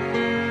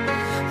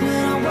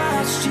when I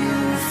watched you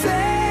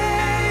fade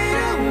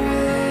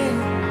away,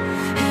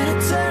 and I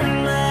turned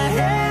my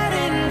head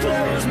and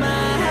closed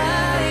my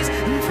eyes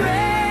and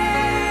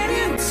prayed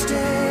you'd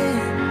stay.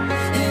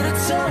 And I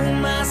told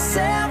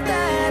myself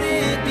that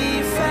it'd be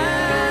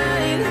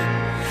fine.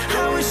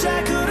 I wish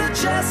I could have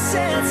just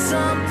said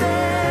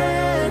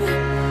something.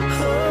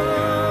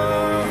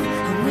 Oh,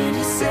 when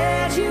you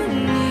said you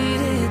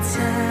needed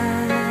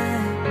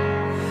time,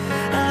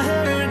 I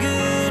heard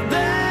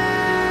goodbye.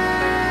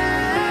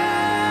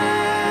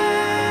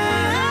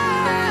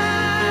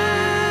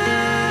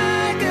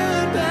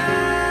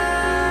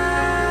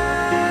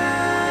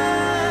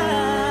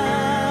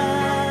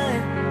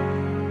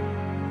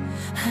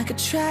 I could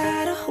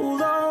try to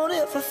hold on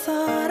if I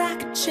thought I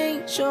could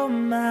change your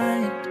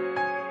mind,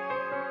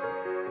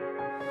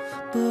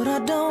 but I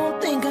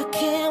don't think I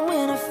can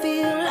when I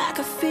feel like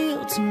I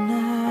feel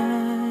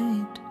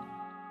tonight.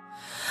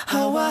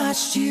 I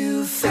watched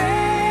you fade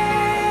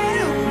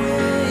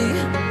away,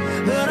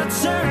 but I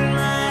turned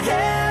my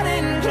head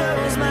and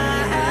closed my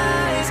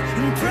eyes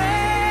and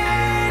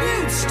prayed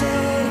you'd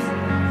stay.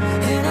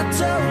 And I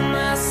told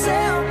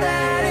myself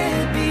that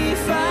it'd be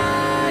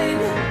fine.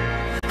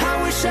 I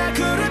wish I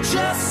could have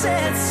just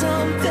said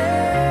something.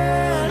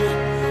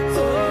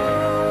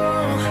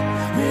 Oh,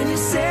 when you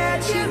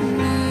said you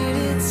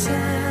needed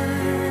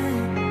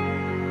time,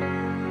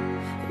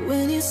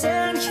 when you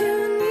said you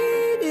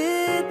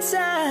needed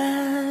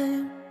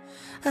time,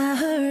 I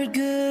heard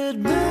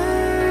goodbye.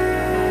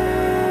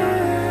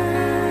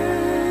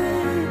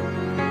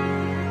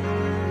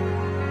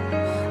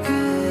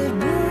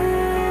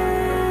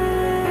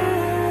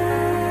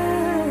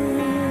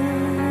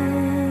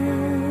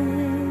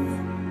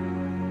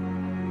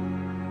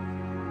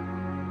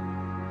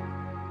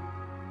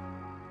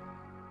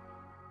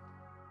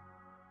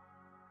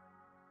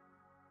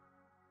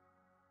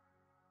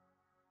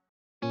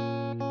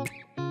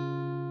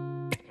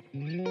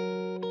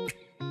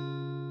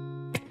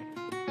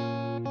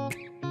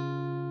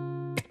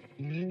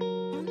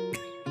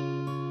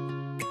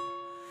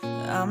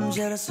 I'm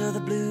jealous of the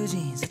blue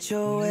jeans that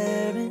you're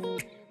wearing,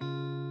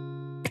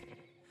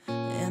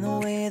 and the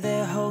way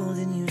they're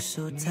holding you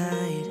so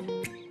tight.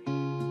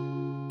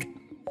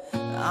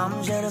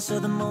 I'm jealous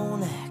of the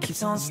moon that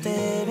keeps on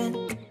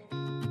staring,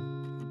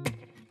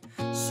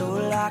 so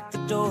lock the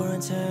door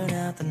and turn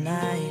out the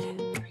night.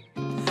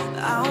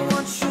 I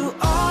want you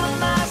all to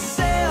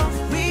myself,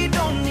 we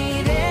don't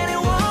need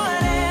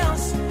anyone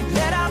else.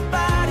 Let our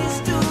bodies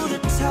do the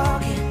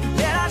talking,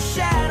 let our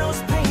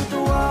shadows paint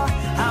the wall.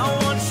 I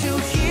want you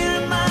here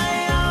in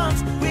my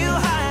arms, we'll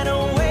hide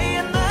away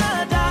in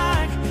the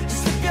dark.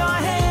 Slip your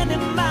hand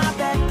in my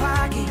back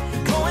pocket,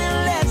 go and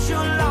let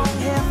your long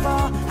hair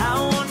fall. I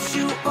want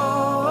you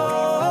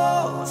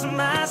all to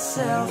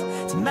myself,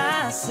 to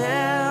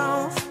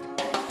myself.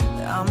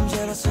 I'm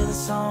jealous of the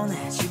song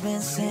that you've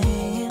been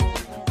singing,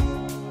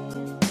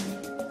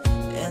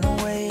 and the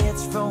way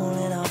it's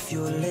rolling off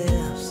your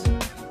lips.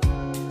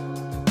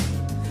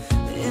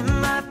 It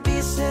might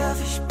be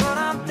selfish, but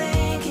I'm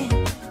thinking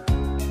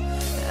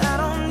I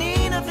don't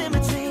need nothing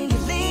between you,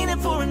 leaning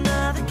for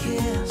another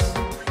kiss.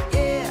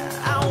 Yeah,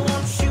 I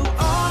want you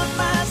all to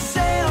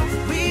myself,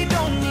 we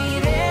don't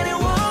need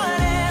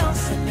anyone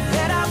else.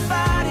 Let our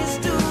bodies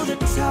do the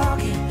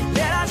talking,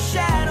 let our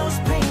shadows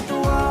paint the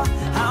wall.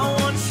 I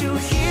want you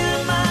here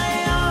in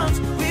my arms,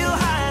 we'll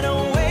hide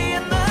away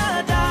in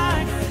the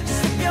dark.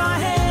 Slip your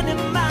hand in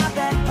my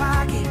back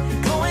pocket,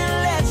 go and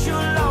let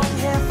your long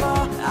hair fall.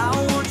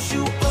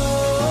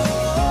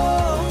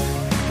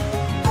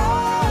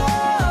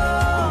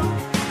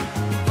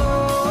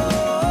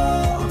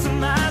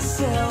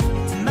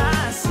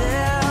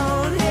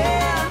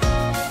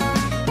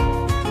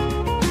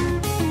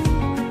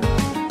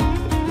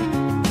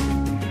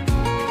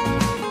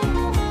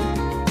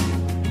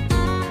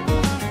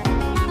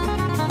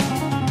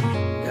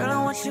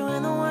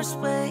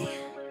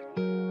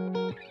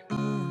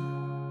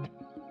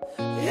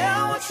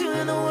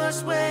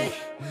 this way.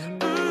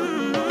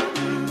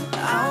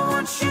 I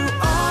want you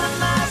all to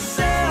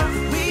myself.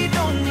 We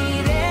don't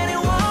need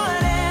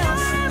anyone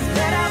else.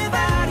 Let our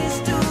bodies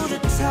do the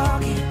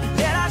talking.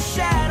 Let our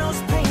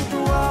shadows paint the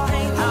wall.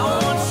 I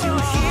want you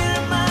here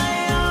in my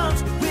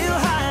arms. We'll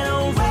hide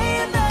away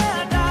in the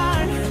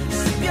dark.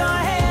 Slip your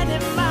hand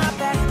in my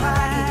back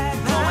pocket.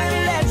 Go and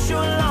let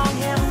your long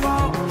hair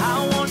fall.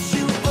 I want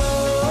you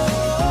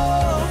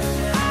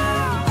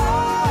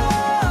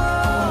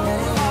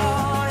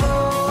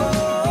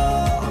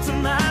to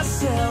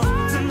myself,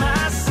 to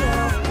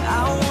myself.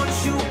 I want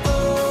you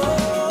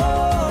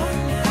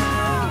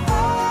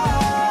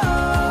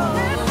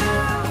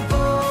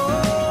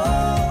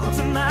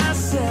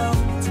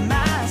to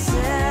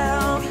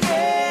myself,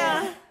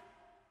 yeah.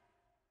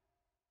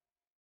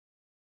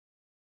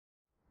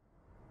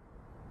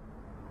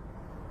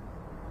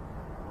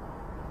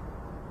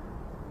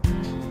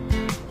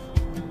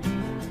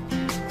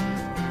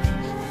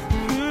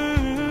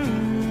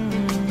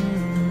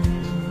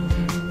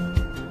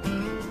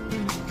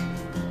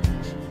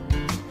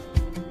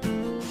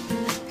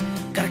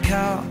 Got a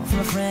call from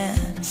a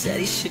friend, said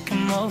he should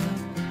come over.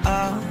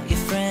 All your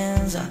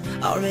friends are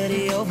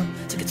already over.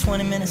 Took it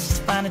 20 minutes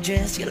to find a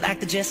dress. You like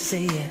the dress, to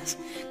say yes.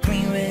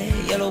 Green, red,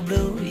 yellow,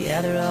 blue,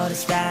 yeah, they're all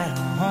just right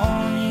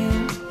on you.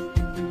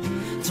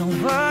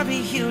 Don't worry,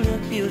 you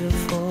look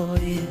beautiful,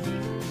 yeah.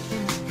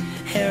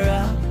 Hair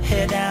up,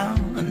 hair down,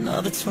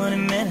 another 20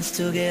 minutes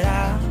to get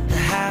out the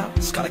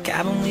house. Call a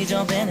cab and we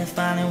jump in and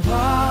finally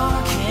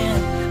walk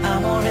in.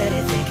 I'm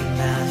already thinking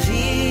about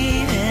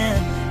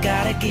leaving.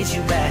 Gotta get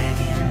you back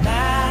in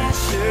my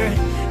shirt,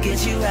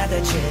 get you out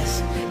that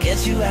dress,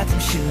 get you out them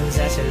shoes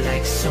that you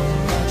like so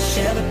much.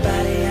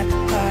 Everybody at the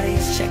party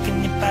is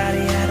checking your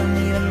body. I don't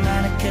even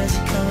mind it 'cause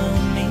you're coming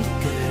with me,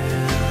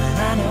 girl. And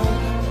I know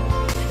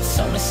it's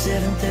only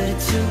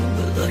 7:32,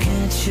 but looking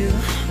at you,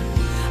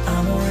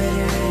 I'm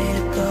already ready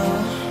to go.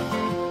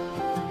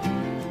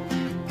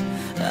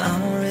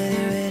 I'm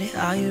already ready,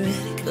 are you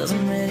ready? 'Cause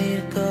I'm ready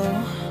to go.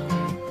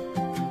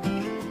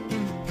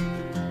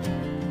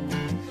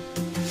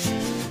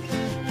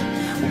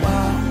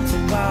 Wall to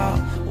wall,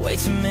 way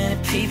too many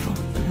people.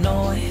 The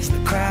noise,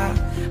 the crowd,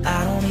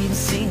 I don't even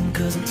see them.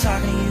 'Cause I'm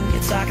talking to you,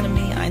 you're talking to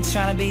me. I ain't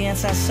trying to be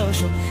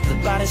antisocial.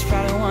 Everybody's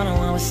probably wondering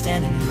why we're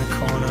standing in the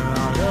corner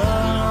all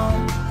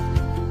alone.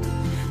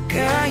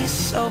 Girl, you're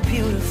so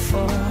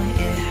beautiful,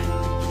 yeah.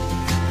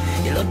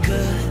 You look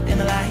good in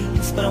the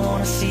lights, but I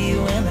wanna see you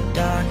in the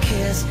dark.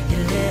 Kiss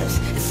your lips,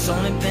 it's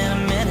only been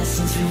a minute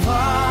since we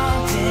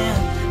walked in.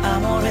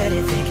 I'm already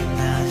thinking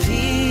about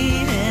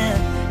leaving.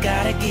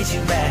 Gotta get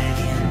you back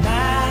in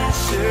my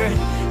shirt,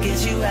 get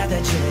you out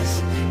that dress,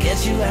 get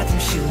you out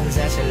them shoes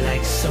that you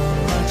like so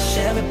much.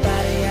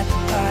 Everybody at the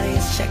party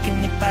is checking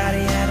your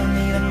body. I don't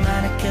even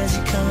mind it 'cause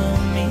you're coming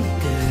with me,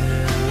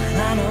 girl. And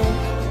I know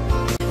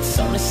it's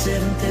only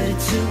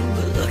 7:32,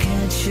 but looking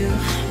at you,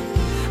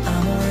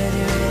 I'm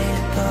already ready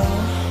to go.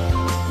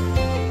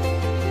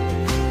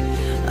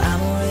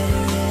 I'm already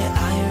ready,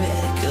 are you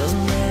ready? 'Cause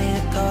I'm ready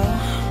to go.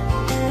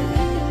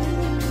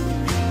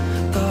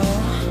 Go.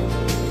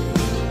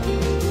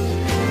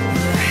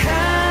 We're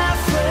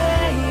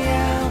halfway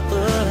out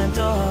the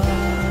door.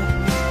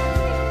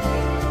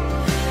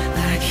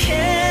 I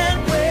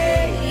can't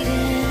wait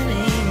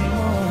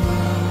anymore.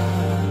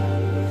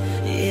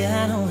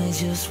 Yeah, I know we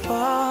just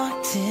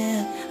walked in.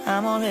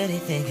 I'm already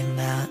thinking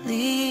about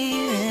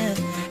leaving.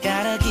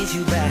 Gotta get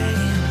you back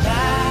in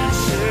my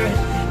shirt,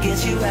 get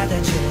you out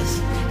that dress,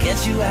 get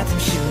you out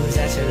them shoes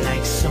that you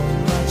like so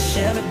much.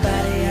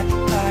 Everybody at the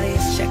party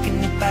is checking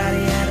your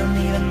body. I don't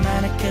even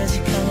mind it 'cause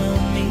you're coming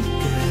with me,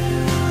 girl.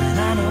 And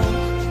I know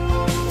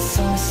it's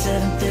only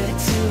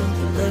 7:32,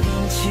 but looking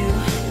at you,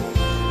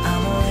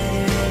 I'm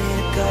already ready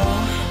to go.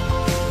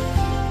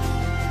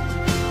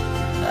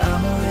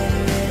 I'm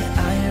already ready,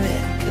 are you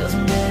ready? 'Cause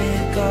I'm ready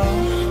to go.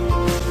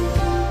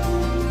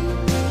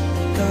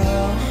 Go.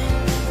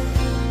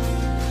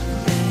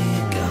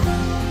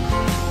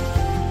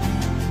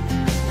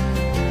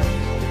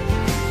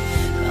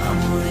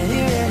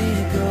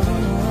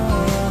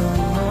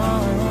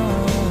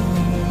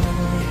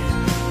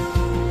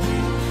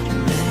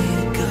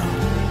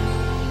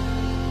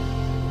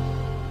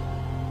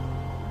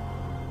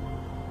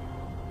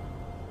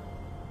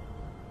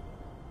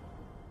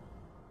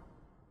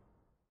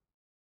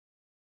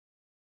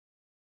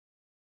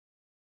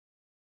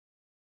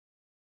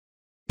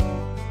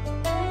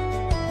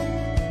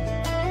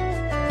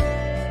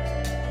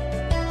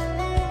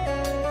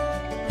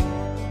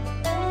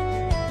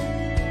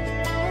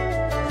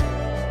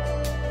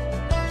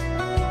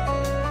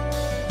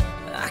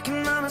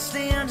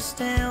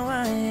 Understand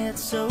why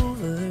it's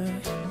over.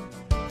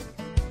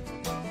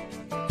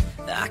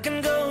 I can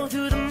go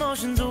through the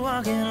motions of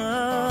walking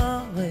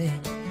away.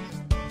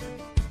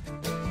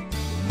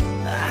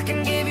 I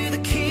can give you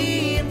the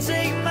key and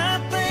take my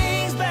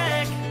things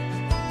back.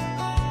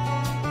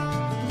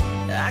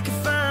 I can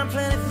find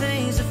plenty of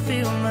things to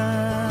fill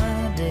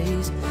my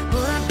days,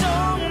 but I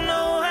don't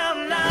know how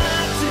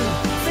not to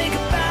think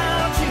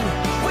about you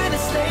when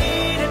it's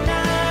late at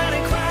night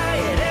and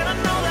quiet. And I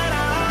know that I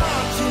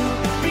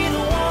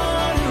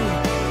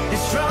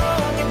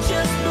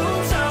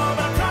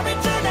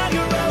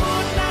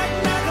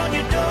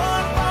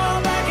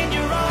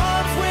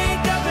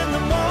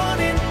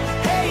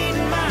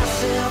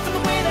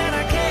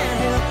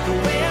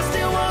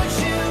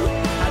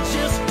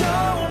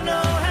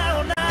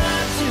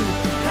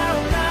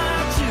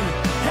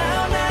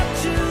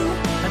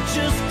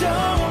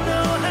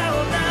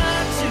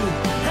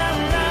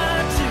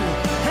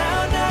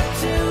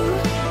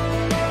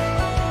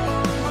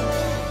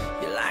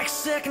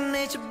second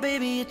nature,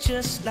 baby, you're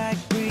just like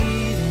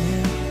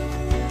breathing.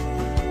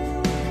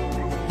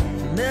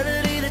 A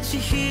melody that you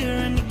hear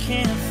and you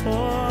can't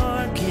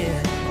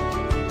forget.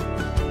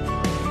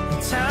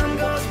 And time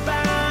goes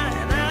by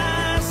and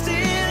I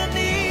still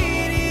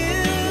need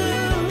you.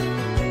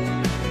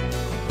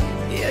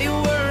 Yeah,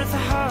 you're worth a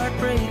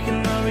heartbreak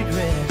and no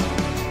regret.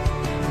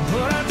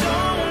 But I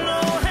don't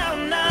know how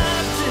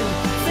not to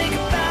think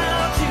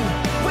about you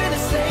when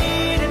it's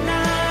late at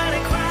night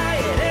and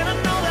quiet. And I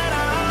know that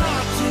I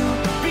ought to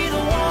be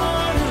the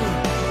one who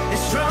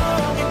is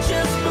strong and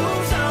just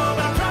moves on.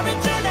 But I probably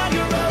turn down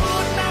your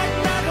road,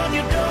 knock on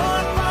your door,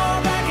 fall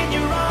back in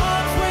your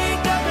arms,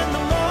 wake up in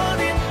the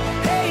morning,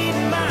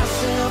 hating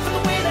myself in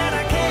the way that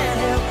I can't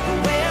help the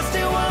way I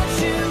still want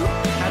you.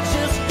 I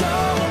just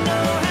don't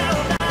know how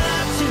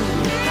not to,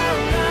 how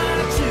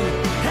not to,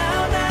 how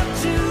not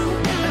to.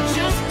 I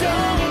just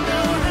don't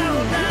know how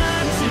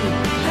not to,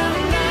 how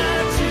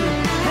not to,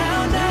 how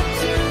not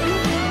to.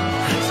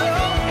 I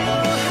don't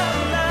know how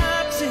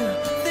not to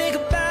think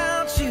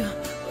about you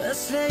when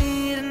it's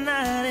late at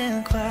night and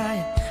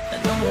quiet. I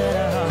know that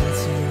I ought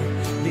to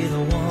be the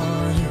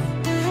one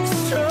who's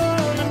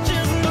strong and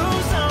just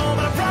moves on.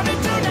 But I probably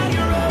turn down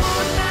your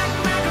road, knock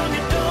on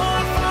your door,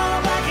 fall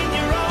back in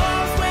your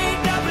arms,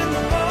 wake up in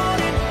the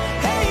morning,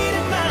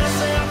 hating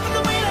myself for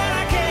the way that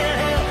I can't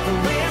help the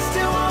way I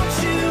still want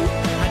you.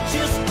 I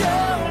just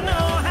don't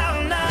know how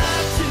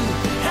not to,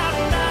 how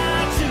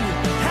not to,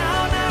 how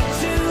not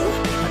to.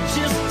 I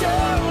just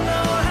don't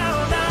know how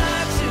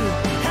not to,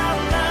 how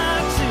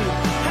not to,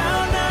 how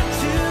not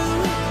to.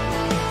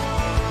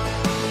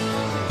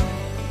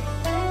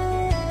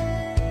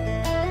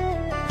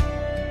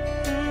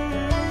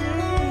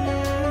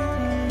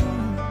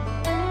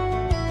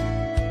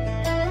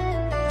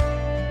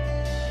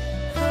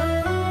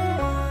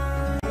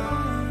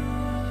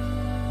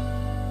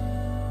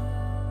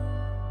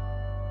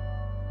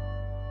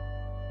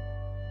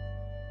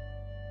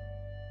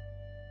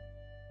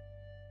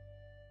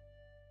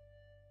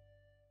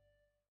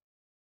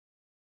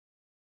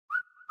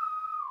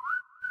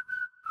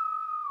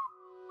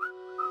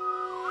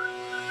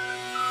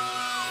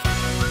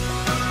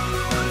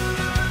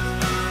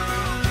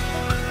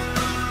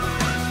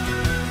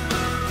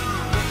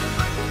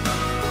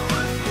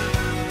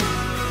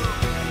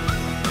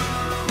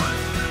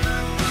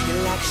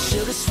 You're like a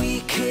sugar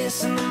sweet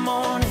kiss in the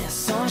morning,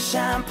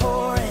 sunshine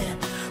pouring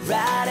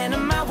right into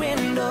my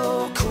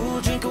window.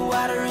 Cool drink of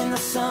water in the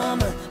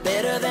summer,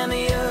 better than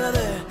the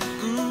other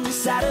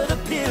side of the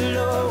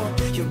pillow.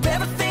 You're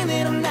everything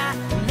that I'm not,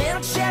 a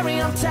little cherry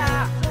on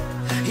top.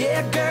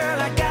 Yeah, girl,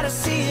 I gotta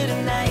see you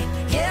tonight.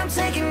 Yeah, I'm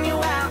taking you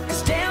out,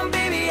 'cause damn,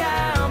 baby,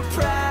 I'm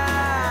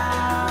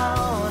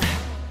proud.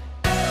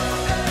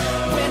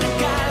 When a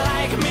guy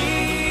like me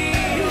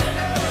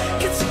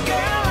gets a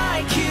girl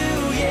like you,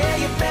 yeah,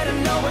 you better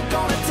know we're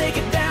gonna take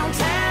it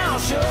downtown,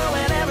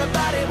 showing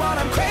everybody what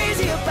I'm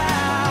crazy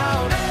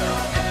about.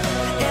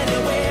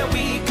 Anywhere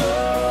we go,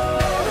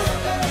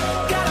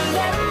 gotta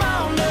let 'em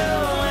all know,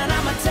 and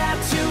I'ma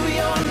tattoo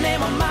your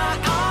name on my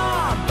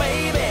arm,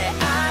 baby.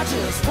 I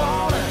just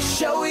wanna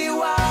show you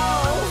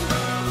off.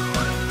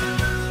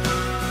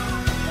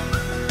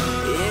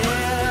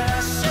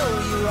 Yeah, show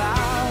you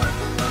off.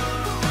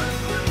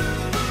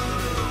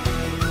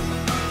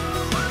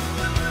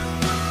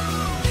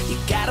 You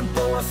got a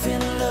boy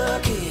feeling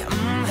lucky,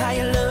 how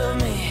you love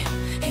me,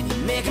 and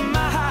you're making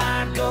my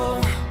heart go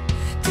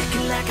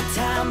ticking like a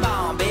time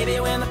bomb, baby,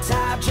 when the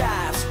tide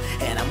drives,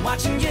 and I'm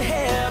watching your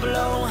hair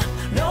blow.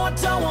 No, I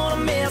don't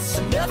wanna miss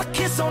another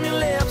kiss on your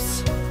lips.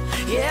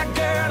 Yeah,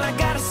 girl, I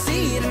gotta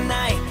see you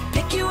tonight,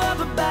 pick you up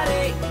about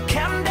 8,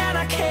 counting down,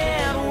 I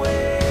can't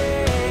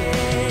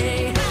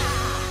wait.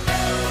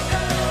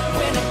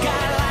 When a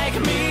guy like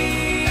me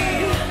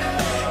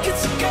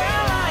gets a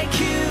girl like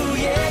you,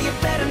 yeah, you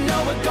better know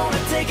we're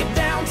gonna take it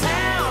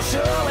downtown,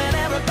 showing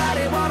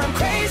everybody what I'm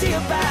crazy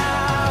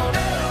about.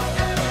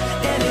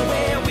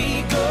 Anywhere we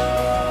go,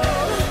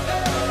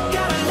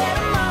 gotta let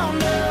 'em all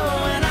know,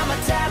 and I'ma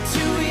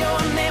tattoo your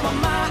name on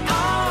my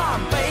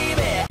arm,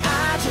 baby.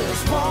 I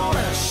just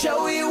wanna show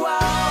you off.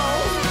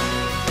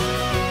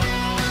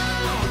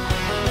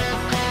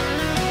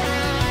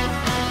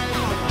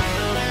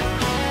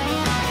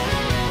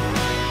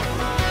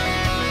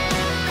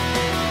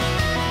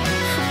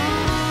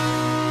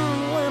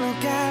 When a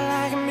guy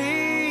like me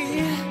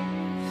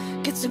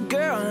gets a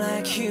girl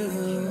like you,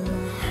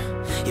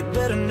 you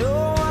better know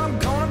what I'm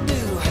gonna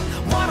do,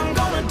 what I'm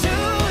gonna do,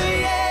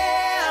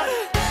 yeah.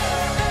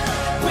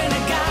 When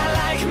a guy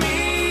like me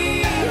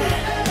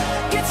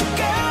gets a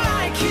girl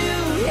like you,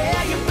 yeah,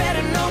 you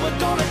better know we're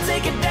gonna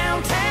take it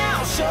downtown,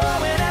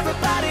 showing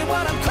everybody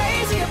what I'm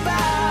crazy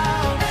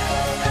about.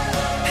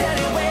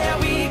 Anywhere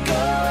we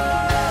go,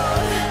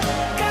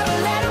 gotta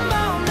let 'em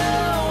all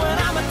know, and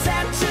I'ma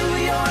tattoo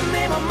your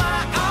name on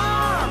my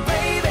arm,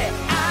 baby.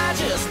 I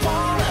just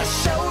wanna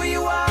show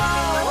you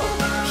off.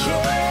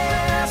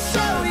 Yeah,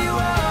 show you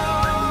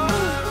off.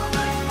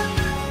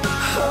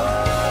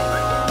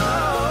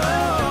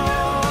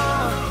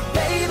 Oh,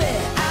 baby,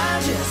 I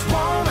just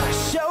wanna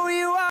show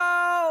you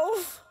off.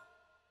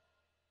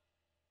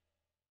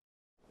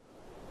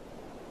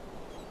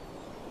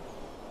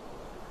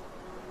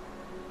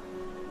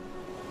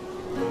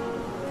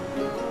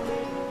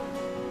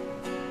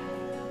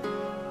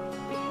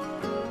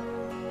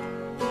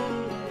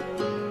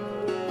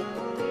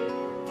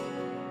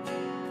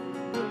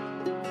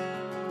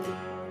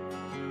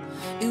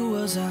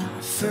 was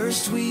our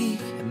first week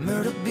at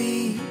Myrtle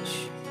Beach,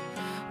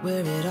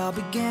 where it all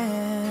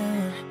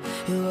began.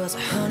 It was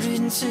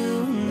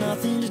 102,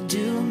 nothing to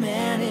do,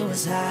 man, it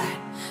was hot,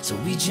 so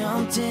we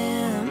jumped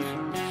in.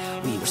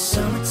 We were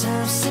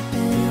summertime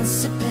sipping,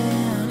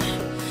 sipping,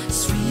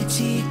 sweet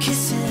tea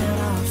kissing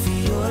off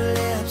of your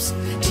lips,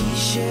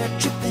 t-shirt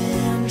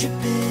dripping,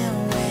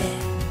 dripping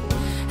wet.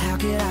 How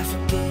could I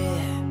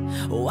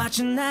forget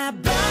watching that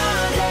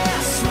blonde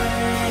hair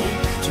sway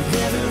to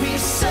every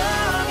song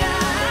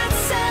I'd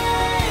say?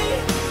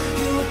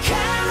 You were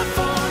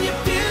California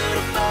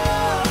beautiful.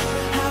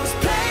 I was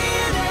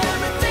playing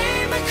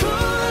everything but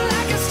cool.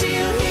 I can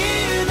still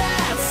hear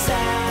that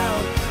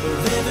sound of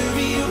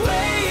every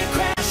wave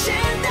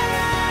crashing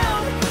down,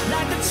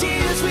 like the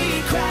tears we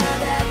cried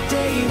that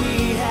day we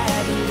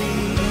had to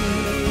leave.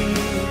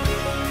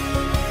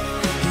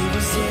 It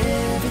was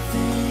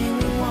everything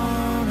we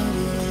wanted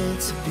it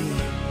to be.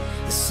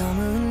 The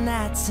summer of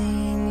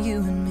 19, you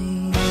and me.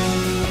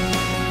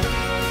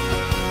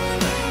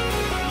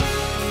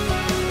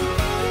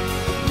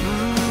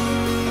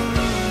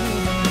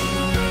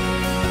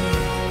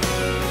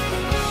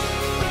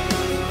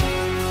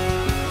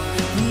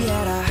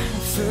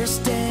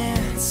 First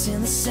dance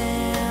in the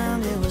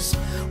sand, it was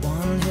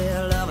one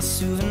hell of a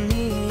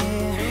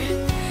souvenir.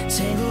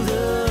 Tangled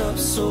up,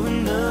 so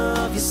in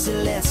love, you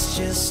said let's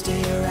just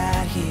stay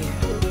right here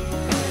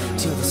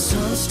till the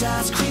sun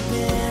starts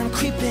creeping,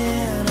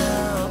 creeping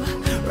up.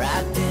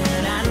 Right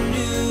then I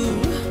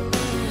knew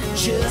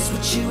just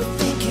what you were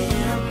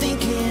thinking, I'm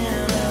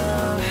thinking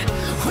of.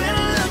 When I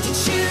looked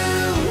at you,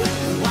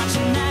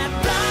 watching that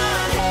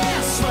blonde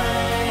hair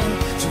swing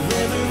to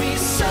every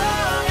song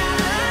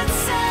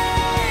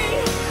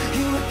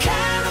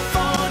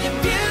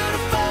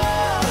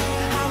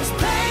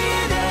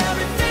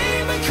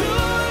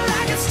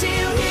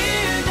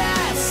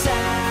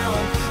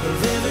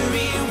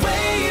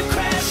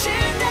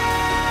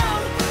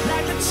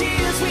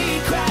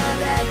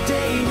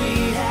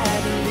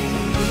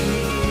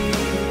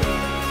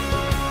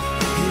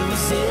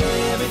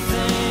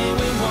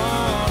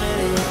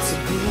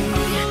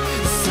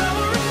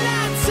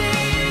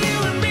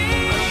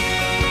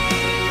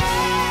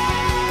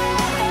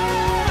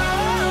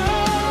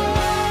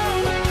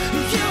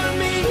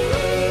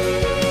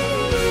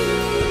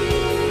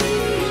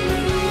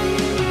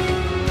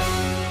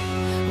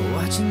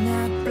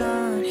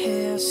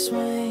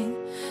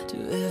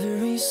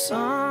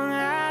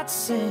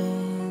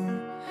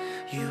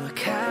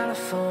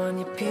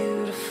California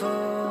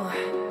beautiful,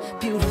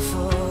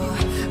 beautiful,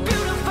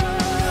 beautiful.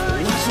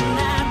 Watching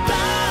that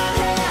blonde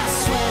hair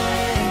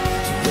swing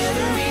to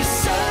every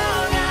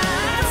song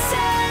I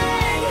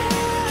sang.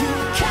 You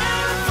were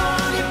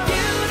California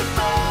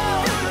beautiful.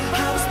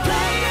 I was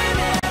playing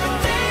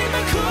everything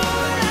but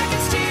cool. I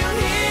can still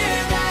hear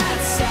that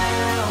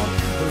sound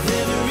of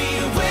every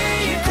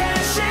wave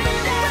crashing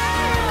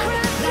down,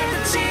 like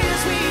the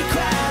tears we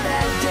cried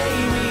that day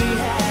we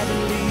had to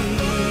leave.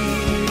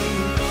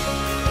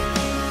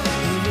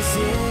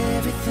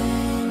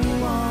 Everything we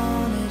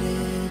wanted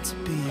it to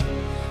be.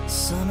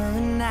 Summer of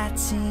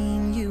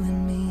 19, you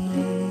and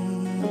me.